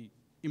actually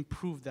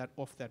improve that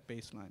off that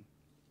baseline.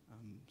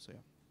 So yeah.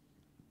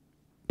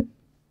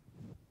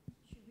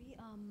 Should we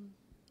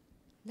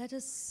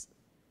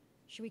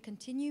should we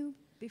continue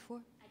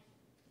before? I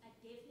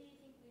definitely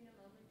think we're in a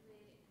moment where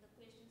the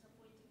questions are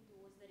pointing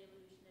towards the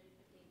revolutionary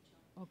potential.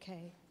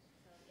 Okay.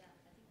 So yeah,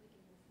 I think we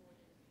can move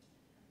forward.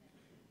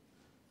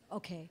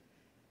 Okay.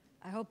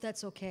 I hope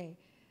that's okay.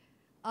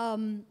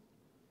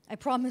 I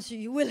promise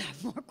you will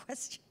have more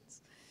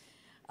questions.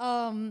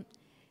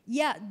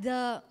 Yeah,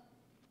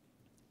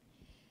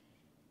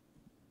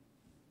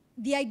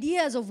 the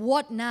ideas of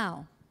what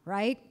now,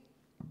 right?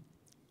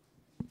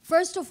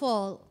 First of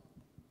all,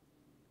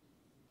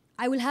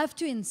 I will have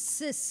to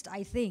insist,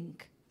 I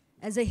think,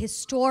 as a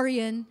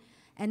historian,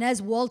 and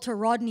as Walter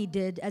Rodney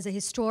did as a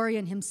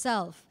historian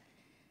himself,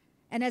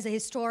 and as a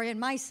historian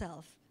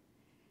myself,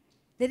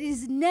 that it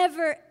is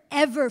never,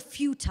 ever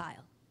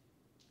futile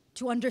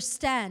to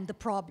understand the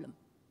problem.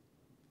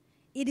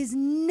 It is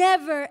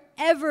never,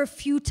 ever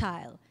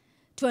futile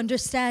to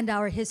understand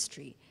our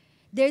history.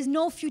 There's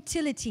no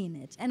futility in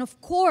it. And of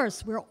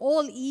course, we're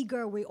all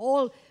eager, we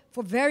all,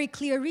 for very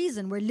clear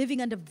reason, we're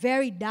living under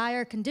very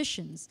dire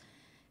conditions.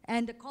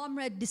 And a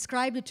comrade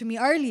described it to me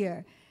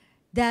earlier,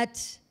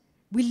 that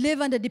we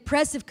live under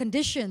depressive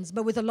conditions,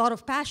 but with a lot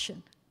of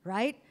passion,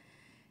 right?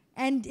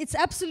 And it's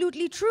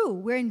absolutely true.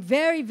 We're in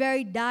very,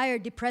 very dire,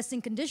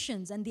 depressing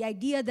conditions. And the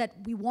idea that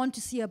we want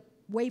to see a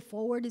way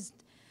forward is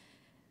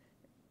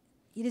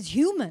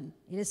human,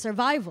 it is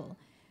survival.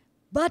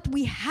 But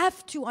we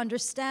have to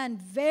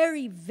understand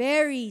very,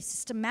 very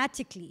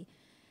systematically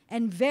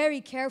and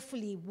very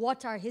carefully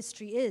what our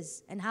history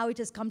is and how it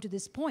has come to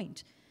this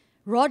point.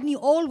 Rodney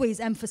always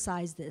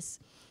emphasized this.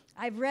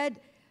 I've read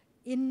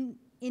in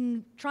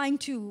trying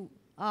to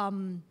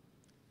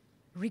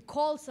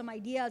recall some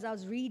ideas, I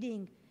was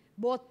reading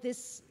both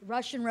this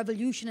Russian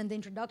Revolution and the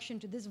introduction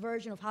to this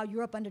version of how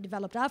Europe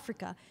underdeveloped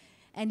Africa,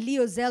 and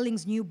Leo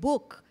Zelling's new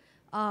book,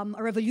 A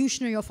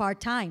Revolutionary of Our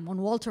Time,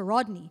 on Walter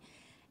Rodney.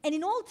 And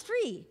in all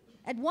three,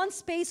 at one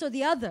space or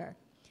the other,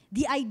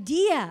 the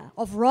idea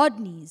of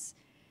Rodney's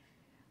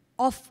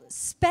of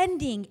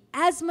spending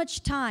as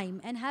much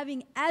time and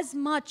having as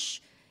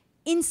much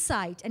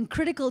insight and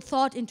critical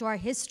thought into our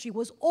history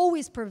was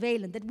always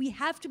prevalent, that we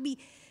have to be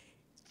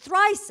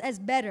thrice as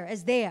better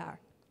as they are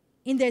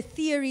in their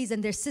theories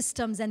and their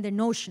systems and their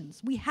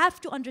notions. We have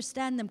to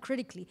understand them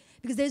critically,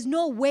 because there's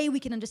no way we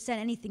can understand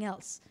anything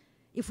else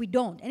if we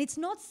don't. And it's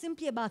not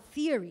simply about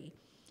theory.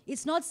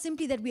 It's not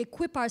simply that we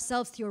equip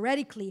ourselves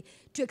theoretically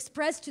to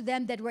express to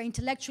them that we're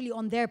intellectually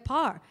on their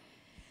par.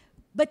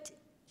 But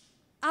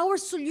our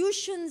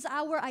solutions,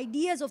 our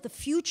ideas of the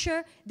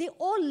future, they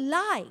all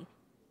lie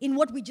in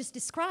what we just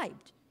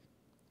described.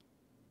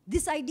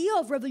 This idea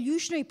of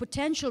revolutionary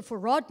potential for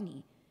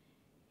Rodney,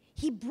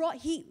 he brought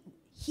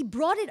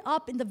it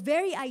up in the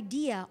very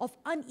idea of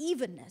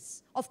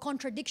unevenness, of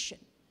contradiction.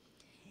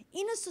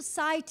 In a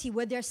society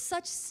where there are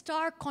such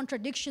stark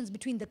contradictions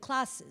between the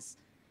classes,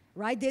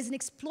 right? There's an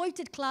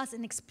exploited class and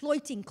an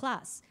exploiting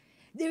class.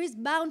 There is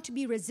bound to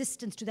be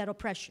resistance to that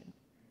oppression.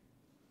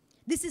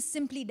 This is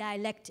simply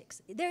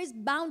dialectics. There is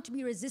bound to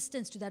be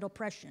resistance to that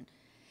oppression.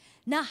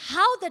 Now,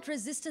 how that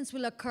resistance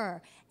will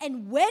occur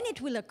and when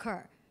it will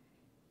occur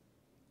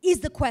is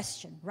the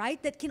question,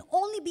 right? That can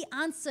only be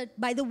answered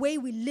by the way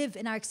we live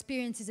in our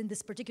experiences in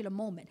this particular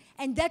moment.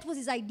 And that was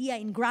his idea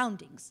in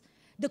groundings.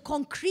 The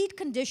concrete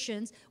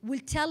conditions will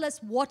tell us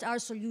what our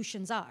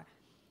solutions are,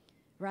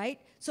 right?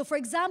 So for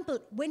example,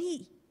 when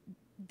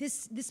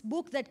this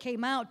book that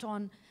came out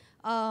on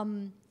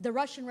the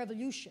Russian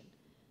Revolution,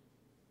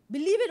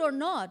 believe it or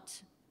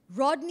not,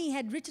 Rodney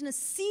had written a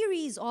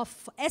series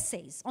of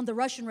essays on the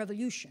Russian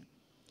Revolution,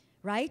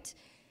 right?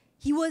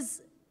 He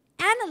was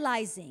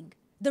analyzing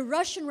the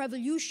Russian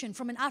Revolution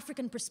from an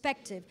African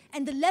perspective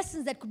and the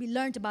lessons that could be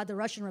learned about the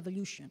Russian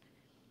Revolution,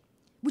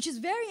 which is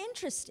very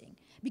interesting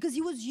because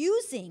he was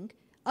using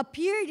a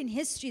period in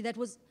history that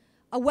was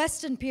a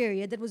Western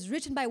period that was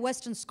written by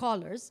Western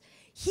scholars.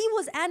 He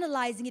was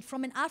analyzing it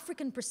from an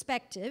African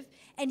perspective,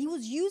 and he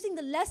was using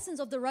the lessons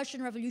of the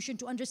Russian Revolution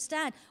to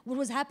understand what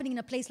was happening in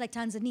a place like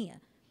Tanzania.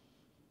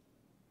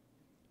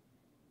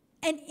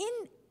 And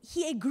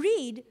he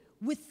agreed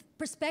with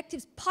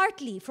perspectives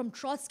partly from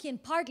Trotsky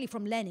and partly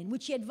from Lenin,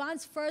 which he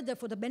advanced further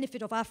for the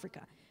benefit of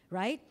Africa,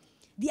 right?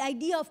 The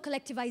idea of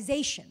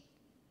collectivization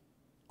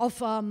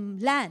of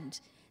land,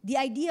 the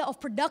idea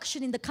of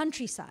production in the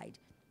countryside,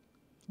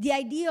 the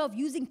idea of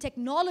using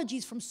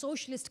technologies from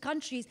socialist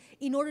countries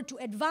in order to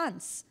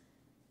advance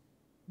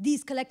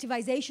these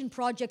collectivization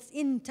projects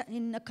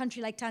in a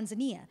country like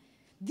Tanzania.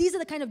 These are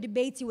the kind of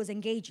debates he was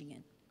engaging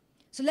in.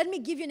 So let me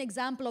give you an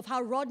example of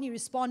how Rodney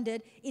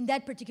responded in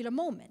that particular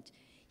moment.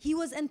 He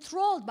was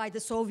enthralled by the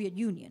Soviet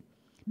Union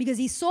because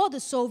he saw the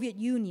Soviet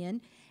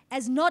Union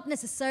as not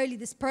necessarily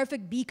this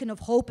perfect beacon of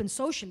hope and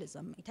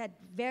socialism. It had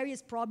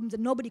various problems that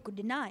nobody could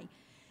deny.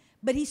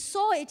 But he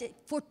saw it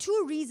for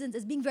two reasons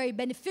as being very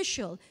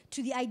beneficial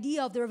to the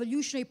idea of the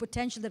revolutionary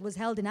potential that was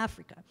held in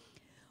Africa.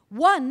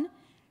 One,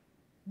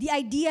 the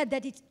idea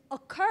that it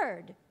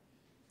occurred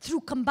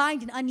through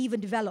combined and uneven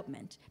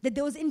development, that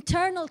there was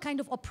internal kind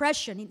of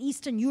oppression in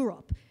Eastern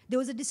Europe. There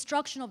was a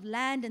destruction of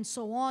land and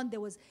so on.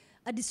 There was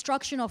a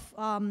destruction of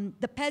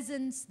the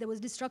peasants. There was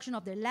destruction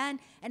of their land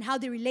and how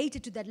they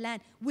related to that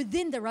land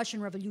within the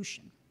Russian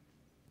Revolution,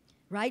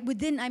 right?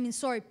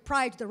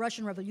 Prior to the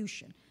Russian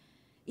Revolution.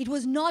 It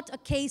was not a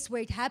case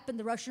where it happened,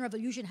 the Russian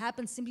Revolution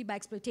happened simply by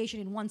exploitation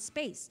in one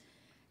space.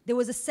 There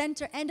was a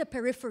center and a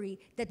periphery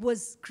that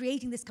was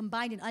creating this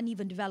combined and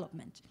uneven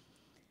development.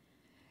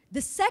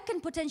 The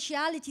second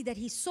potentiality that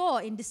he saw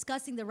in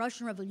discussing the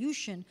Russian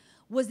Revolution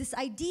was this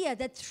idea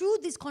that through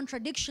these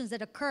contradictions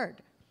that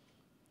occurred,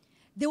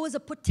 there was a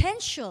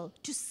potential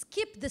to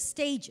skip the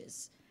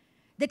stages,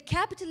 that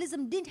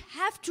capitalism didn't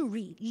have to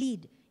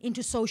lead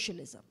into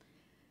socialism,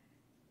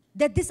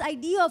 that this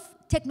idea of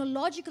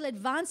technological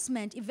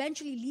advancement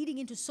eventually leading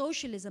into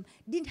socialism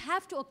didn't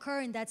have to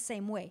occur in that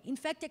same way. In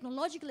fact,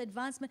 technological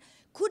advancement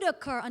could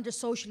occur under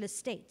socialist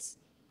states.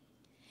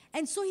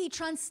 And so he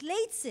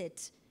translates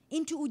it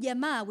into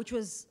Ujamaa, which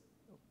was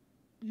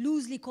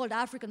loosely called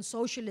African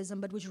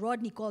socialism, but which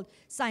Rodney called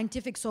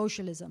scientific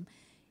socialism,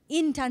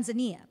 in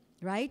Tanzania,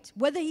 right?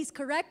 Whether he's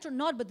correct or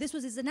not, but this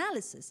was his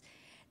analysis,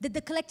 that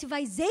the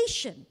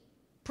collectivization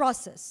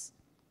process,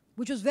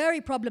 which was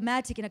very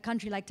problematic in a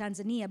country like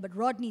Tanzania, but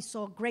Rodney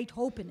saw great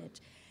hope in it,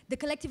 the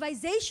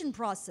collectivization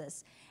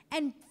process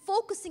and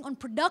focusing on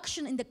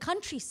production in the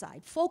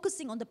countryside,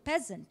 focusing on the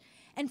peasant,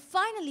 and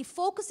finally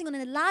focusing on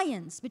an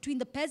alliance between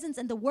the peasants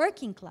and the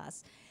working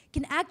class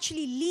can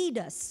actually lead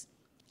us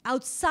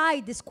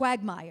outside this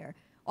quagmire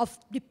of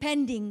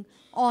depending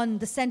on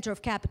the center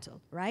of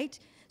capital, right?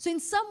 So in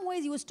some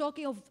ways, he was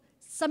talking of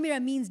Samir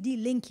Amin's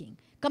delinking,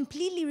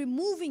 completely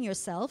removing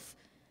yourself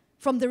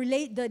from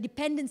the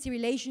dependency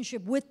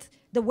relationship with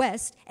the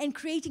West and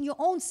creating your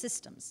own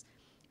systems,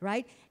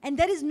 right? And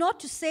that is not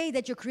to say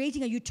that you're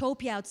creating a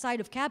utopia outside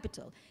of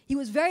capital. He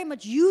was very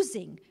much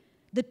using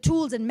the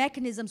tools and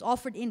mechanisms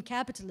offered in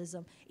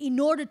capitalism in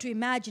order to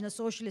imagine a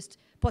socialist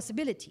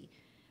possibility.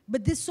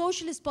 But this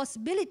socialist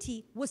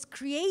possibility was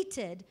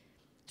created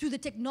through the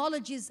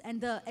technologies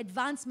and the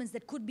advancements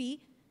that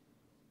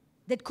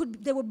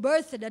were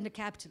birthed under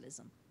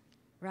capitalism,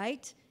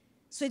 right?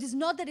 So it is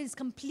not that it is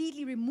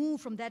completely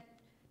removed from that,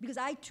 because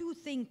I too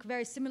think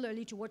very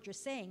similarly to what you're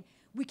saying.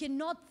 We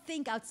cannot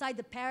think outside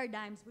the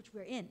paradigms which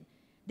we're in.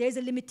 There's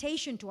a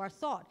limitation to our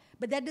thought,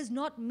 but that does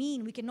not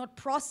mean we cannot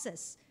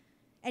process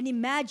and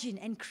imagine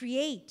and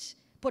create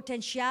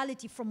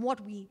potentiality from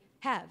what we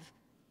have.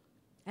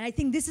 And I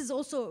think this is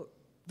also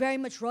very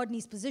much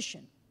Rodney's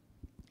position.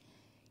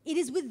 It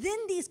is within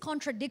these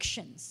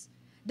contradictions,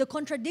 the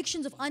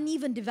contradictions of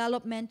uneven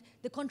development,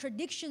 the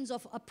contradictions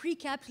of a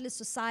pre-capitalist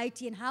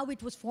society and how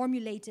it was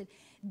formulated,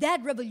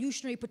 that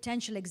revolutionary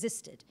potential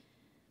existed.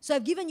 So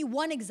I've given you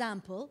one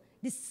example,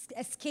 this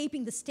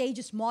escaping the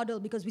stages model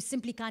because we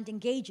simply can't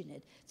engage in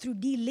it, through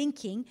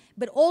delinking,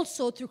 but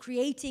also through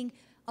creating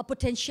a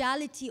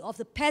potentiality of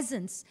the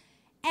peasants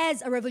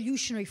as a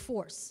revolutionary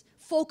force,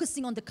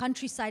 focusing on the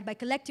countryside by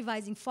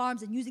collectivizing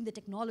farms and using the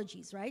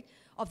technologies, right,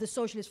 of the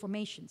socialist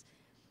formations.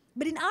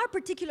 But in our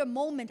particular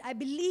moment, I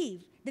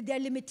believe that there are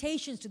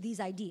limitations to these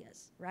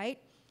ideas, right?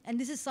 And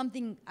this is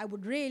something I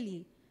would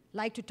really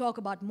like to talk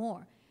about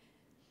more.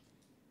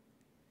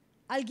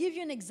 I'll give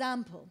you an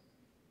example.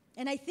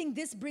 And I think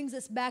this brings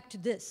us back to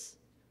this,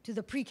 to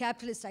the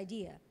pre-capitalist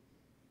idea.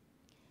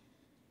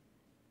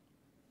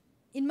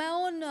 In my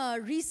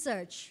own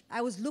research,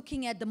 I was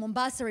looking at the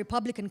Mombasa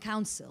Republican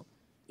Council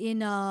in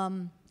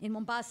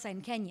Mombasa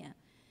in Kenya,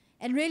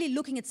 and really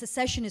looking at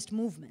secessionist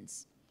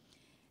movements,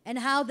 and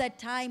how that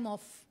time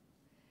of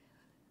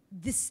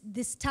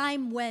this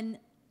time when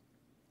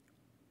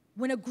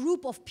a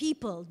group of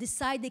people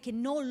decide they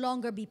can no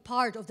longer be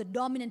part of the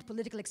dominant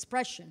political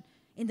expression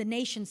in the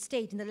nation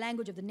state, in the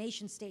language of the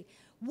nation state,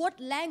 what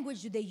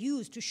language do they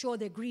use to show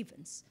their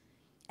grievance?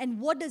 And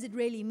what does it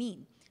really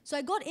mean? So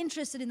I got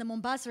interested in the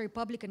Mombasa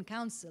Republican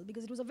Council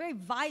because it was a very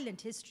violent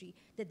history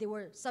that they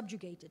were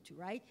subjugated to,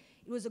 right?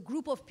 It was a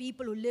group of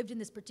people who lived in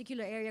this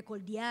particular area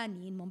called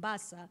Diani in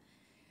Mombasa.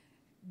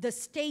 The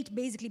state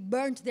basically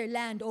burnt their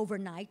land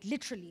overnight,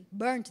 literally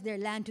burnt their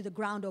land to the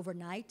ground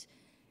overnight,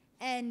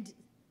 and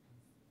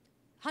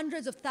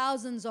hundreds of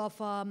thousands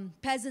of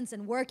peasants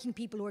and working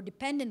people who were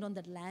dependent on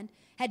that land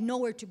had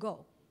nowhere to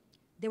go.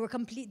 They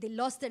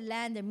lost their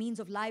land, their means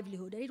of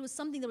livelihood, and it was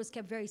something that was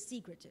kept very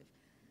secretive.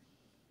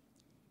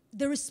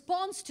 The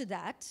response to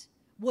that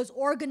was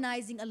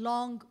organizing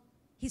along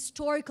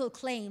historical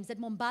claims that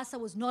Mombasa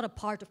was not a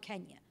part of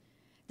Kenya,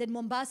 that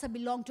Mombasa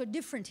belonged to a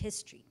different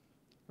history,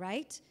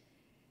 right?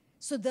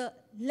 So the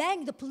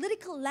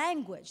political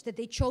language that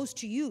they chose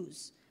to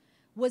use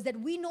was that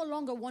we no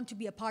longer want to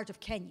be a part of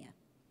Kenya.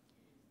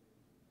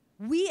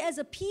 We as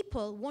a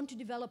people want to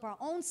develop our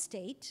own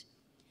state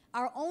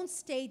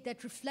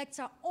that reflects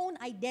our own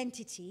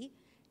identity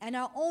and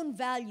our own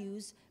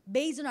values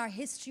based on our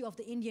history of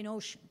the Indian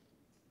Ocean.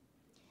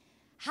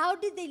 How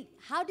did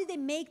they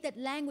make that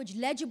language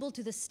legible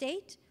to the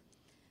state?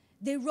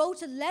 They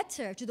wrote a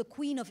letter to the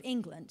Queen of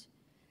England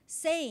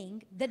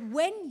saying that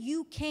when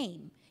you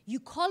came, you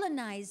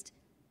colonized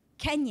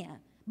Kenya,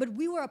 but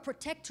we were a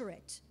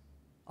protectorate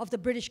of the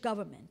British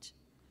government,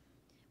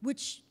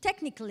 which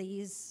technically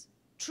is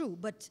true,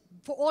 but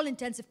for all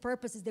intensive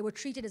purposes, they were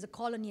treated as a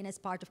colony and as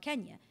part of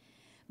Kenya.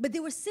 But they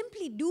were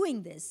simply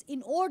doing this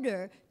in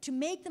order to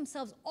make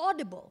themselves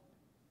audible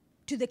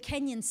to the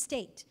Kenyan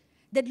state.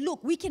 That,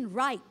 look, we can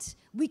write,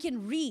 we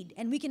can read,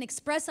 and we can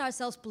express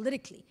ourselves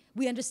politically.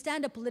 We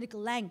understand a political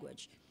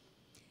language.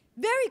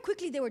 Very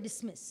quickly, they were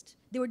dismissed.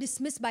 They were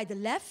dismissed by the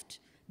left.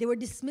 They were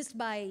dismissed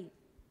by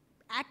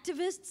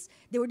activists.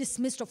 They were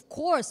dismissed, of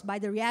course, by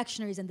the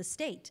reactionaries and the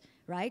state,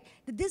 right?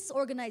 That this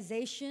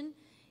organization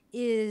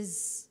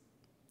is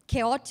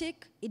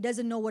chaotic. It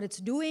doesn't know what it's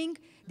doing.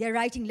 They're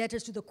writing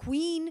letters to the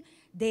Queen.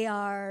 They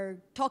are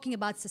talking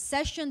about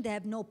secession. They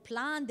have no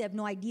plan. They have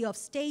no idea of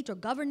state or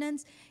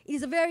governance. It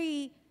is a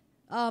very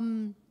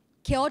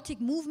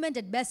chaotic movement,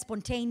 at best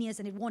spontaneous,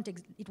 and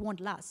it won't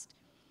last.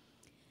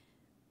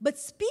 But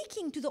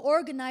speaking to the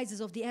organizers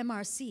of the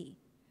MRC,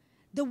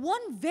 the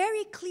one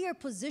very clear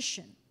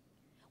position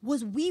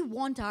was we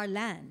want our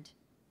land,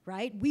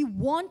 right? We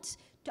want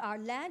our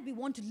land, we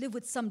want to live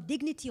with some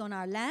dignity on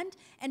our land,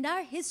 and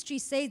our history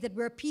says that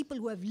we're people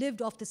who have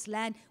lived off this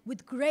land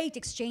with great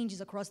exchanges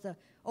across the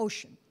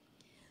ocean.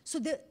 So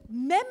the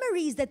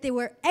memories that they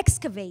were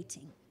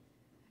excavating,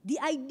 the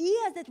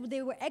ideas that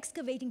they were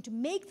excavating to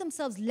make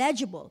themselves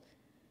legible,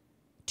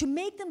 to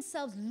make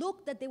themselves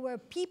look that they were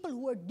people who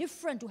were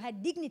different, who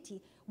had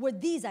dignity, were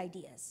these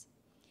ideas.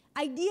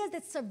 Ideas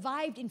that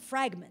survived in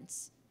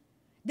fragments,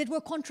 that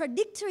were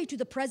contradictory to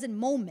the present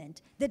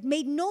moment, that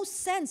made no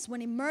sense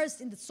when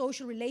immersed in the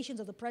social relations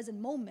of the present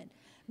moment,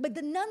 but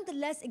that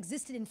nonetheless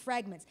existed in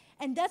fragments.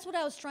 And that's what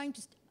I was trying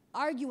to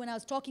argue when I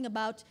was talking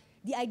about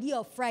the idea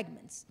of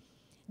fragments.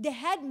 They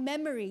had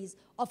memories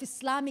of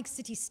Islamic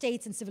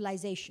city-states and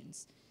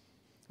civilizations,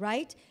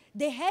 right?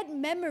 They had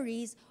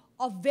memories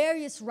of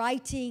various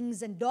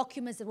writings and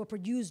documents that were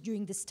produced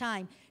during this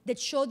time that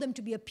showed them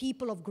to be a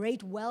people of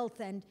great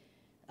wealth and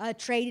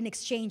trade and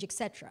exchange,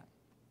 etc.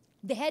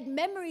 They had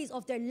memories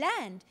of their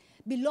land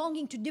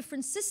belonging to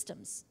different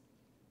systems,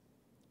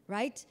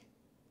 right?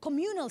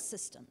 Communal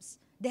systems.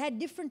 They had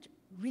different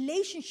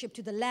relationship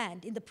to the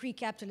land in the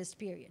pre-capitalist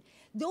period.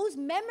 Those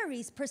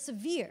memories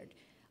persevered,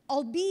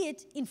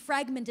 albeit in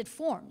fragmented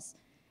forms.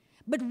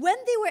 But when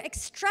they were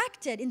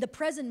extracted in the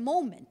present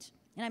moment,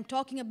 and I'm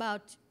talking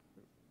about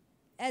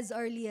as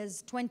early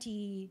as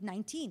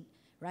 2019,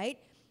 right?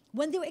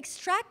 When they were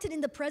extracted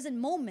in the present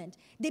moment,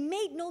 they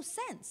made no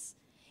sense.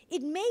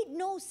 It made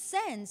no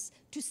sense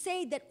to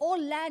say that all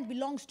land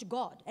belongs to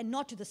God and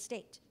not to the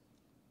state.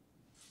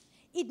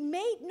 It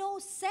made no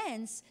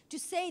sense to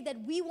say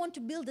that we want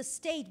to build a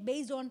state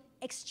based on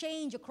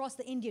exchange across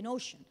the Indian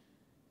Ocean,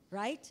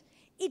 right?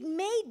 It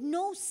made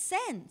no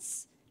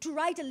sense to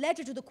write a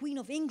letter to the Queen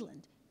of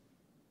England.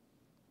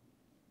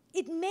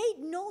 It made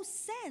no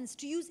sense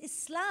to use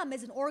Islam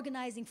as an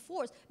organizing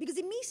force because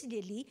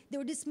immediately they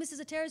were dismissed as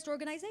a terrorist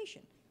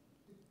organization,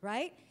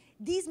 right?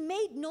 These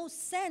made no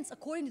sense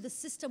according to the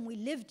system we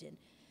lived in.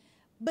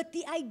 But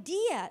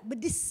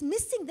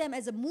dismissing them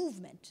as a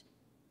movement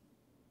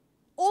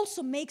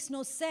also makes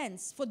no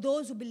sense for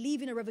those who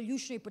believe in a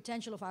revolutionary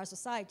potential of our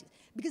society,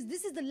 because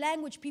this is the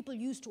language people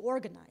use to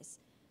organize.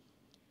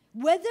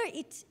 whether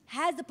it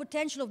has the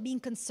potential of being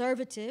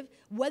conservative,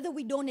 whether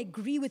we don't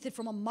agree with it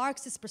from a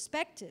Marxist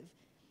perspective,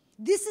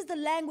 this is the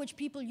language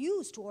people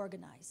use to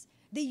organize.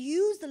 They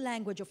use the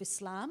language of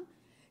Islam.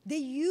 They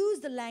use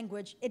the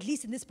language, at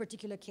least in this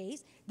particular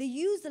case, they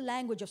use the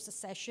language of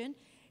secession.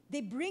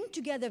 They bring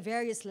together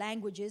various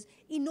languages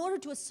in order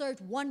to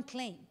assert one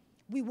claim.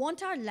 We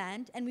want our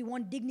land and we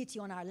want dignity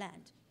on our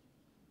land,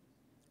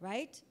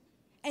 right?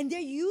 And they're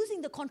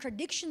using the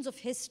contradictions of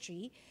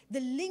history, the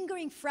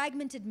lingering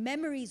fragmented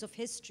memories of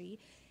history,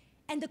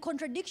 and the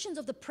contradictions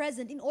of the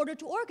present in order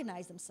to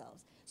organize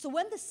themselves. So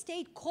when the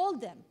state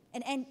called them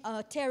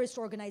a terrorist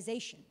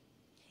organization,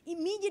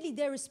 immediately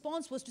their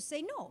response was to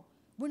say, no,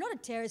 we're not a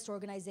terrorist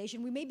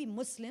organization. We may be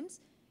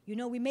Muslims, you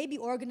know, we may be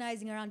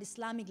organizing around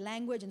Islamic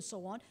language and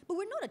so on, but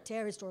we're not a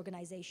terrorist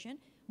organization.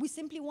 We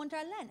simply want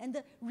our land. And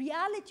the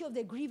reality of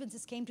their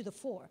grievances came to the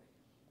fore.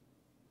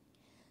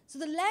 So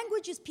the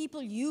languages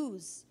people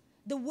use,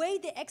 the way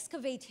they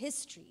excavate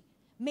history,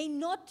 may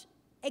not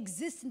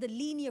exist in the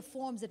linear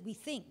forms that we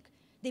think.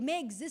 They may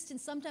exist in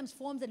sometimes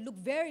forms that look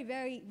very,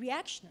 very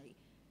reactionary,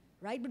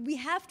 right? But we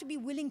have to be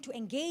willing to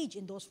engage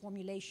in those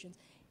formulations.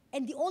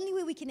 And the only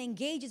way we can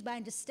engage is by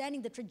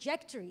understanding the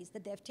trajectories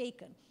that they have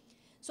taken.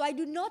 So I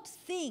do not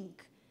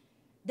think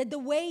that the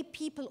way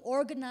people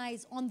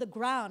organize on the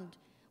ground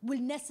will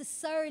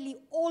necessarily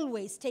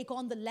always take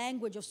on the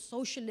language of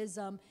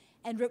socialism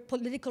and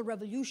political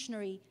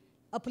revolutionary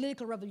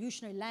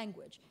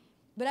language.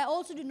 But I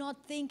also do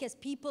not think, as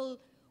people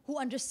who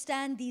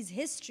understand these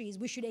histories,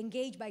 we should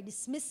engage by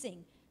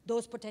dismissing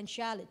those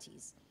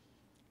potentialities.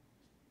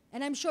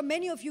 And I'm sure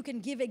many of you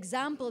can give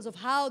examples of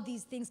how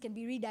these things can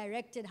be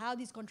redirected, how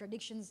these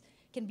contradictions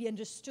can be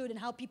understood, and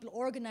how people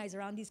organize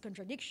around these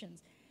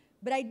contradictions.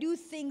 But I do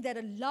think that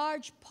a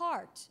large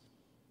part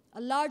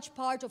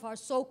of our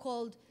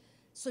so-called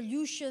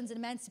solutions and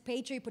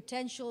emancipatory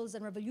potentials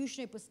and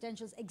revolutionary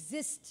potentials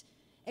exist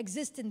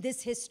in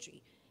this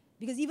history.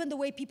 Because even the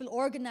way people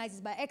organize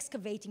is by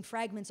excavating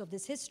fragments of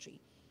this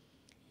history.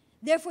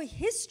 Therefore,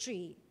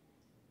 history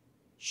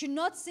should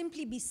not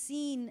simply be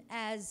seen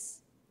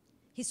as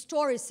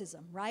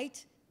historicism,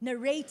 right?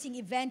 Narrating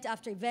event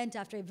after event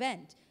after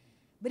event.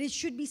 But it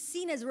should be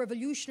seen as a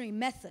revolutionary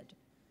method.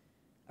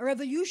 A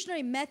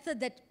revolutionary method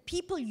that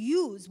people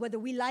use, whether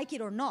we like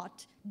it or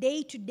not,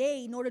 day to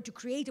day in order to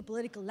create a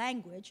political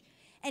language.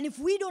 And if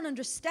we don't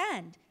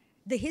understand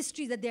the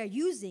history that they're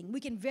using,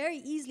 we can very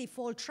easily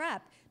fall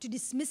trap to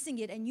dismissing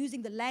it and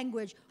using the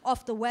language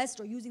of the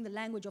West or using the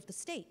language of the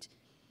state.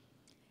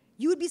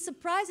 You would be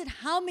surprised at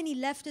how many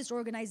leftist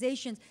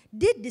organizations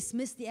did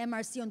dismiss the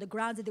MRC on the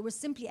grounds that they were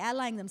simply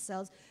allying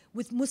themselves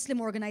with Muslim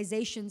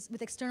organizations,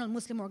 with external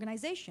Muslim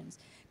organizations,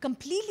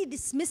 completely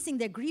dismissing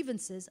their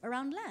grievances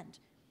around land,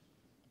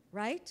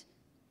 right?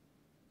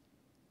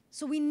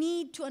 So we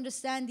need to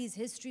understand these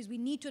histories. We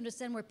need to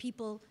understand where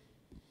people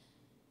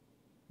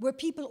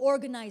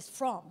organize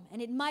from,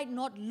 and it might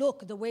not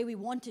look the way we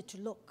want it to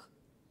look.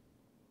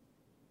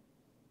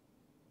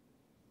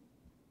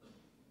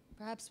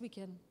 Perhaps we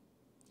can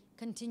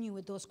continue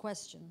with those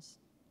questions.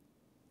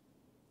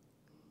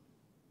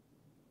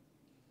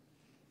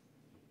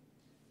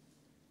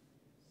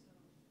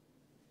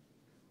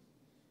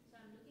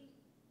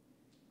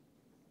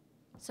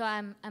 So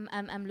I'm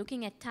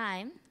looking at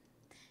time.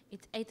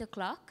 It's 8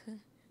 o'clock.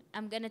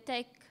 I'm going to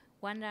take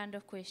one round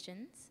of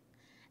questions,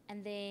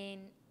 and then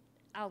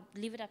I'll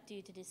leave it up to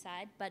you to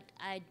decide. But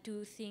I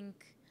do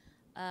think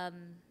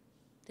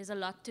there's a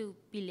lot to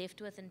be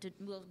left with, and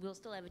we'll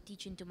still have a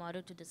teaching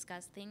tomorrow to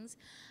discuss things.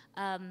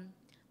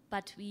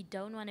 But we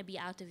don't want to be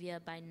out of here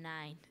by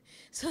 9.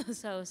 So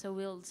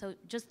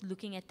just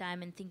looking at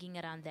time and thinking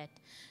around that.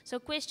 So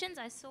questions,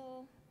 I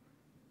saw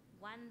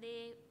one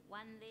there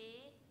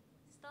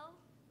still.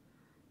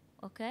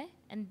 Okay,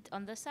 and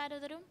on this side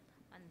of the room,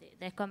 one there.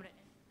 There, comrade.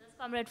 This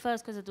comrade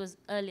first because it was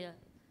earlier.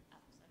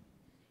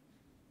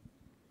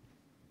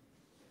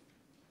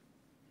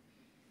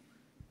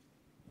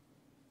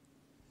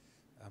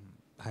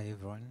 Hi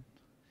everyone.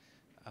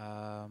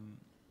 I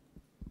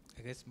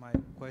guess my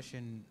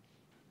question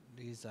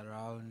is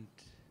around.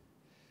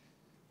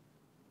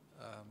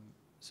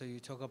 So you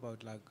talk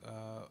about like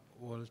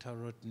Walter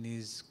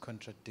Rodney's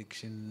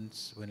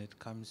contradictions when it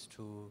comes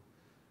to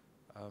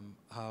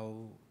how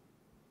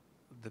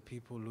the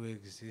people who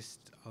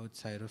exist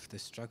outside of the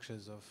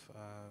structures of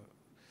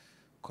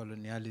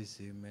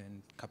colonialism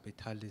and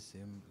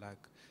capitalism,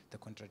 like the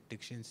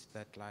contradictions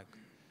that like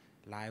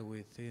lie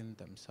within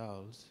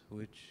themselves,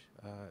 which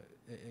a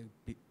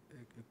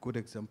good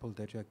example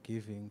that you're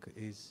giving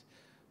is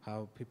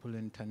how people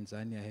in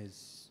Tanzania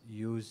has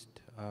used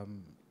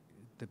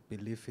the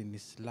belief in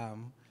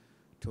Islam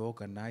to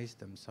organize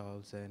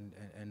themselves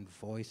and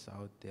voice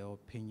out their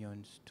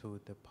opinions to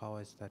the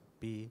powers that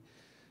be.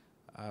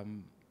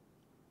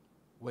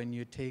 When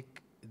you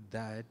take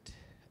that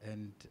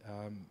and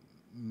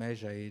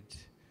measure it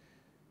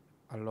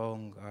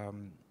along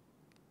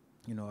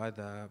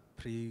other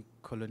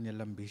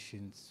pre-colonial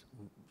ambitions,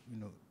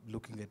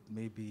 looking at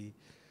maybe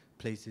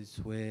places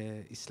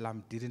where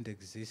Islam didn't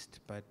exist,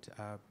 but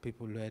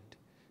people who had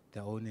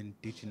their own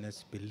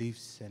indigenous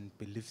beliefs and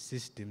belief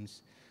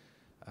systems.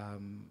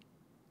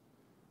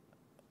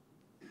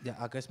 Yeah,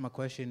 I guess my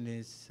question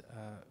is,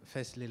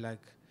 firstly,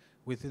 like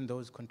within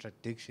those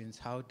contradictions,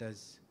 how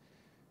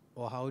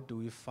do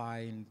we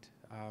find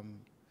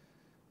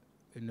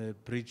a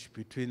bridge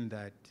between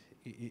that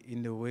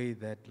in a way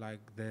that like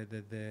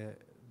the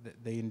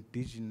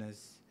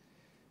indigenous,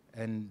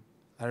 and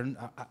I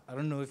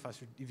don't know if I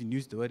should even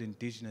use the word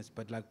indigenous,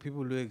 but like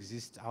people who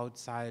exist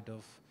outside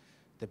of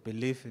the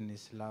belief in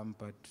Islam,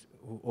 but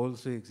who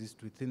also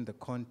exist within the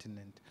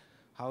continent.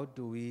 How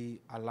do we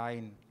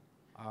align,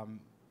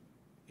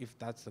 if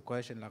that's the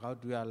question, like how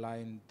do we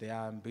align their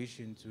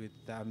ambitions with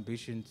the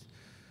ambitions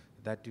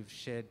that you've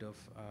shared of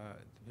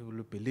people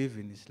who believe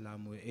in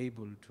Islam, were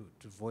able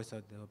to voice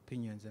out their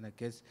opinions? And I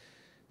guess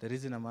the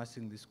reason I'm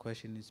asking this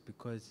question is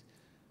because,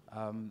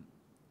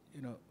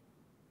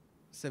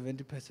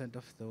 70%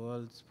 of the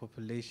world's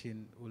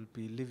population will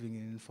be living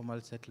in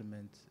informal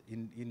settlements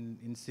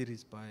in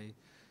cities by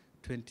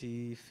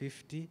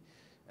 2050.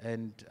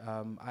 And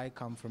I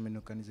come from an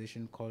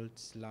organization called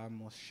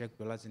SLAM, or Sheikh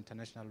Belaz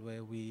International,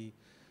 where we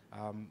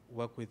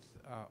work with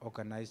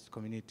organized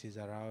communities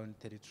around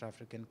 33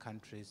 African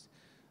countries,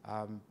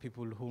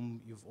 people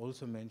whom you've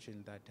also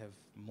mentioned that have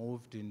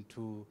moved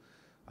into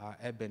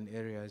urban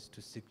areas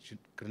to seek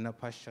greener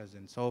pastures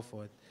and so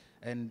forth.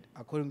 And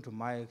according to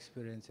my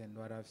experience and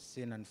what I've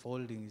seen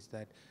unfolding is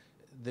that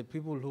the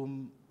people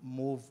who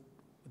move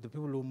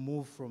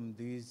from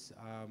these,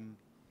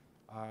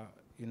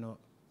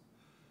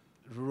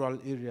 rural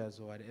areas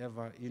or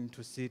whatever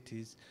into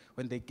cities,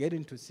 when they get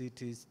into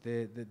cities,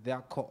 they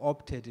are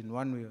co-opted in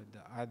one way or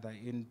the other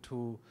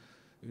into,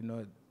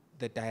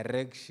 the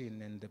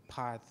direction and the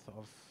path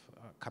of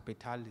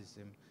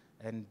capitalism,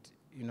 and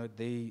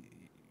they,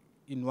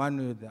 in one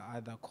way or the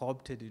other,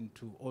 co-opted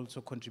into also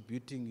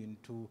contributing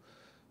into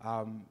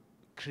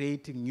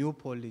creating new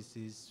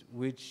policies,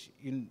 which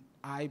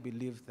I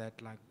believe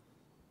that like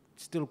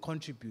still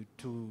contribute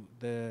to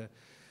the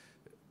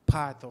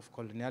path of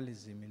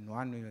colonialism in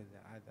one way or the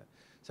other.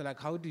 So like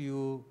how do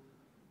you,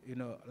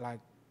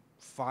 like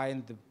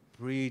find the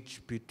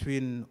bridge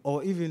between,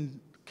 or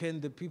even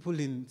can the people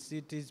in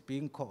cities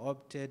being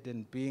co-opted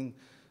and being,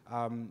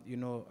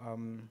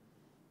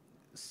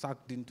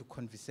 sucked into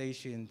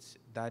conversations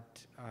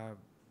that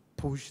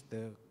push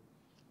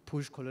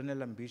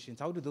colonial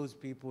ambitions, how do those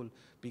people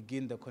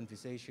begin the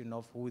conversation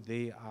of who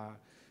they are,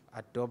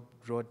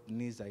 adopt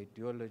Rodney's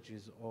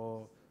ideologies,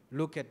 or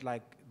look at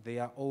like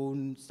their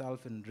own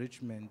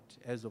self-enrichment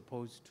as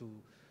opposed to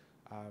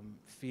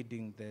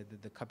feeding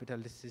the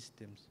capitalist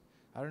systems?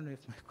 I don't know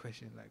if my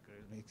question like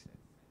really makes sense.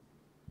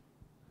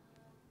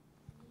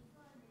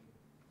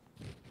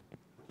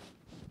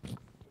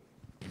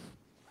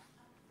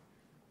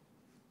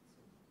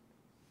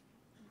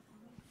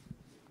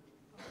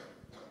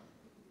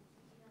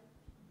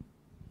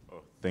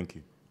 Oh, thank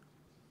you.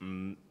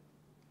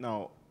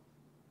 Now,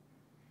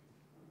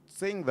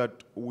 saying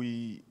that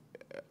we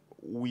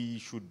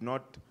should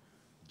not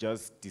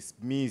just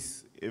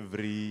dismiss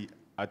every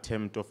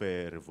attempt of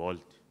a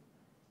revolt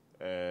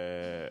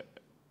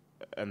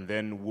and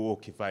then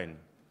okay, fine.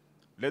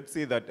 Let's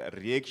say that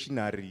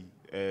reactionaries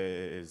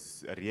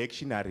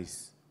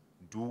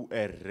do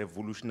a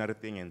revolutionary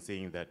thing and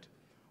saying that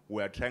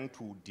we are trying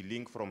to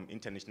delink from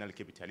international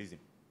capitalism,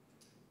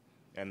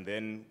 and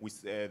then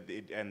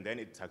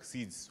it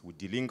succeeds. We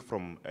delink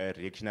from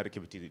reactionary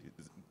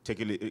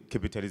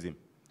capitalism.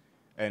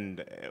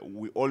 And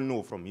we all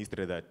know from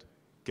history that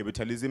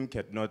capitalism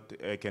cannot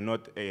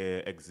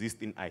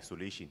exist in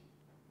isolation.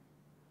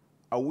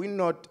 Are we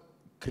not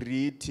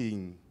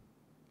creating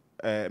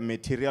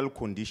material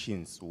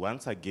conditions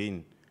once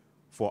again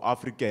for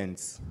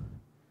Africans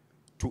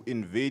to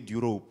invade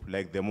Europe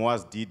like the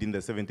Moors did in the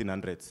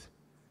 1700s?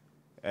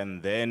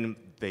 And then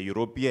the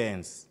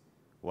Europeans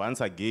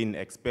once again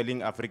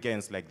expelling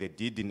Africans like they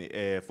did in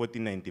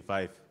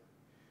 1495.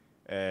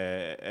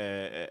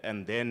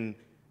 And then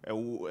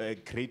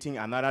creating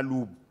another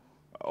loop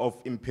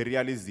of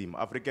imperialism,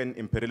 African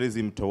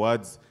imperialism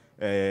towards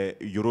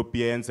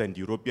Europeans and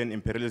European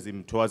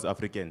imperialism towards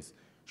Africans.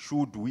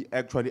 Should we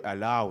actually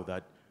allow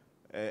that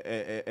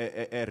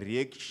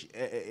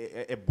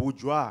a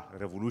bourgeois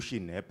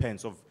revolution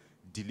happens of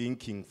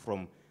delinking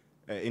from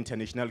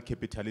international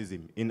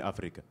capitalism in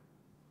Africa?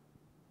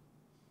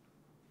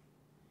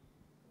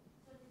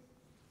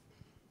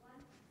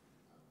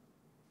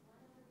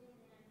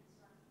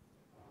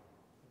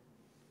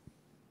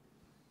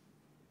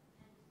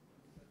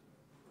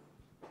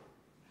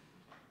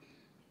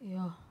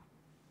 Yeah.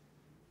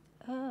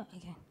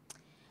 Okay.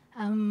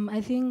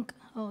 I think,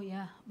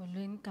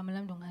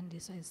 Kamalam don't hand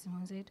this, as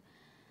Simon said.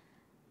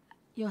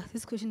 Yeah,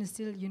 this question is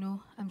still,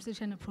 I'm still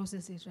trying to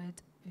process it,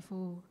 right?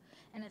 Before,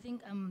 and I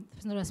think the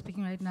person that was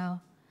speaking right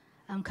now,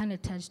 I'm kind of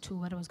attached to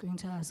what I was going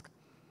to ask.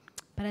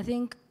 But I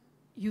think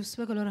you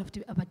spoke a lot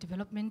about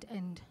development,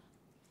 and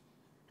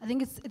I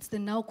think it's the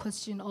now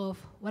question of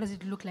what does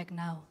it look like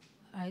now,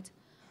 right?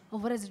 Or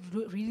what does it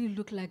really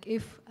look like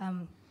if,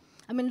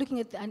 looking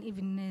at the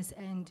unevenness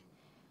and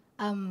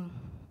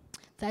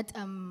that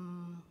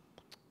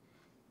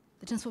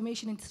the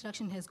transformation and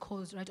destruction has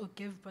caused, right, or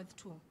gave birth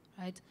to,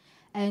 right?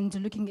 And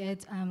looking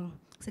at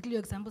exactly your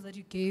examples that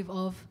you gave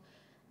of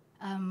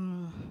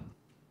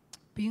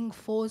being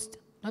forced,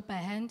 not by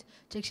hand,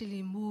 to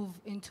actually move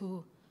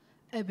into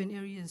urban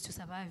areas to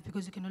survive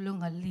because you can no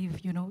longer live,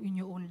 you know, in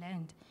your own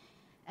land.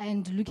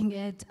 And looking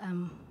at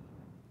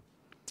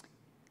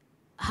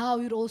how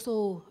it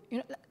also, you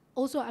know,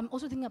 also I'm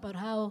also thinking about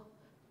how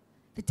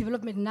the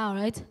development now,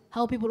 right?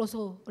 How people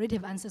also already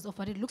have answers of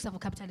what it looks like for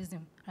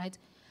capitalism, right?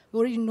 We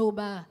already know,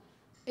 but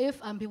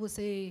if people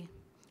say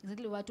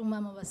exactly what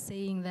Umama was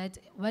saying, that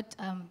what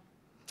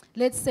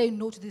let's say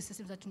no to these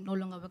systems that no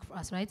longer work for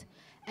us, right?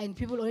 And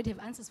people already have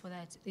answers for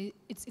that.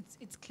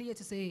 It's clear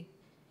to say,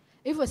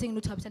 if we're saying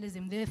no to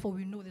capitalism, therefore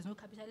we know there's no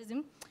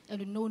capitalism, and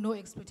we know no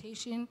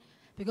exploitation,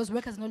 because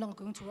workers are no longer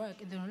going to work,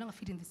 and they're no longer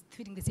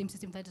feeding the same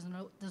system that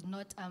does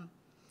not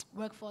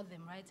work for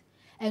them, right?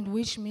 And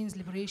which means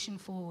liberation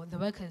for the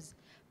workers.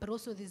 But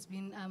also there's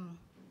been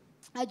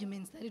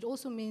arguments that it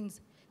also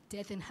means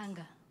death and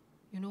hunger,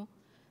 you know?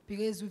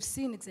 Because we've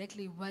seen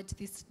exactly what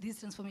these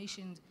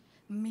transformations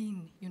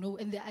mean, you know,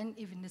 and the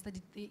unevenness that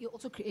they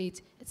also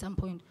create at some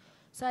point.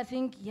 So I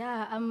think,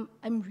 yeah, I'm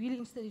really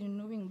interested in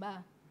knowing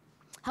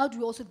how do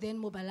we also then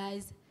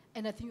mobilize,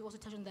 and I think you also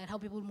touched on that, how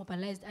people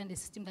mobilized under a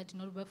system that did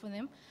not work for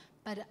them,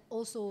 but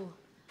also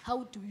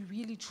how do we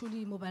really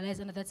truly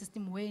mobilize under that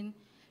system when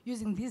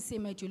using these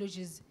same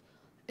ideologies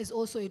is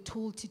also a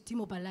tool to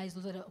demobilize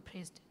those that are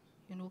oppressed,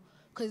 you know?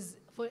 Because,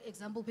 for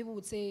example, people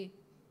would say,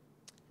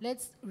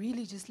 let's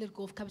really just let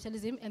go of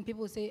capitalism, and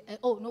people would say,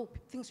 oh no,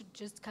 things should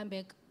just come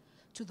back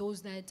to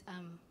those that,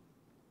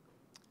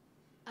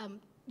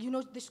 you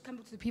know, they should come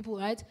back to the people,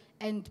 right?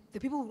 And the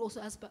people would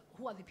also ask, but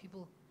who are the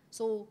people?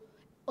 So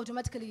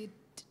automatically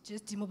it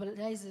just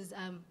demobilizes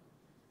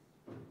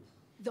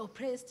the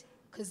oppressed,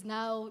 because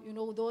now, you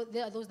know,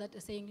 there are those that are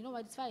saying, you know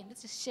what, it's fine,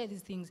 let's just share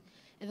these things.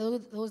 And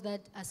those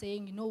that are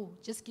saying, you know,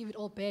 just give it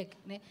all back.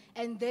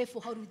 And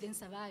therefore, how do we then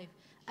survive?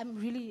 I'm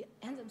really,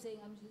 hence I'm saying,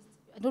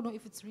 I don't know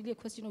if it's really a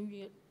question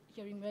we're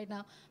hearing right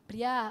now, but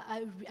yeah,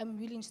 I'm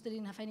really interested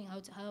in finding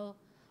out how,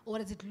 or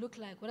what does it look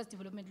like, what does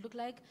development look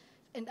like,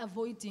 and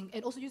avoiding,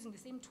 and also using the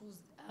same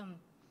tools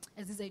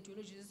as these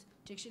ideologies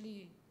to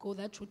actually go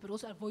that route, but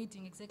also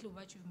avoiding exactly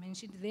what you've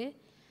mentioned there.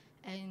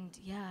 And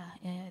yeah,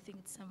 I think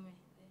it's somewhere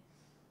there.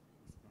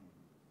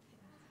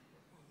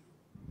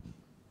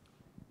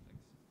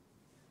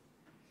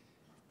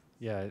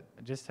 Yeah,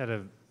 I just had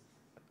a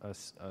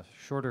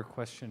shorter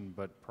question,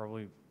 but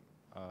probably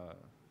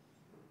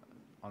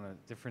on a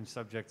different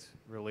subject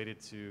related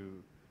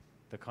to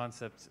the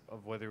concept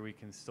of whether we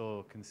can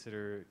still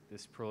consider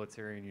this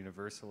proletarian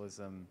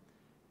universalism,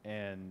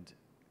 and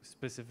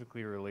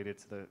specifically related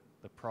to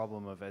the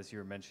problem of, as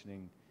you're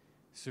mentioning,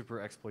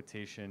 super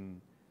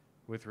exploitation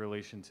with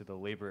relation to the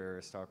labor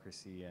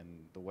aristocracy and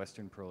the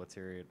Western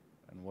proletariat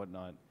and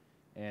whatnot,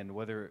 and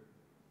whether,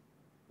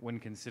 when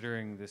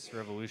considering this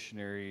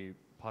revolutionary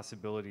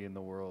possibility in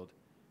the world,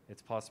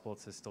 it's possible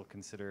to still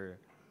consider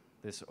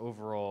this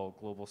overall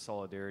global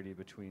solidarity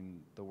between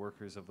the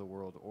workers of the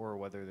world, or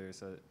whether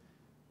there's a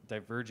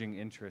diverging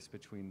interest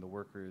between the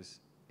workers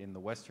in the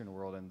Western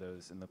world and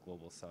those in the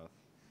global South.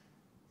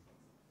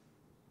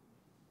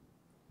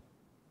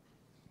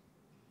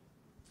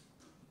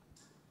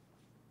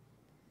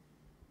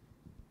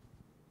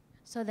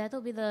 So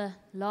that'll be the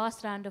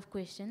last round of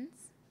questions.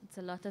 It's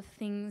a lot of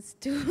things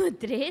to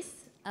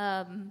address.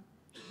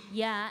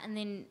 Yeah,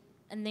 and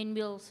then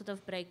we'll sort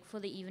of break for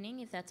the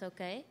evening, if that's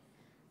okay.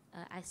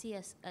 I see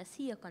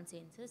a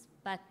consensus,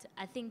 but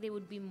I think there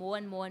would be more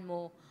and more and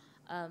more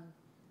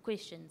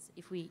questions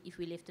if we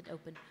left it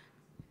open.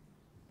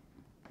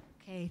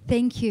 Okay,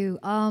 thank you.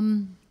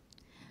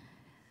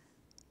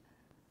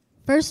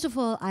 First of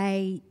all,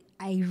 I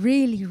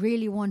really,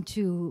 really want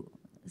to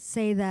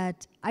say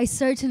that I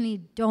certainly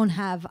don't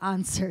have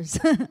answers.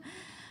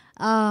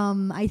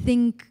 I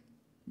think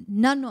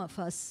none of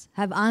us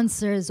have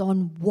answers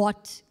on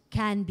what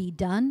can be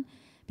done,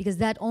 because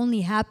that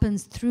only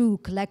happens through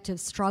collective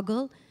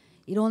struggle.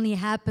 It only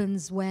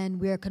happens when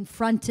we're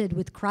confronted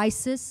with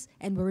crisis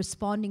and we're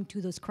responding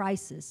to those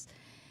crises.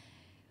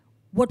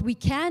 What we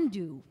can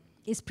do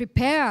is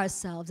prepare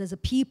ourselves as a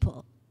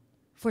people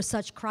for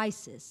such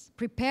crisis,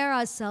 prepare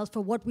ourselves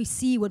for what we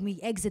see when we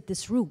exit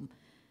this room,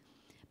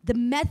 the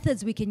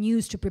methods we can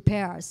use to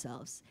prepare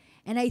ourselves.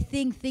 And I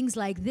think things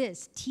like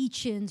this,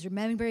 teach-ins,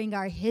 remembering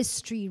our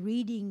history,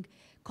 reading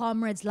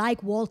comrades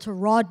like Walter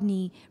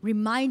Rodney,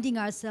 reminding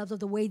ourselves of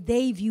the way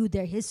they viewed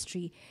their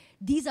history,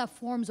 these are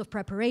forms of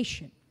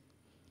preparation.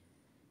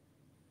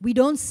 We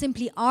don't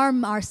simply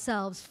arm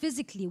ourselves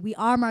physically, we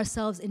arm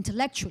ourselves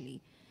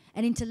intellectually.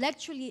 And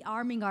intellectually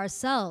arming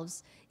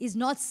ourselves is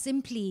not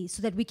simply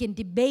so that we can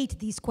debate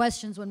these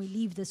questions when we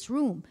leave this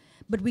room,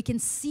 but we can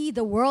see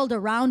the world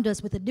around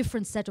us with a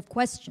different set of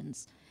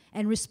questions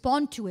and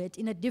respond to it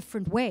in a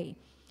different way,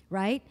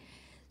 right?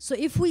 So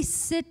if we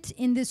sit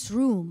in this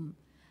room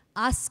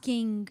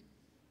asking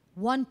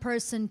one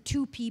person,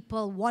 two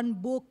people, one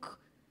book,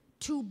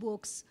 two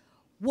books,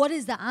 what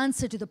is the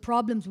answer to the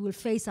problems we will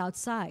face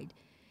outside?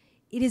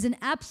 It is an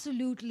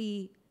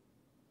absolutely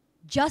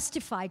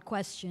justified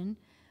question,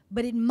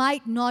 but it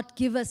might not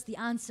give us the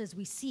answers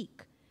we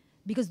seek,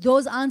 because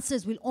those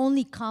answers will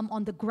only come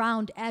on the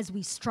ground as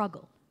we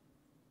struggle.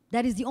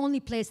 That is the only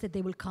place that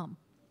they will come,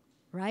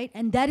 right?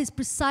 And that is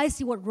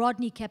precisely what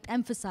Rodney kept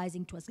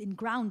emphasizing to us in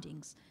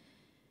groundings.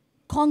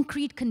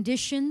 Concrete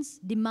conditions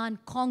demand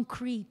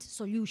concrete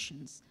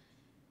solutions.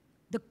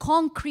 The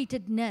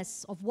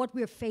concretedness of what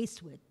we're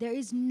faced with. There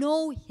is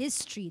no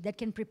history that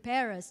can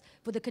prepare us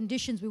for the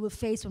conditions we will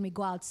face when we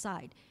go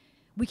outside.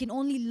 We can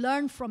only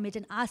learn from it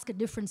and ask a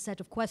different set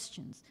of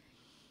questions.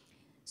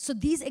 So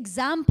these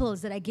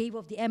examples that I gave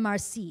of the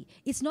MRC,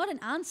 it's not an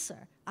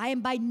answer. I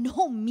am by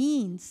no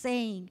means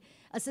saying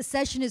a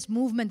secessionist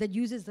movement that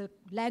uses the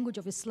language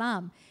of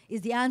Islam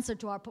is the answer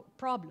to our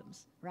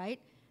problems,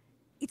 right?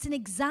 It's an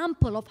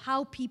example of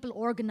how people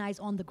organize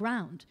on the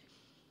ground,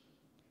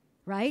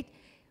 right?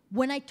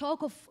 When I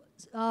talk of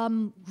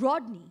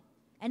Rodney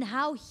and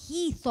how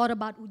he thought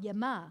about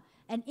ulama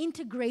and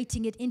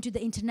integrating it into the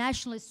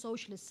internationalist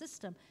socialist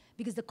system,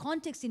 because the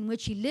context in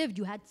which he lived,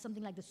 you had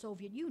something like the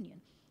Soviet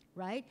Union,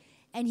 right?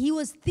 And he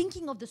was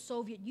thinking of the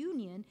Soviet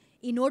Union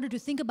in order to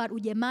think about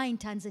ulama in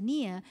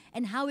Tanzania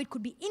and how it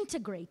could be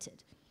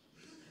integrated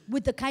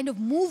with the kind of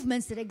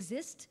movements that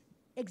existed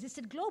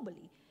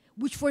globally,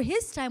 which for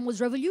his time was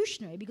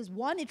revolutionary, because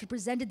one, it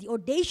represented the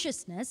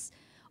audaciousness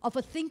of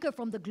a thinker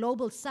from the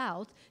global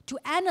south to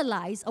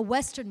analyze a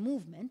Western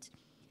movement,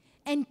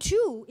 and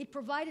two, it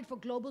provided for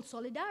global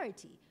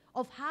solidarity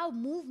of how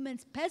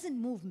movements,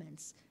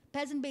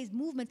 peasant-based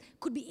movements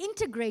could be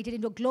integrated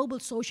into a global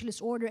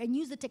socialist order and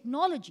use the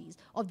technologies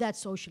of that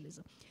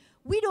socialism.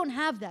 We don't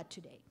have that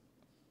today,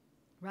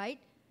 right?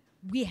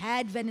 We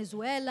had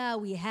Venezuela,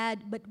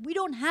 but we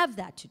don't have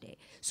that today.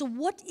 So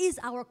what is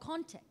our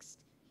context?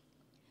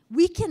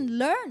 We can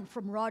learn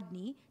from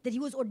Rodney that he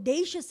was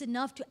audacious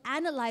enough to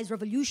analyze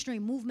revolutionary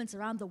movements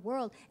around the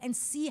world and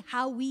see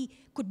how we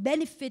could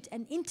benefit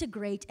and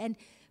integrate and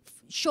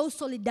show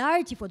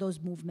solidarity for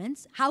those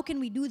movements. How can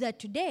we do that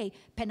today?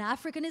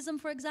 Pan-Africanism,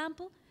 for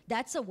example,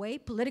 that's a way,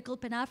 political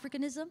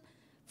Pan-Africanism,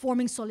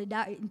 forming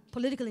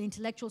political and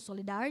intellectual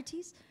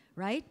solidarities,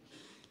 right?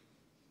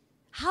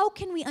 How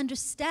can we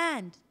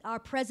understand our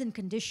present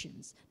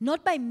conditions?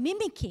 Not by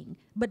mimicking,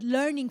 but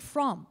learning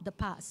from the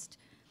past.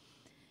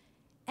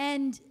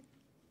 And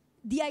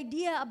the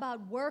idea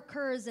about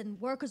workers and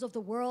workers of the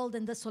world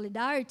and the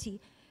solidarity,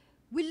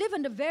 we live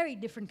under very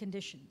different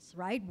conditions,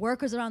 right?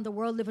 Workers around the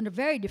world live under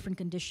very different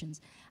conditions.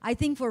 I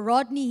think for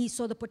Rodney, he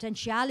saw the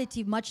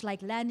potentiality, much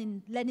like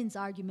Lenin's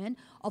argument,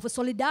 of a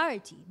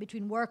solidarity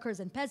between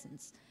workers and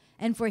peasants.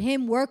 And for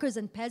him, workers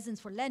and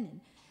peasants, for Lenin,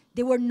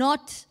 they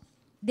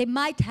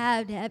might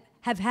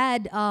have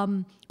had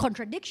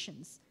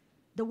contradictions.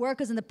 The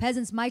workers and the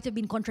peasants might have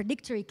been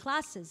contradictory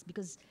classes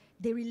because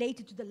they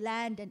related to the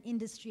land and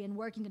industry and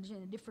working conditions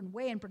in a different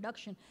way and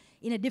production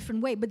in a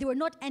different way, but they were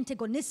not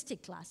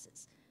antagonistic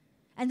classes.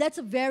 And that's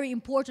a very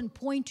important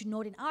point to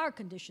note in our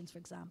conditions, for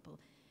example.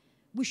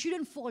 We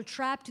shouldn't fall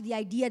trapped to the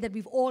idea that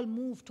we've all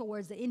moved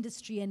towards the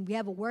industry and we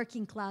have a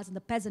working class and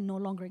the peasant no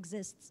longer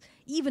exists,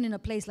 even in a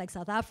place like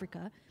South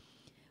Africa.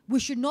 We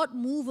should not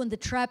move on the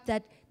trap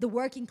that the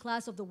working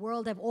class of the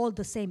world have all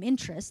the same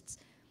interests.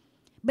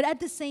 But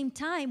at the same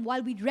time,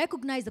 while we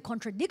recognize the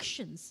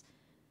contradictions,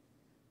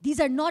 these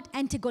are not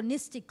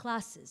antagonistic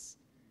classes,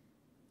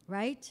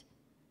 right?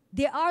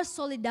 There are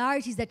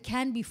solidarities that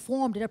can be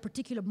formed at a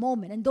particular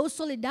moment, and those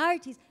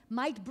solidarities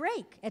might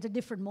break at a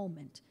different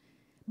moment.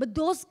 But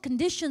those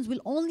conditions will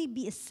only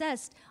be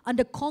assessed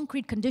under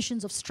concrete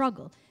conditions of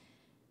struggle.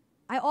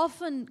 I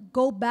often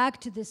go back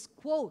to this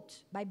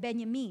quote by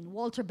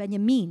Walter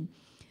Benjamin,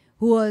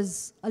 who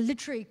was a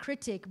literary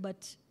critic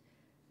but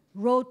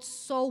wrote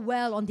so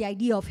well on the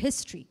idea of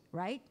history,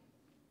 right?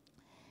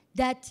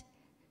 That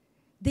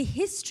the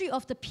history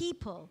of the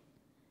people,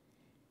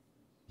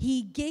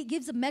 he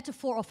gives a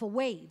metaphor of a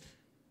wave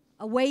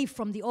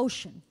from the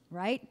ocean,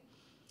 right?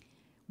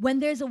 When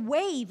there's a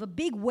wave, a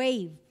big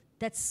wave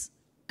that's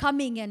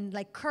coming and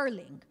like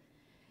curling,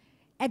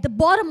 at the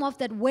bottom of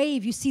that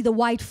wave, you see the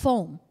white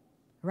foam,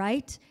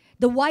 right?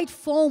 The white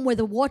foam where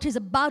the water is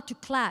about to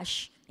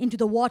clash into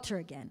the water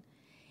again.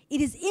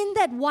 It is in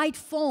that white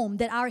foam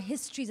that our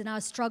histories and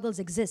our struggles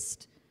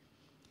exist.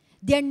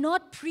 They're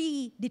not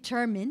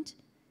predetermined.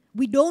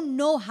 We don't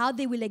know how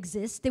they will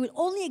exist. They will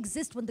only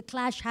exist when the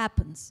clash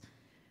happens.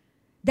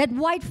 That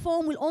white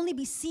foam will only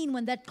be seen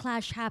when that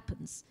clash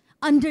happens,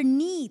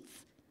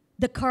 underneath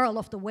the curl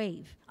of the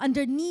wave,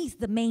 underneath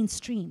the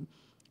mainstream,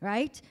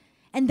 right?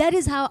 And that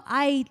is how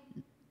I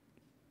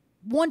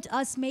want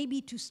us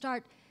maybe to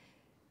start,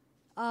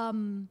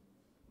 that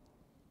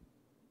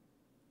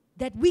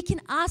we can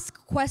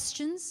ask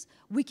questions,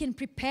 we can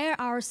prepare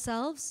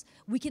ourselves,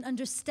 we can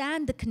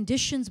understand the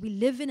conditions we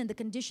live in and the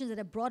conditions that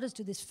have brought us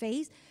to this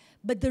phase,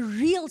 but the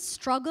real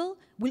struggle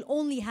will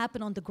only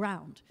happen on the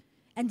ground.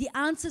 And the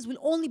answers will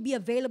only be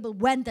available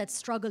when that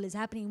struggle is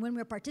happening, when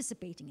we're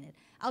participating in it.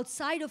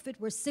 Outside of it,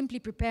 we're simply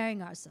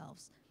preparing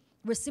ourselves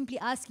We're simply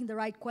asking the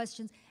right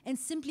questions and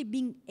simply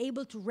being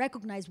able to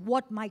recognize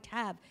what might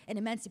have an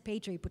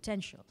emancipatory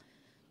potential.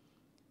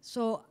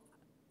 So,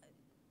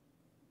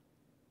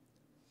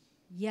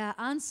 yeah,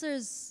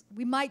 answers,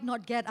 we might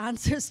not get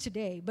answers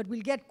today, but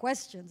we'll get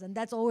questions, and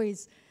that's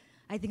always,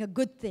 I think, a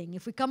good thing.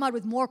 If we come out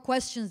with more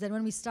questions than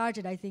when we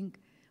started, I think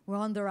we're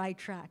on the right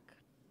track.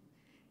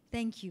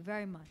 Thank you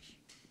very much.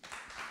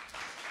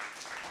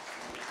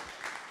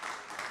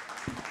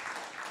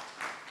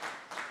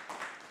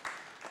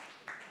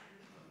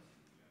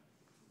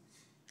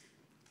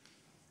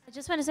 I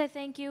just want to say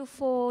thank you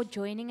for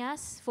joining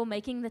us, for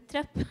making the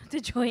trip to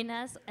join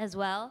us as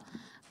well,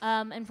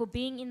 and for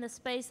being in the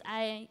space.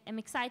 I am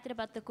excited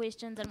about the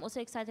questions. I'm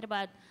also excited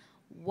about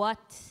what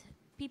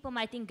people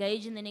might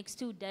engage in the next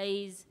 2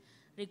 days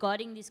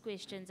regarding these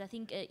questions. I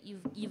think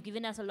you've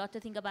given us a lot to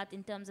think about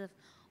in terms of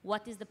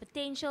what is the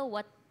potential,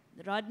 what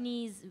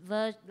Rodney's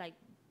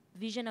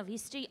vision of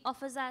history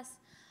offers us.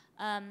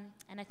 And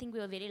I think we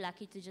were very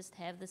lucky to just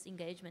have this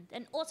engagement.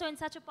 And also in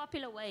such a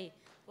popular way.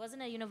 It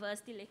wasn't a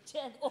university lecture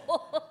at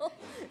all.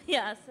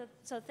 Yeah,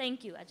 so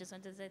thank you. I just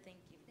wanted to say thank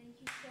you. Thank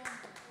you so much.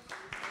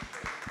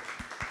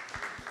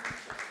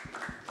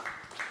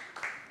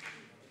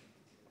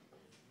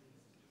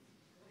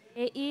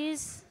 There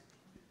is